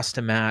Day lost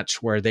a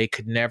match where they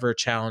could never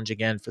challenge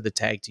again for the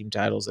tag team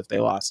titles if they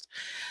lost.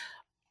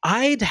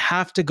 I'd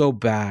have to go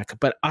back,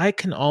 but I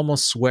can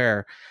almost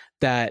swear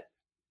that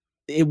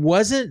it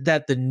wasn't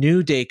that the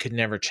New Day could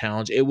never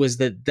challenge. It was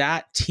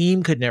that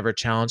team could never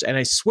challenge. And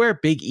I swear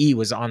Big E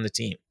was on the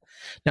team.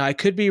 Now, I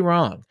could be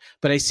wrong,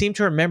 but I seem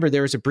to remember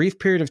there was a brief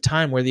period of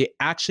time where they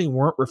actually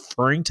weren't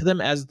referring to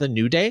them as the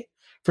New Day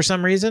for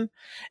some reason.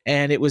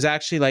 And it was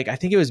actually like, I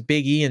think it was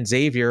Big E and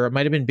Xavier. It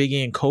might have been Big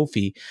E and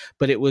Kofi,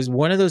 but it was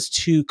one of those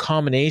two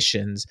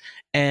combinations.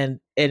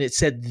 And it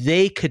said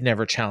they could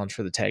never challenge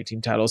for the tag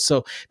team titles.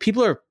 So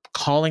people are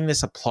calling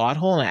this a plot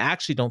hole, and I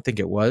actually don't think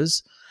it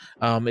was.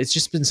 It's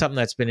just been something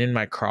that's been in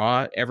my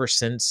craw ever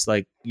since,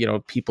 like,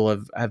 people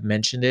have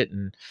mentioned it,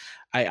 and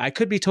I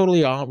could be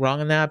totally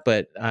wrong on that,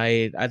 but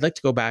I'd like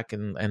to go back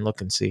and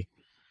look and see.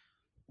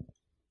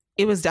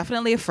 It was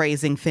definitely a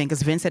phrasing thing,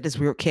 because Vince had this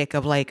weird kick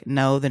of like,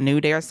 no, the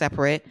New Day are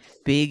separate.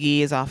 Big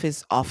E is off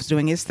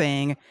doing his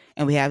thing,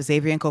 and we have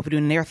Xavier and Kofi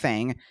doing their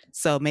thing.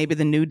 So maybe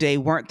the New Day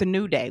weren't the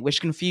New Day,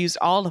 which confused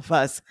all of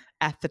us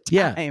at the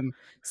time. Yeah.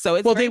 So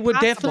it's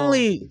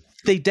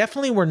they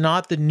definitely were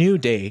not the New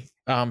Day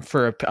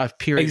for a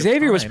period.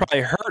 Xavier was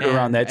probably hurt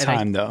around that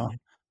time, though.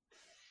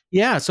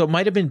 Yeah, so it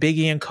might have been Big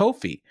E and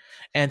Kofi.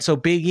 And so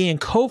Big E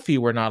and Kofi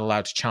were not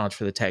allowed to challenge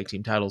for the tag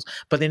team titles,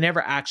 but they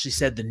never actually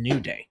said the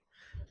New Day.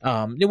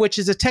 Which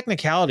is a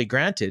technicality,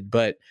 granted,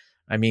 but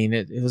I mean,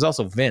 it was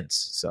also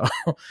Vince. So,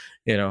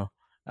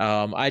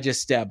 I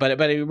just, but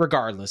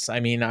regardless, I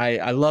mean,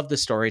 I love the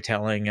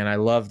storytelling, and I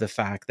love the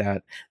fact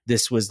that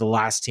this was the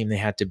last team they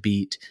had to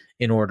beat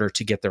in order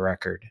to get the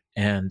record.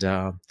 And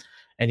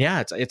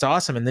yeah, it's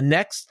awesome. And the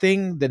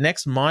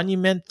next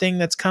monument thing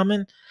that's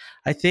coming,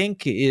 I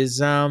think, is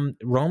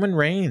Roman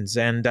Reigns.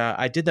 And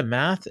I did the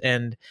math,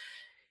 and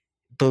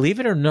believe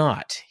it or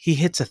not, he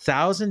hits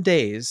 1,000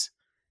 days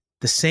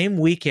the same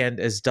weekend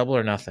as Double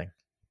or Nothing.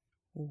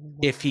 Wow.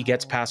 If he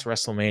gets past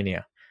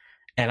WrestleMania.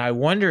 And I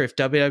wonder if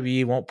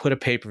WWE won't put a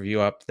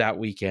pay-per-view up that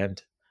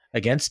weekend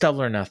against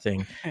Double or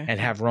Nothing and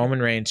have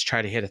Roman Reigns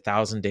try to hit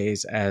 1,000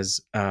 days as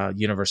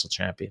Universal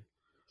Champion.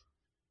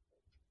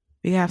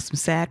 We have some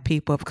sad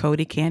people if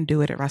Cody can't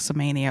do it at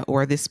WrestleMania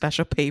or this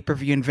special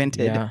pay-per-view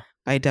invented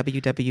by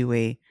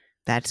WWE.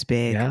 That's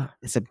big. Yeah.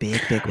 It's a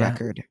big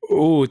record.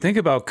 Oh, think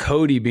about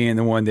Cody being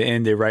the one to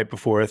end it right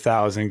before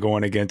 1,000,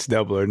 going against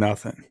Double or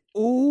Nothing.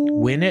 Ooh.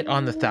 Win it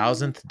on the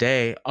 1,000th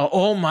day.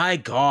 Oh my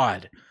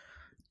God.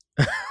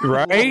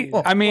 Right?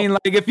 I mean,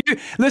 like,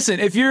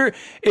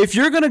 if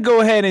you're gonna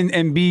go ahead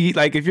and be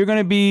like, if you're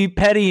gonna be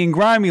petty and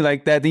grimy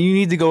like that, then you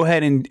need to go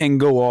ahead and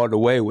go all the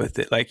way with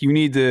it. Like, you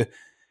need to,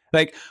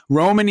 like,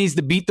 Roman needs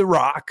to beat The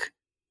Rock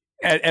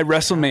at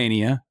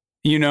WrestleMania,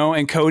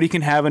 and Cody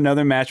can have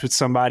another match with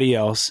somebody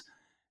else.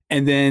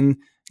 And then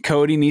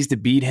Cody needs to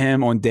beat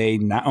him on day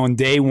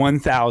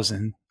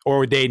 1,000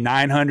 or day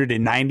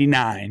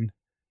 999.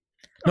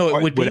 No,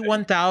 it would be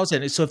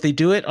 1,000. So if they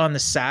do it on the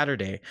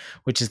Saturday,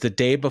 which is the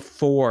day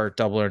before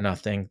Double or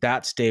Nothing,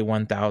 that's day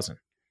 1,000.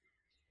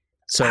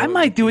 So I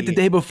might do it the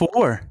day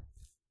before.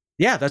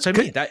 Yeah, that's what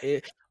I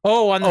mean.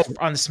 On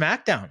the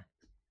SmackDown.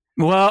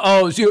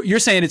 Well, so you're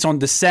saying it's on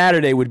the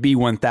Saturday would be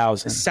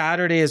 1,000.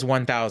 Saturday is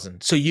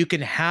 1,000. So you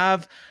can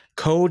have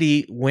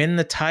Cody win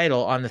the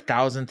title on the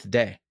 1,000th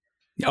day.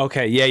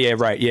 Okay. Yeah.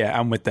 Right. Yeah.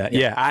 I'm with that.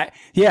 Yeah.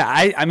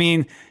 I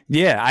mean,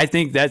 I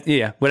think that,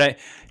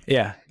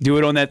 do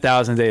it on that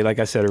 1,000th day, like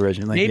I said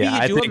originally. Maybe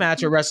you do a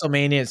match at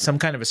WrestleMania. It's some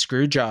kind of a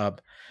screw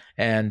job,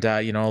 and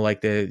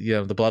like the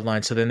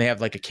Bloodline. So then they have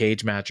like a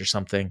cage match or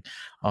something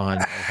on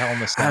Hell in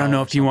the Cell. I don't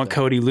know if you want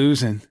Cody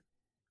losing,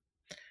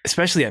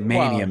 especially at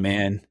Mania,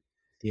 man.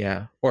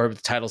 Yeah, or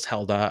the title's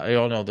held up. I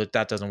don't know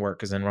that doesn't work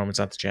because then Roman's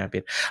not the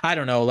champion. I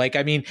don't know. Like,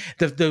 I mean,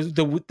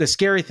 the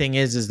scary thing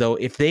is though,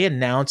 if they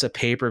announce a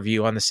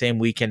pay-per-view on the same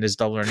weekend as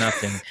Double or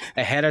Nothing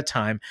ahead of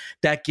time,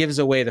 that gives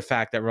away the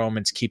fact that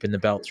Roman's keeping the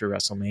belt through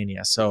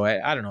WrestleMania. So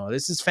I don't know.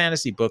 This is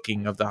fantasy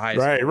booking of the highest.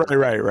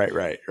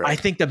 Right. I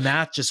think the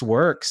math just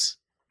works.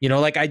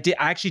 Like I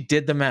actually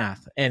did the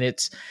math, and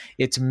it's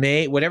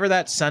May, whatever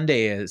that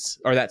Sunday is,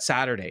 or that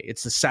Saturday.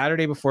 It's the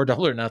Saturday before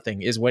Double or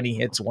Nothing is when he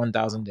hits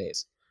 1,000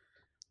 days.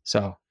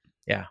 So,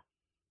 yeah.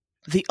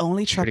 The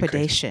only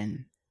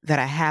trepidation that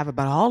I have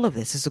about all of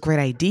this is a great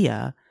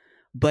idea,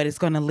 but it's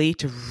going to lead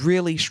to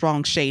really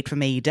strong shade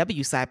from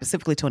AEW side,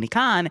 specifically Tony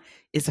Khan,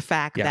 is the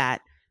fact that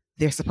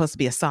there's supposed to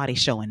be a Saudi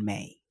show in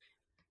May.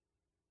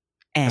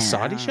 And, a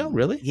Saudi show?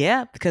 Really?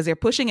 Yeah, because they're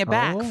pushing it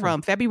back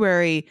from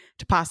February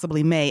to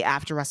possibly May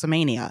after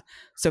WrestleMania.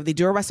 So if they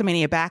do a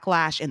WrestleMania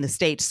Backlash in the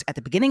States at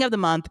the beginning of the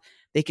month,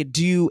 they could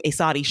do a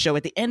Saudi show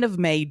at the end of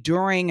May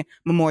during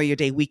Memorial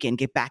Day weekend,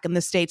 get back in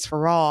the States for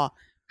Raw.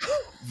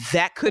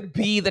 That could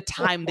be the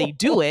time they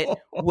do it.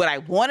 Would I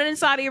want it in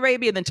Saudi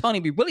Arabia? Then Tony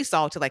be really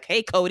salty, like,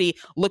 hey, Cody,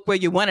 look where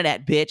you wanted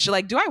at, bitch.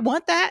 Like, do I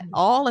want that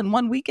all in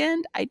one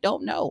weekend? I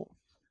don't know.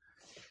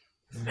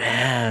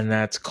 Man,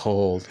 that's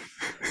cold.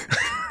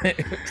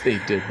 They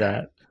did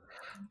that.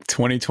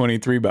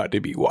 2023 about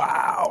to be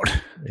wild.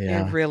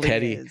 Yeah, it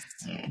really is.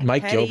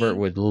 Mike Gilbert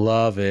would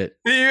love it.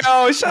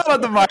 Yo, shout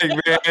out to Mike,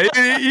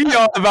 man. He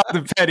all about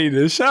the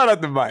pettiness. Shout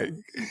out to Mike.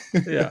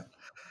 Yeah.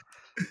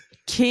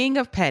 King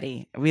of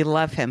Petty. We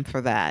love him for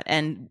that.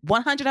 And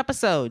 100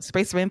 episodes,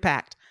 Space of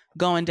Impact,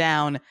 going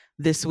down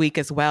this week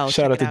as well.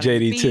 Shout out to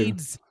JD too.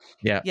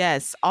 Yeah.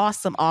 Yes.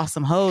 Awesome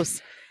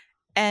host.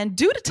 And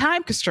due to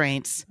time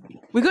constraints,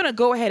 we're going to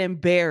go ahead and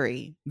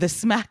bury the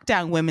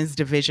SmackDown Women's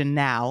Division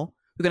now.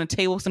 We're going to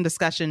table some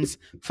discussions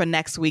for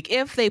next week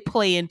if they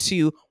play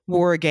into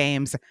War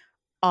Games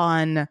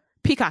on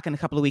Peacock in a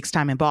couple of weeks'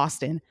 time in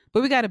Boston.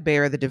 But we got to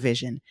bury the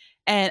division.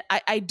 And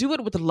I do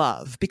it with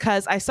love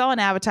because I saw an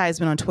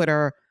advertisement on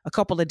Twitter a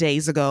couple of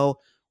days ago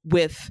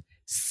with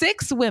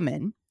 6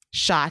 women,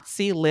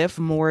 Shotzi, Liv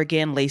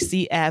Morgan,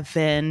 Lacey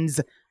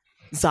Evans,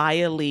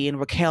 Xia Li, and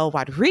Raquel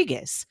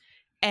Rodriguez.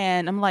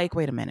 And I'm like,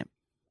 wait a minute.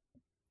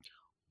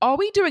 Are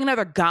we doing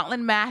another gauntlet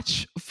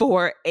match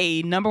for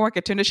a number 1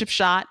 contendership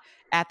shot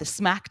at the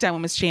SmackDown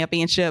Women's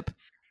Championship?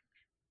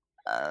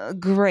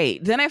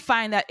 Great. Then I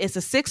find that it's a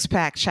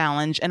 6-pack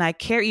challenge, and I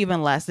care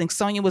even less. I think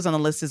Sonya was on the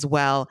list as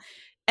well.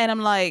 And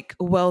I'm like,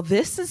 well,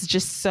 this is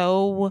just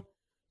so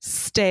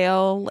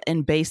stale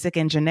and basic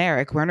and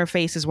generic. Werner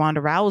faces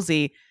Ronda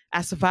Rousey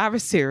at Survivor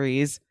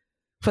Series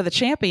for the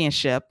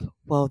championship.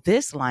 Well,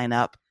 this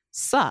lineup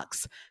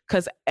sucks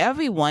because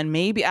everyone,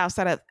 maybe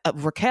outside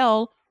of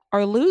Raquel,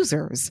 are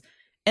losers.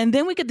 And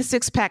then we get the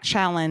 6-pack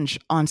challenge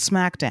on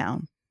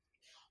SmackDown.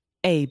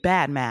 A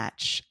bad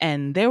match.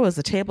 And there was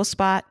a table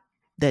spot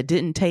that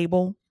didn't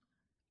table.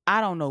 I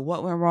don't know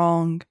what went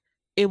wrong.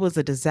 It was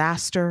a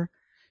disaster.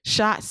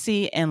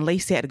 Shotzi and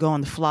Lacey had to go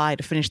on the fly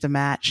to finish the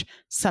match.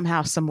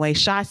 Somehow, some way,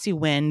 Shotzi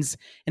wins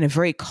in a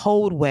very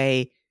cold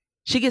way.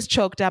 She gets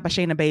choked out by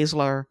Shayna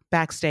Baszler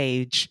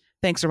backstage,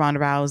 thanks to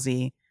Ronda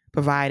Rousey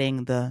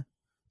providing the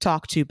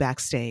talk to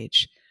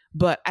backstage.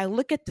 But I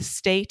look at the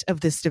state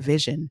of this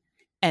division,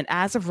 and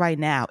as of right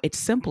now, it's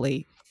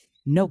simply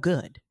no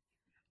good.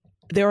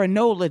 There are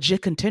no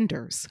legit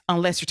contenders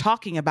unless you're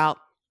talking about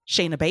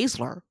Shayna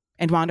Baszler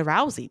and Ronda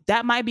Rousey.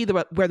 That might be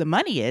where the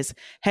money is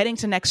heading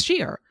to next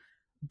year.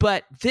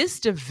 But this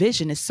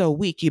division is so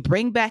weak. You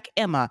bring back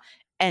Emma,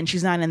 and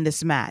she's not in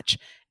this match.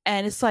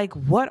 And it's like,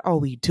 what are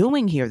we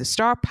doing here? The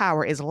star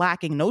power is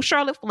lacking. No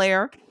Charlotte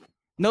Flair,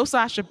 no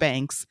Sasha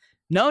Banks,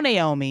 no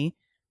Naomi.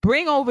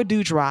 Bring over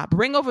Doudrop,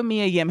 bring over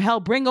Mia Yim, hell,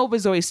 bring over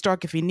Zoe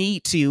Stark if you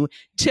need to.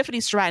 Tiffany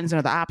Stratton's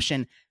another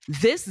option.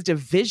 This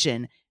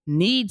division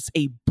needs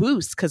a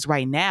boost because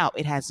right now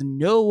it has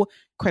no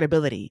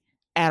credibility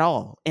at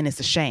all, and it's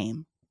a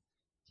shame.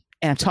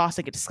 And I'm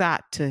tossing it to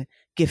Scott to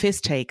give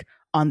his take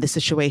on the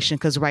situation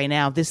because right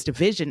now this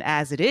division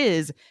as it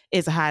is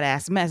a hot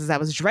ass mess. As I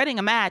was dreading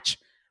a match,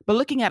 but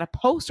looking at a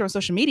poster on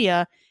social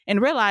media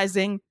and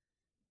realizing,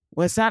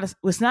 well, it's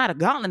not a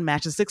gauntlet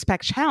match, it's a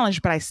 6-pack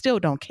challenge, but I still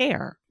don't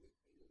care.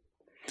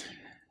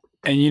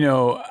 And, you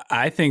know,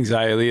 I think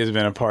Xia Li has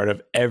been a part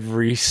of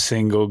every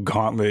single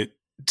gauntlet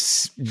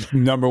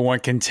number 1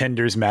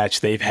 contenders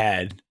match they've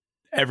had.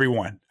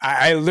 Everyone.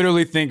 I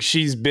literally think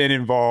she's been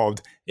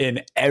involved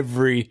in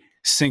every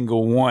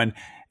single one.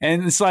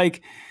 And it's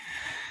like,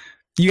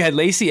 you had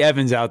Lacey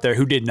Evans out there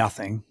who did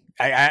nothing.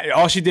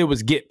 All she did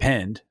was get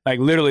pinned. Like,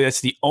 literally, that's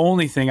the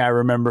only thing I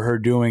remember her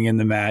doing in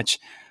the match.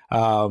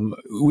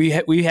 We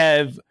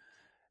have,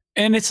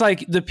 and it's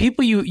like the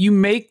people you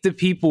make the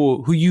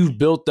people who you've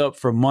built up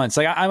for months.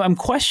 Like, I'm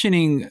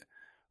questioning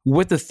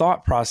what the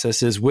thought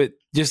process is with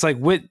just like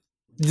with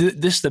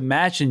the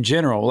match in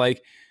general.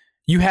 Like,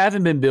 you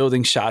haven't been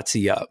building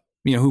Shotzi up.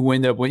 You know, who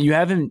wind up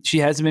when she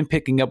hasn't been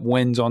picking up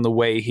wins on the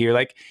way here.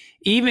 Like,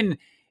 even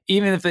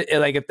if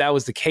if that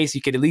was the case,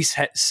 you could at least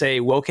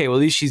say, well, okay, well,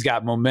 at least she's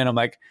got momentum.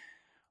 Like,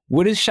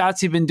 what has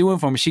Shotzi been doing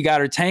for me? She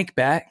got her tank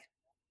back.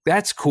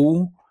 That's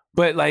cool.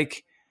 But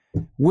like,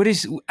 what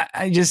is,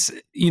 I just,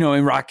 you know,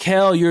 and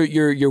Raquel,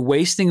 you're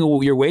wasting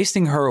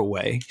her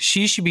away.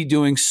 She should be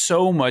doing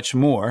so much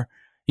more,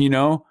 you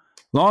know,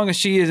 long as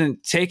she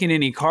isn't taking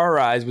any car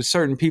rides with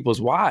certain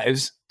people's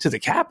wives to the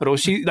Capitol.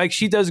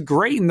 She does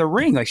great in the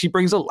ring. Like, she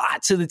brings a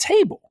lot to the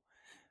table.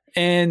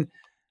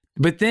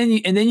 But then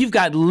you've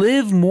got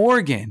Liv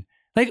Morgan.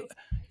 Like,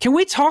 can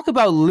we talk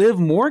about Liv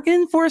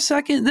Morgan for a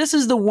second? This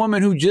is the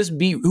woman who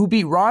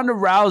beat Ronda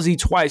Rousey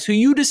twice, who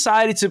you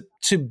decided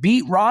to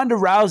beat Ronda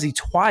Rousey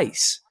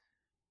twice.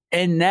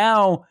 And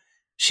now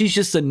she's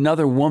just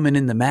another woman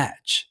in the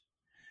match.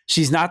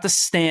 She's not the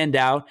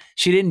standout.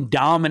 She didn't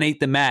dominate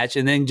the match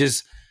and then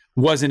just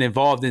wasn't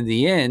involved in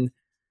the end.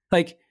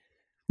 Like,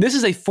 this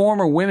is a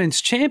former women's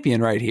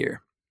champion right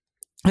here.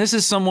 This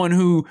is someone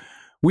who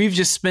we've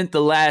just spent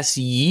the last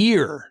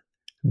year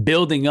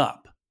building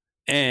up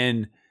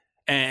and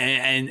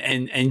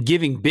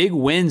giving big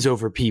wins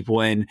over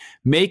people and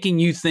making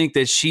you think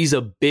that she's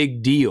a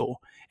big deal.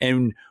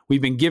 And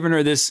we've been giving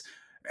her this.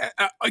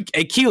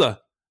 Keila,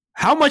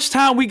 how much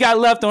time we got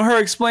left on her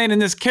explaining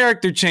this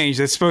character change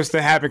that's supposed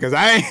to happen? Because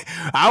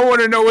I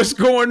want to know what's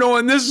going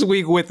on this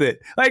week with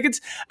it. Like,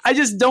 I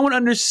just don't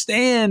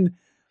understand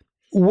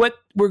what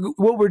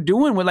we're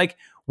doing with, like,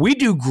 we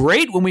do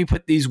great when we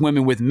put these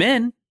women with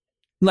men.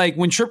 Like,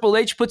 when Triple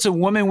H puts a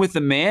woman with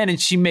a man and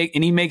he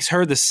makes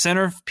her the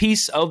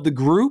centerpiece of the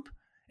group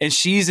and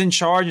she's in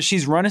charge and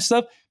she's running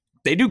stuff,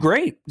 they do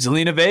great.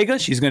 Zelina Vega,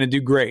 she's going to do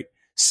great.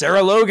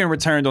 Sarah Logan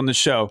returned on the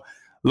show.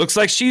 Looks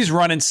like she's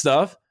running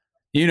stuff,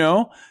 you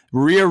know.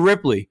 Rhea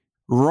Ripley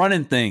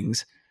running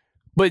things.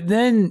 But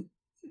then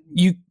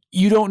you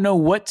don't know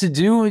what to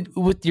do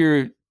with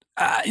your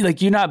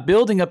you're not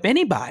building up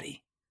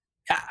anybody.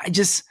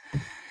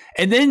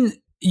 And then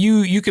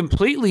you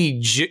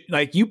completely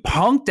you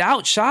punked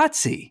out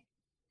Shotzi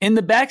in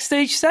the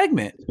backstage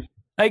segment.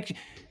 Like,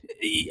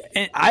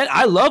 and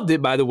I loved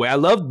it, by the way. I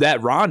loved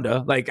that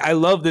Ronda. Like, I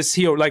love this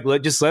heel. Like,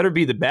 just let her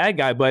be the bad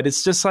guy. But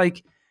it's just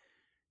like,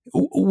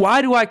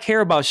 Why do I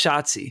care about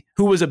Shotzi,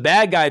 who was a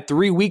bad guy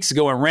 3 weeks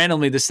ago and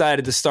randomly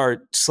decided to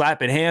start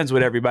slapping hands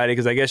with everybody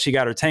because I guess she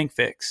got her tank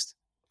fixed?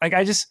 Like,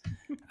 I just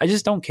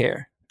don't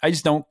care. I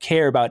just don't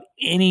care about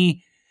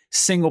any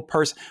single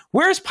person.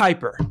 Where's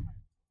Piper?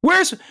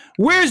 Where's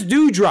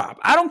Doudrop?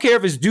 I don't care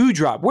if it's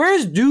Doudrop.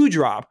 Where's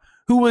Doudrop,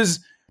 who was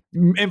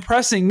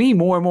impressing me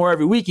more and more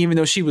every week, even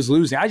though she was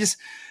losing?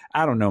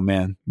 I don't know,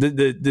 man.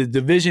 The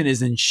division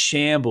is in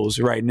shambles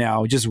right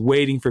now, just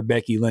waiting for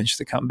Becky Lynch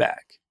to come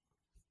back.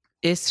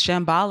 It's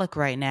shambolic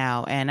right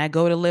now. And I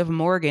go to Liv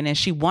Morgan, and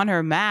she won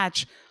her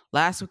match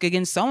last week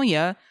against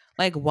Sonya.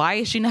 Like, why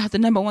is she not the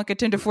number one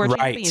contender for a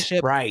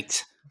championship?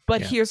 Right.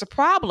 But here's a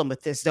problem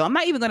with this, though. I'm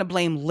not even going to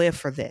blame Liv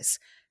for this.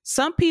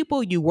 Some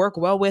people you work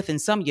well with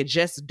and some you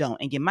just don't.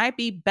 And you might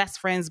be best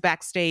friends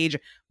backstage,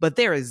 but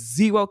there is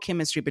zero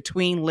chemistry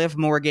between Liv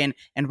Morgan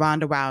and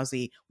Ronda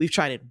Rousey. We've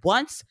tried it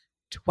once,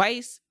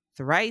 twice,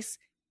 thrice.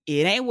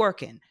 It ain't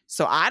working.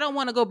 So I don't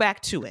want to go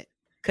back to it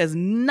because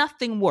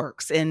nothing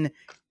works. And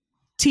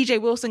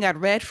TJ Wilson got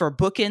red for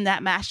booking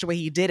that match the way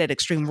he did at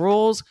Extreme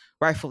Rules,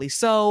 rightfully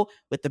so,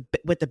 with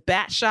the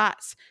bat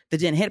shots that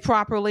didn't hit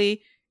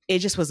properly. It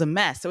just was a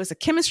mess. So it's a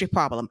chemistry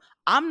problem.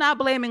 I'm not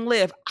blaming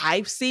Liv.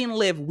 We've seen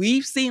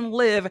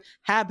Liv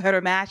have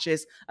better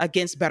matches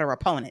against better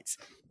opponents.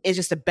 It's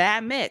just a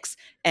bad mix.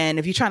 And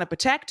if you're trying to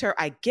protect her,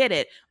 I get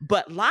it.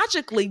 But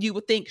logically, you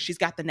would think she's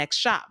got the next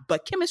shot.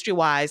 But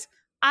chemistry-wise,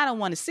 I don't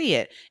want to see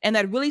it. And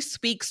that really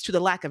speaks to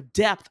the lack of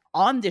depth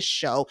on this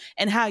show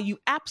and how you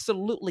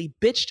absolutely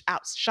bitched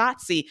out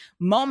Shotzi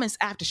moments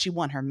after she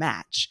won her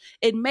match.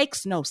 It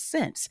makes no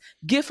sense.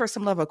 Give her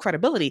some level of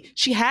credibility.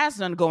 She has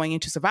none going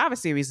into Survivor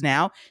Series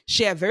now.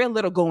 She had very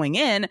little going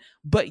in,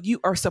 but you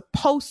are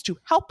supposed to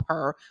help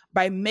her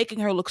by making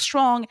her look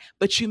strong,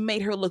 but you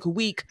made her look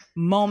weak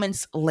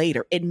moments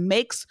later. It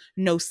makes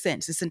no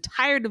sense. This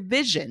entire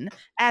division,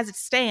 as it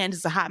stands,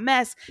 is a hot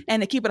mess.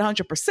 And to keep it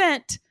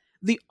 100%,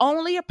 the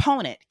only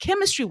opponent,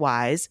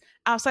 chemistry-wise,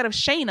 outside of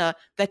Shayna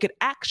that could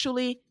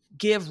actually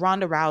give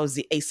Ronda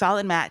Rousey a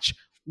solid match,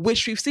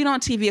 which we've seen on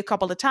TV a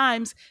couple of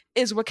times,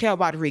 is Raquel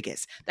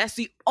Rodriguez. That's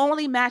the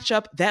only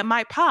matchup that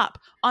might pop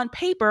on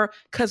paper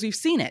because we've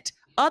seen it.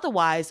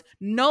 Otherwise,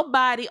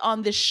 nobody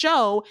on this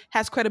show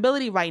has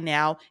credibility right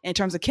now in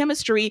terms of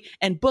chemistry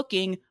and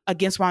booking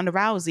against Ronda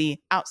Rousey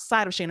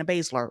outside of Shayna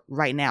Baszler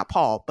right now,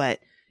 Paul. But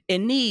it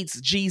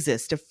needs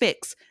Jesus to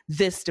fix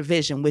this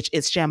division, which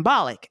is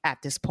shambolic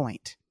at this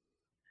point.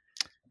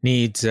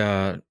 Needs,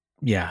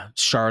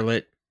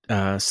 Charlotte,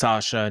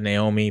 Sasha,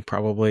 Naomi,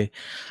 probably.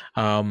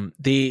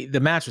 The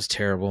match was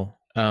terrible.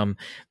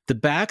 The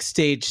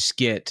backstage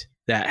skit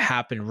that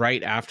happened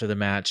right after the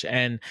match,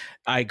 and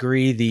I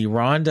agree, the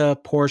Ronda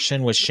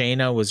portion with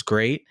Shayna was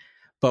great,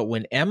 but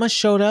when Emma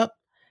showed up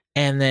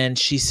and then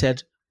she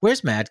said,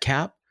 "Where's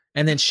Madcap?"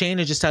 And then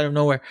Shayna just out of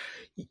nowhere,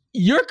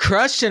 "You're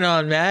crushing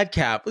on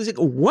Madcap." I was like,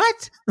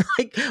 what?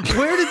 Like,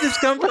 where did this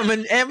come from?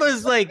 And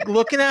Emma's like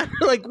looking at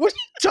her like, what are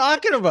you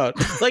talking about?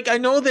 Like, I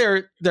know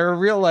they're a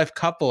real life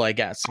couple, I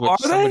guess, which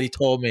somebody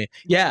told me.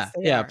 Yeah,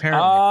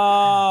 apparently.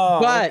 Oh,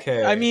 but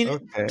okay, I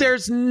mean,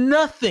 there's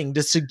nothing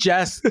to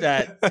suggest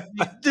that.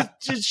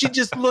 She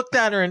just looked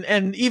at her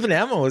and even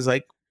Emma was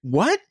like,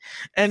 what?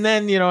 And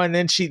then, and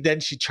then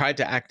she tried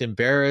to act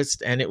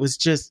embarrassed, and it was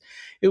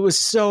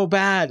so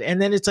bad. And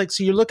then it's like,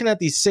 so you're looking at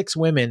these 6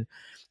 women,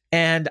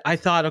 and I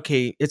thought,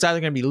 okay, it's either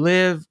going to be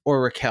Liv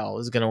or Raquel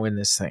is going to win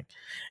this thing.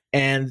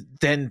 And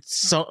then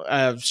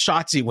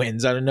Shotzi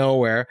wins out of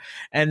nowhere.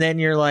 And then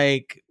you're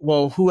like,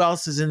 well, who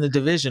else is in the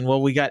division?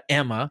 Well, we got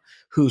Emma,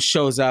 who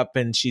shows up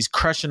and she's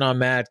crushing on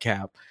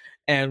Madcap.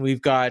 And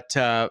we've got,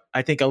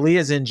 I think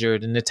Aaliyah's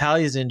injured and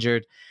Natalia's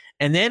injured.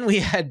 And then we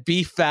had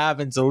B-Fab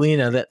and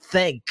Zelina that,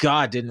 thank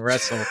God, didn't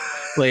wrestle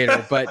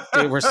later, but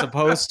they were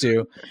supposed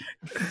to.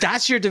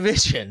 That's your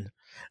division.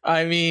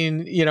 I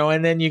mean,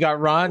 and then you got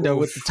Ronda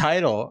with the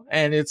title.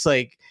 And it's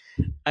like,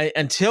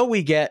 until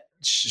we get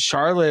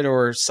Charlotte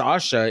or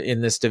Sasha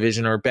in this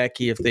division, or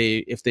Becky if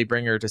they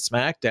bring her to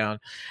SmackDown,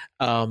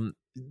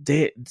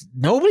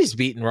 nobody's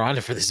beating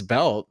Ronda for this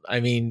belt.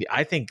 I mean,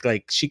 I think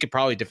like she could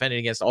probably defend it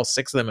against all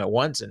 6 of them at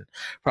once and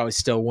probably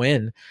still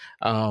win.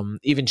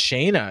 Even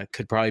Shayna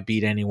could probably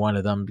beat any one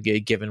of them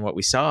given what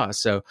we saw.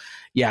 So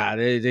yeah,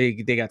 they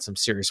got some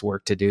serious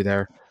work to do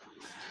there.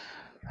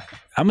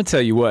 I'm gonna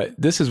tell you what,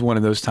 this is one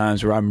of those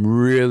times where I'm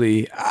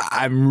really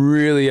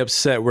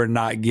upset we're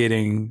not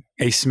getting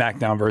a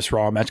SmackDown versus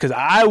Raw match, because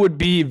I would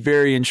be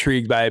very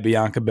intrigued by a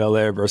Bianca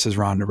Belair versus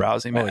Ronda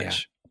Rousey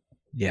match.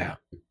 Yeah.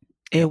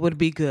 It would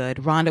be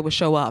good. Ronda would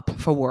show up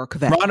for work.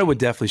 Ronda would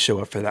definitely show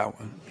up for that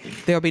one.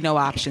 There'll be no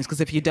options,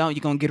 because if you don't,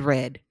 you're gonna get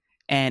red.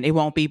 And it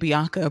won't be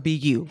Bianca, it'll be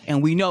you.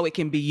 And we know it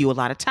can be you a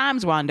lot of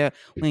times, Ronda,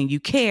 when you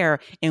care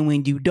and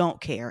when you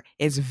don't care.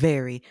 It's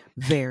very,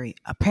 very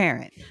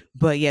apparent.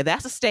 But yeah,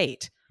 that's the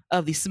state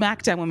of the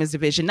SmackDown Women's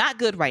Division. Not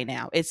good right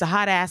now. It's a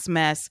hot-ass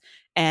mess.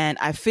 And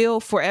I feel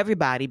for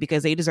everybody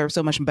because they deserve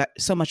so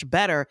much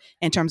better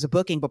in terms of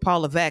booking. But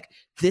Paul Levesque,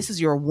 this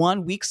is your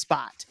 1 week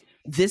spot.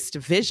 This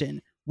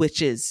division,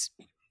 which is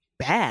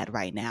bad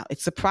right now.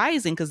 It's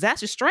surprising because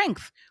that's your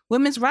strength.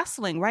 Women's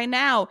wrestling right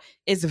now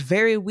is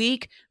very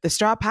weak. The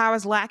star power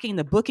is lacking.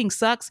 The booking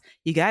sucks.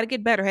 You got to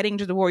get better heading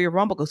into the Royal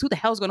Rumble because who the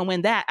hell's going to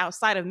win that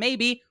outside of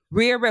maybe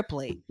Rhea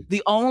Ripley,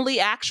 the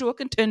only actual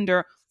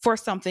contender for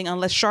something,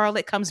 unless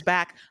Charlotte comes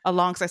back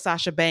alongside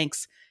Sasha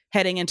Banks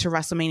heading into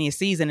WrestleMania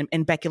season,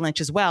 and Becky Lynch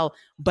as well.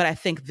 But I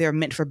think they're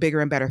meant for bigger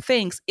and better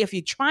things. If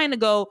you're trying to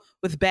go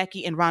with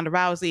Becky and Ronda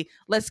Rousey,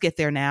 let's get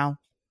there now.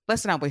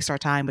 Let's not waste our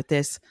time with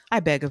this. I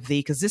beg of thee,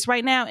 because this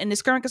right now in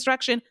this current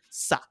construction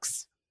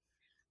sucks.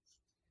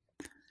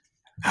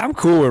 I'm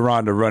cool with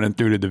Ronda running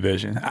through the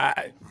division.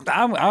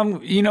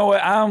 I'm you know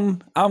what?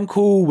 I'm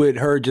cool with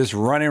her just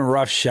running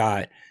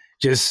roughshod.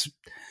 But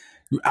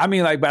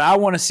I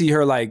want to see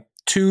her like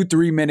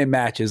 2-3 minute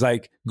matches,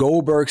 like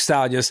Goldberg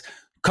style, just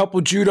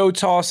couple judo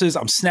tosses.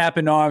 I'm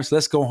snapping arms.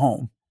 Let's go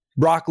home.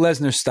 Brock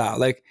Lesnar style.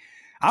 Like,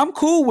 I'm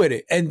cool with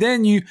it. And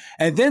then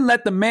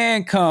let the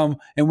man come.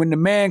 And when the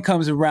man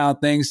comes around,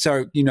 things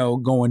start,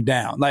 going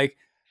down. Like,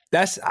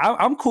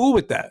 I'm cool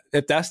with that.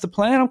 If that's the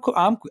plan, I'm cool.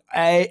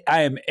 I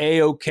am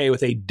A-okay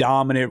with a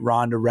dominant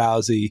Ronda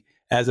Rousey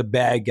as a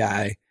bad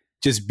guy,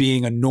 just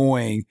being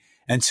annoying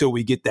until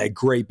we get that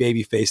great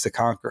baby face to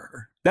conquer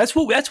her. That's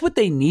what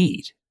they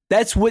need.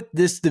 That's what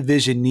this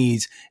division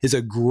needs, is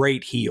a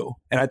great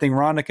heel. And I think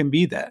Ronda can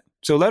be that.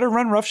 So let her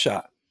run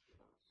roughshod.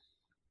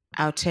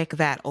 I'll take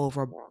that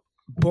over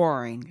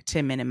boring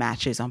 10-minute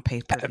matches on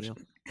pay-per-view.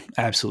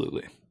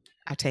 Absolutely.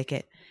 I'll take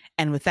it.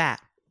 And with that,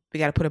 we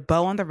got to put a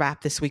bow on the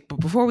wrap this week. But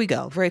before we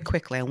go, very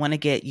quickly, I want to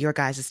get your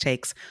guys'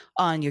 takes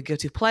on your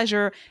guilty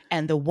pleasure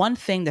and the one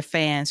thing the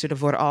fans should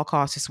avoid at all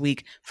costs this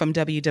week from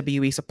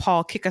WWE. So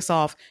Paul, kick us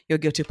off your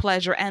guilty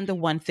pleasure and the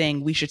one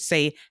thing we should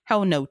say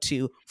hell no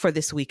to for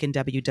this week in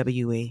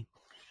WWE.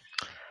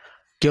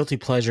 Guilty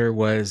pleasure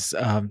was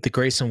the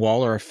Grayson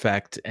Waller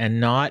effect, and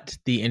not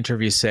the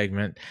interview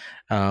segment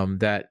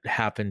that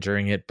happened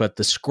during it, but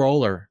the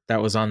scroller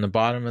that was on the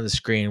bottom of the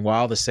screen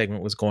while the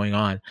segment was going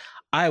on.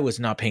 I was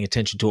not paying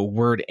attention to a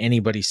word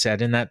anybody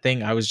said in that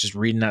thing. I was just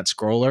reading that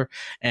scroller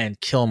and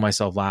killing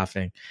myself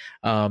laughing.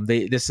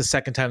 This is the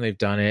second time they've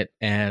done it,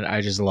 and I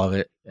just love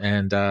it.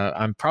 And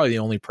I'm probably the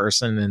only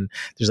person, and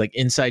there's like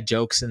inside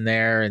jokes in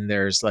there, and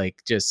there's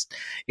like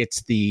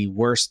it's the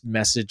worst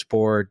message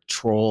board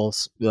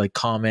trolls, like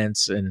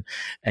comments and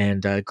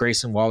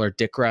Grayson Waller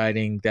dick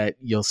riding that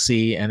you'll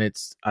see, and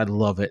I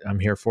love it.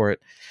 I'm here for it.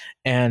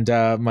 And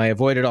my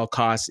avoid at all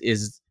costs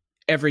is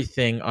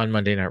everything on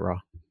Monday Night Raw.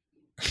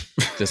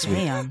 This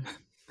week.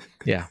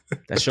 Yeah,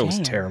 that show was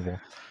terrible.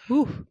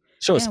 Ooh,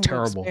 show was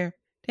terrible.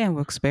 Dan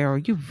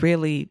Wilkes-Barre, you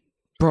really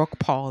broke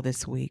Paul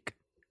this week.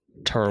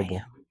 Terrible.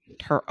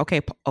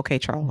 Okay,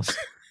 Charles.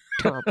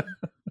 Terrible.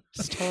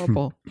 It's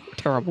terrible.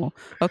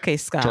 Okay,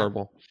 Scott.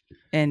 Terrible.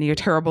 And your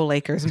terrible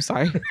Lakers. I'm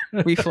sorry.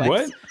 Reflex.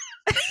 What?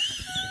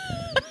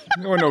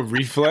 No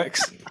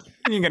reflex.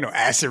 You ain't got no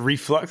acid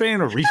reflux. There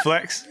ain't no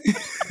reflex.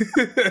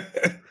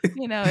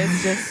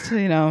 It's just,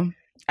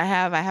 I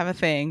have a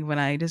thing when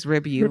I just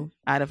rib you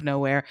out of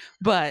nowhere,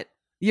 but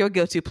your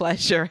guilty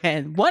pleasure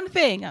and one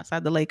thing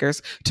outside the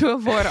Lakers to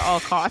avoid at all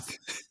costs.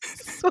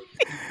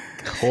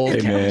 Cold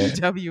cash.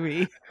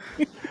 WWE.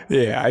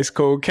 Yeah, ice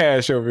cold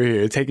cash over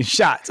here taking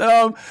shots.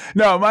 No,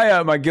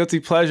 my guilty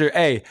pleasure.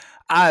 Hey,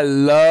 I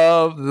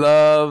love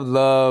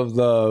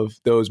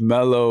those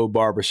mellow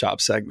barbershop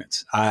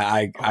segments.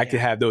 I could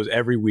have those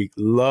every week.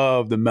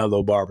 Love the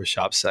mellow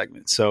barbershop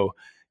segments. So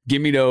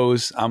give me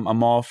those.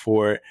 I'm all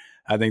for it.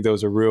 I think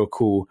those are real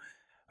cool.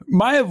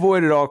 My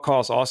avoid at all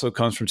costs also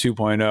comes from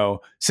 2.0,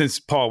 since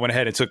Paul went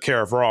ahead and took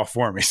care of Raw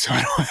for me, so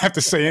I don't have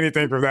to say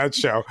anything from that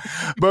show.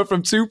 But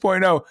from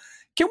 2.0,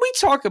 can we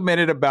talk a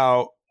minute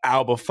about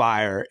Alba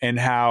Fire and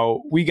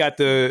how we got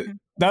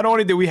not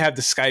only did we have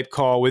the Skype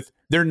call with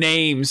their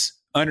names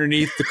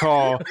underneath the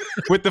call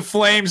with the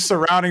flames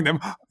surrounding them,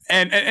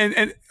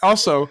 and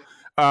also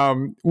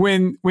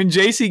when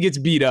JC gets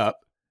beat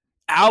up,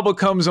 Alba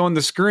comes on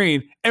the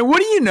screen, and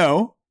what do you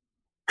know?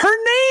 Her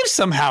name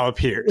somehow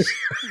appears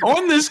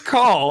on this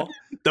call.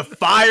 The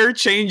fire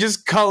changes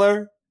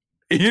color,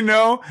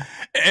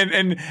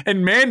 and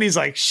Mandy's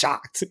like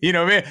shocked.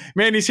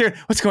 Mandy's here.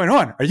 What's going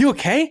on? Are you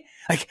okay?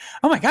 Like,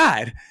 oh my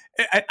God.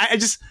 I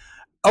just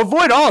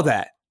avoid all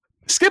that.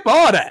 Skip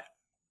all that.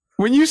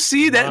 When you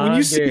see that, Monday.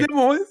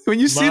 when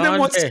you see them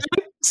on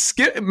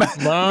skip.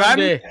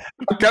 Mandy,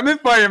 I'm coming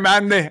for you,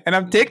 Mandy, and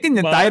I'm taking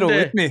the title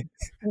with me.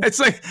 It's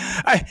like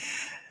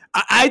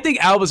I think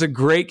Alba's a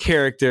great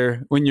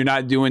character when you're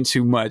not doing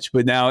too much,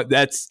 but now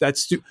that's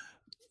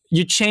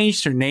you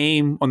changed her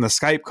name on the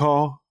Skype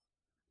call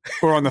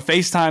or on the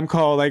FaceTime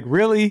call, like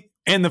really?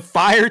 And the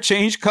fire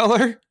changed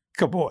color?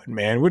 Come on,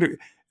 man.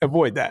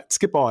 Avoid that.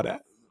 Skip all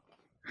that.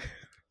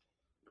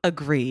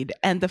 Agreed.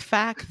 And the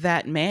fact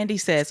that Mandy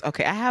says,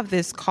 okay, I have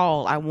this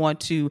call I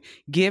want to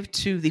give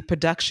to the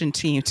production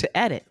team to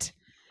edit.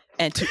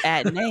 and to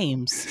add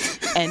names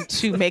and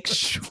to make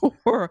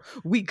sure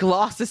we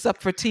gloss this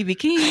up for TV.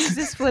 Can you use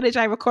this footage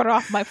I recorded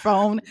off my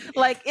phone?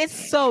 Like,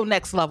 it's so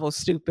next level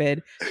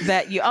stupid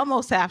that you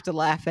almost have to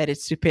laugh at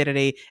its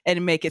stupidity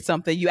and make it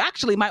something you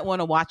actually might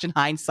want to watch in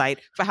hindsight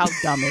for how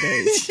dumb it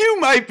is. You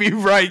might be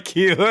right,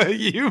 Keela.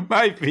 You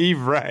might be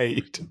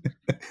right.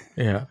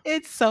 Yeah.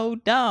 It's so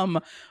dumb.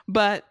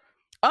 But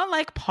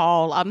unlike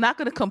Paul, I'm not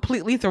going to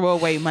completely throw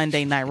away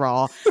Monday Night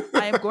Raw.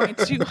 I am going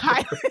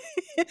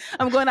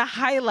to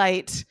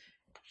highlight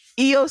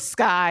Io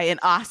Sky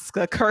and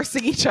Asuka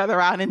cursing each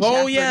other out in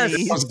Japanese. Oh, yes.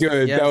 That was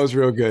good. Yes. That was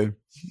real good.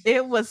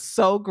 It was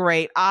so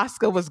great.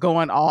 Asuka was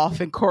going off,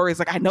 and Corey's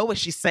like, I know what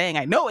she's saying.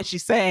 I know what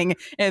she's saying.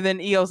 And then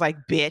Io's like,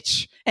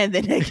 bitch. And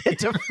then they get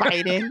to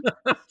fighting.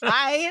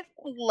 I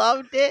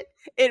loved it.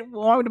 It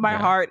warmed my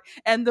heart.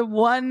 And the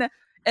one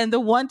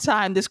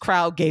time this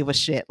crowd gave a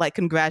shit, like,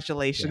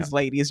 congratulations,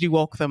 ladies. You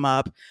woke them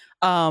up.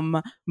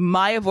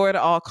 My avoid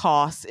at all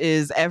costs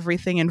is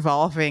everything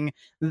involving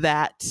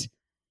that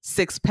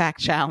 6-pack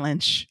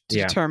challenge to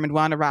determine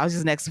Ronda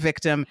Rousey's next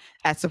victim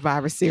at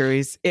Survivor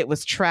Series. It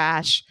was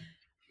trash.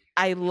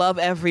 I love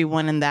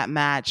everyone in that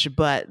match,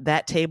 but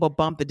that table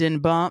bump that didn't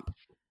bump,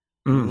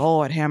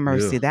 Lord have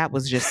mercy. That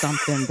was just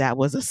something that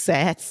was a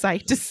sad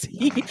sight to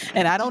see.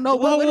 And I don't know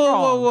what went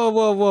wrong.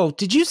 Whoa.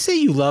 Did you say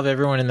you love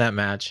everyone in that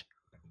match?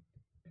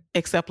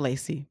 Except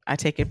Lacey. I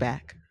take it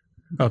back.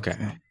 Okay.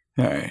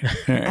 All right.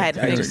 I had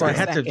to think for a I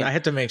second.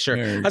 had to make sure.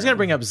 I was going to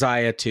bring up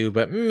Zaya too,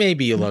 but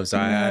maybe you love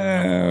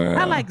Zaya.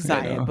 I like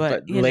Zaya,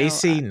 but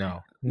Lacey,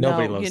 no.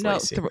 Nobody loves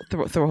Lacey.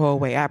 Throw her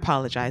away. I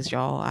apologize,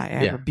 y'all.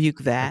 I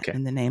rebuke that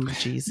in the name of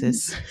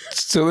Jesus.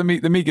 So let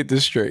me get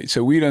this straight.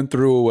 So we done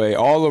threw away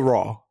all of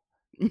Raw,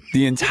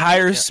 the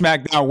entire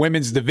SmackDown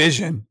Women's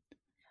Division,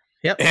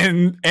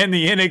 and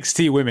the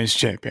NXT Women's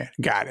Champion.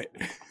 Got it.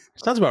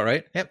 Sounds about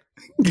right. Yep.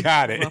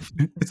 Got it.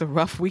 It's a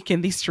rough week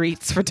in these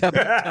streets for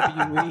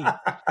WWE.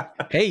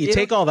 Hey, you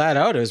take all that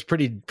out, it was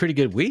pretty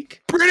good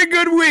week. Pretty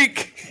good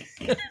week.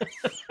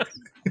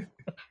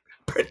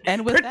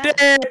 And with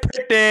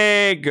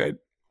pretty good.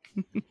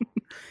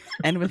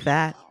 And with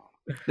that,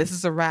 this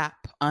is a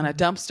wrap on a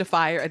dumpster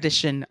fire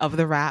edition of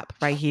The Wrap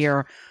right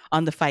here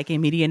on the Fight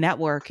Game Media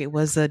Network. It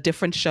was a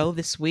different show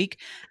this week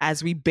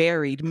as we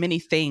buried many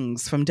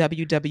things from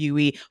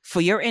WWE for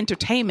your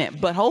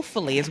entertainment. But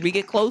hopefully, as we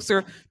get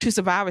closer to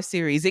Survivor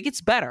Series, it gets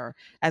better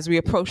as we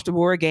approach the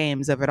War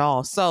Games of it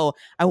all. So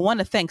I want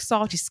to thank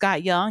Salty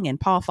Scott Young and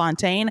Paul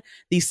Fontaine,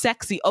 the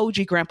sexy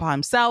OG grandpa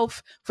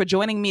himself, for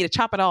joining me to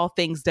chop it all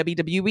things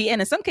WWE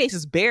and in some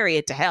cases bury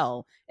it to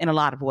hell in a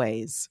lot of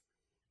ways.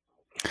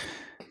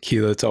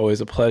 Keela, it's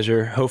always a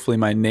pleasure. Hopefully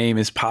my name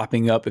is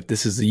popping up if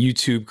this is a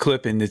YouTube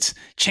clip and it's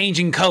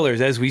changing colors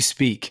as we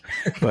speak.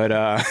 But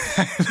I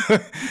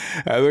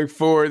look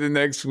forward to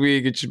next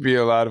week. It should be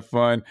a lot of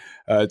fun.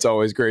 It's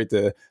always great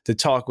to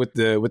talk with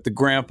the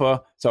grandpa.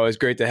 It's always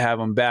great to have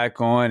him back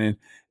on. And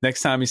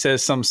next time he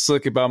says something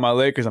slick about my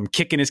Lakers, I'm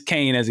kicking his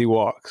cane as he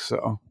walks.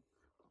 So.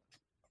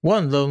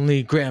 One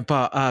lonely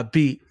grandpa I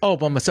be all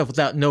by myself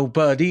without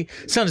nobody.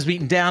 Sun is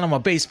beating down on my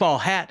baseball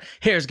hat.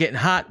 Hair's getting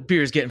hot.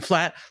 Beer's getting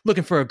flat.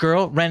 Looking for a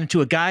girl. Ran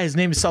into a guy. His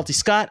name is Salty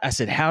Scott. I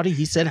said howdy.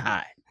 He said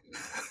hi.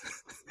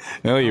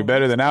 No, you're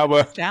better than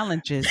Alba.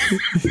 Challenges.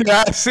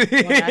 See?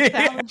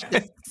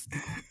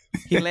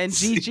 He let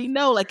Gigi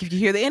know, like, if you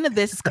hear the end of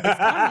this, it's coming.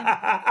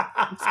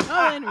 It's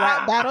coming.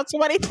 Rap Battle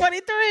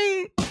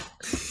 2023.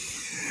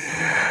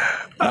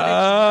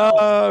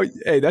 Oh,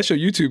 hey, that's your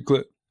YouTube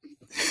clip.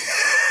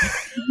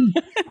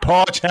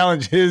 Paul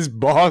challenged his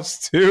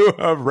boss to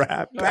a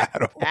rap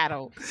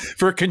battle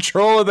for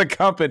control of the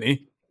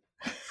company.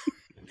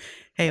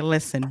 Hey,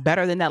 listen,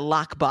 better than that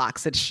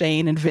lockbox that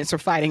Shane and Vince were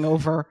fighting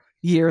over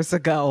years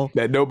ago.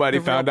 That nobody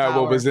found out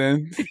what was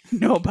in.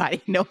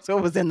 Nobody knows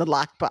what was in the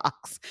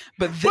lockbox.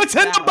 But what's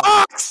in the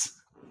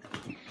box?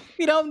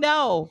 We don't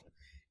know.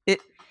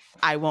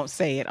 I won't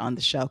say it on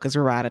the show because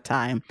we're out of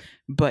time,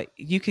 but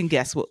you can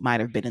guess what might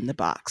have been in the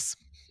box.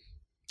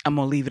 I'm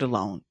going to leave it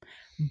alone.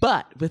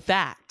 But with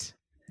that,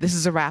 this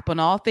is a wrap on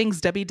all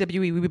things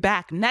WWE. We'll be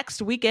back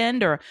next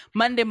weekend or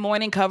Monday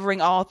morning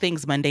covering all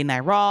things Monday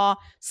Night Raw,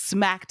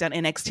 SmackDown,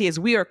 NXT as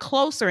we are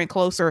closer and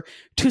closer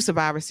to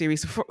Survivor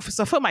Series.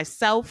 So for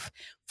myself,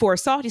 for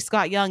Salty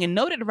Scott Young and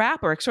noted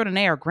rapper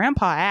extraordinaire,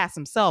 Grandpa Ass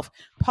himself,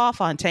 Paul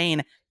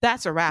Fontaine,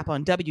 that's a wrap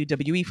on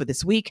WWE for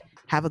this week.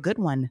 Have a good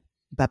one.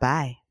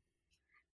 Bye-bye.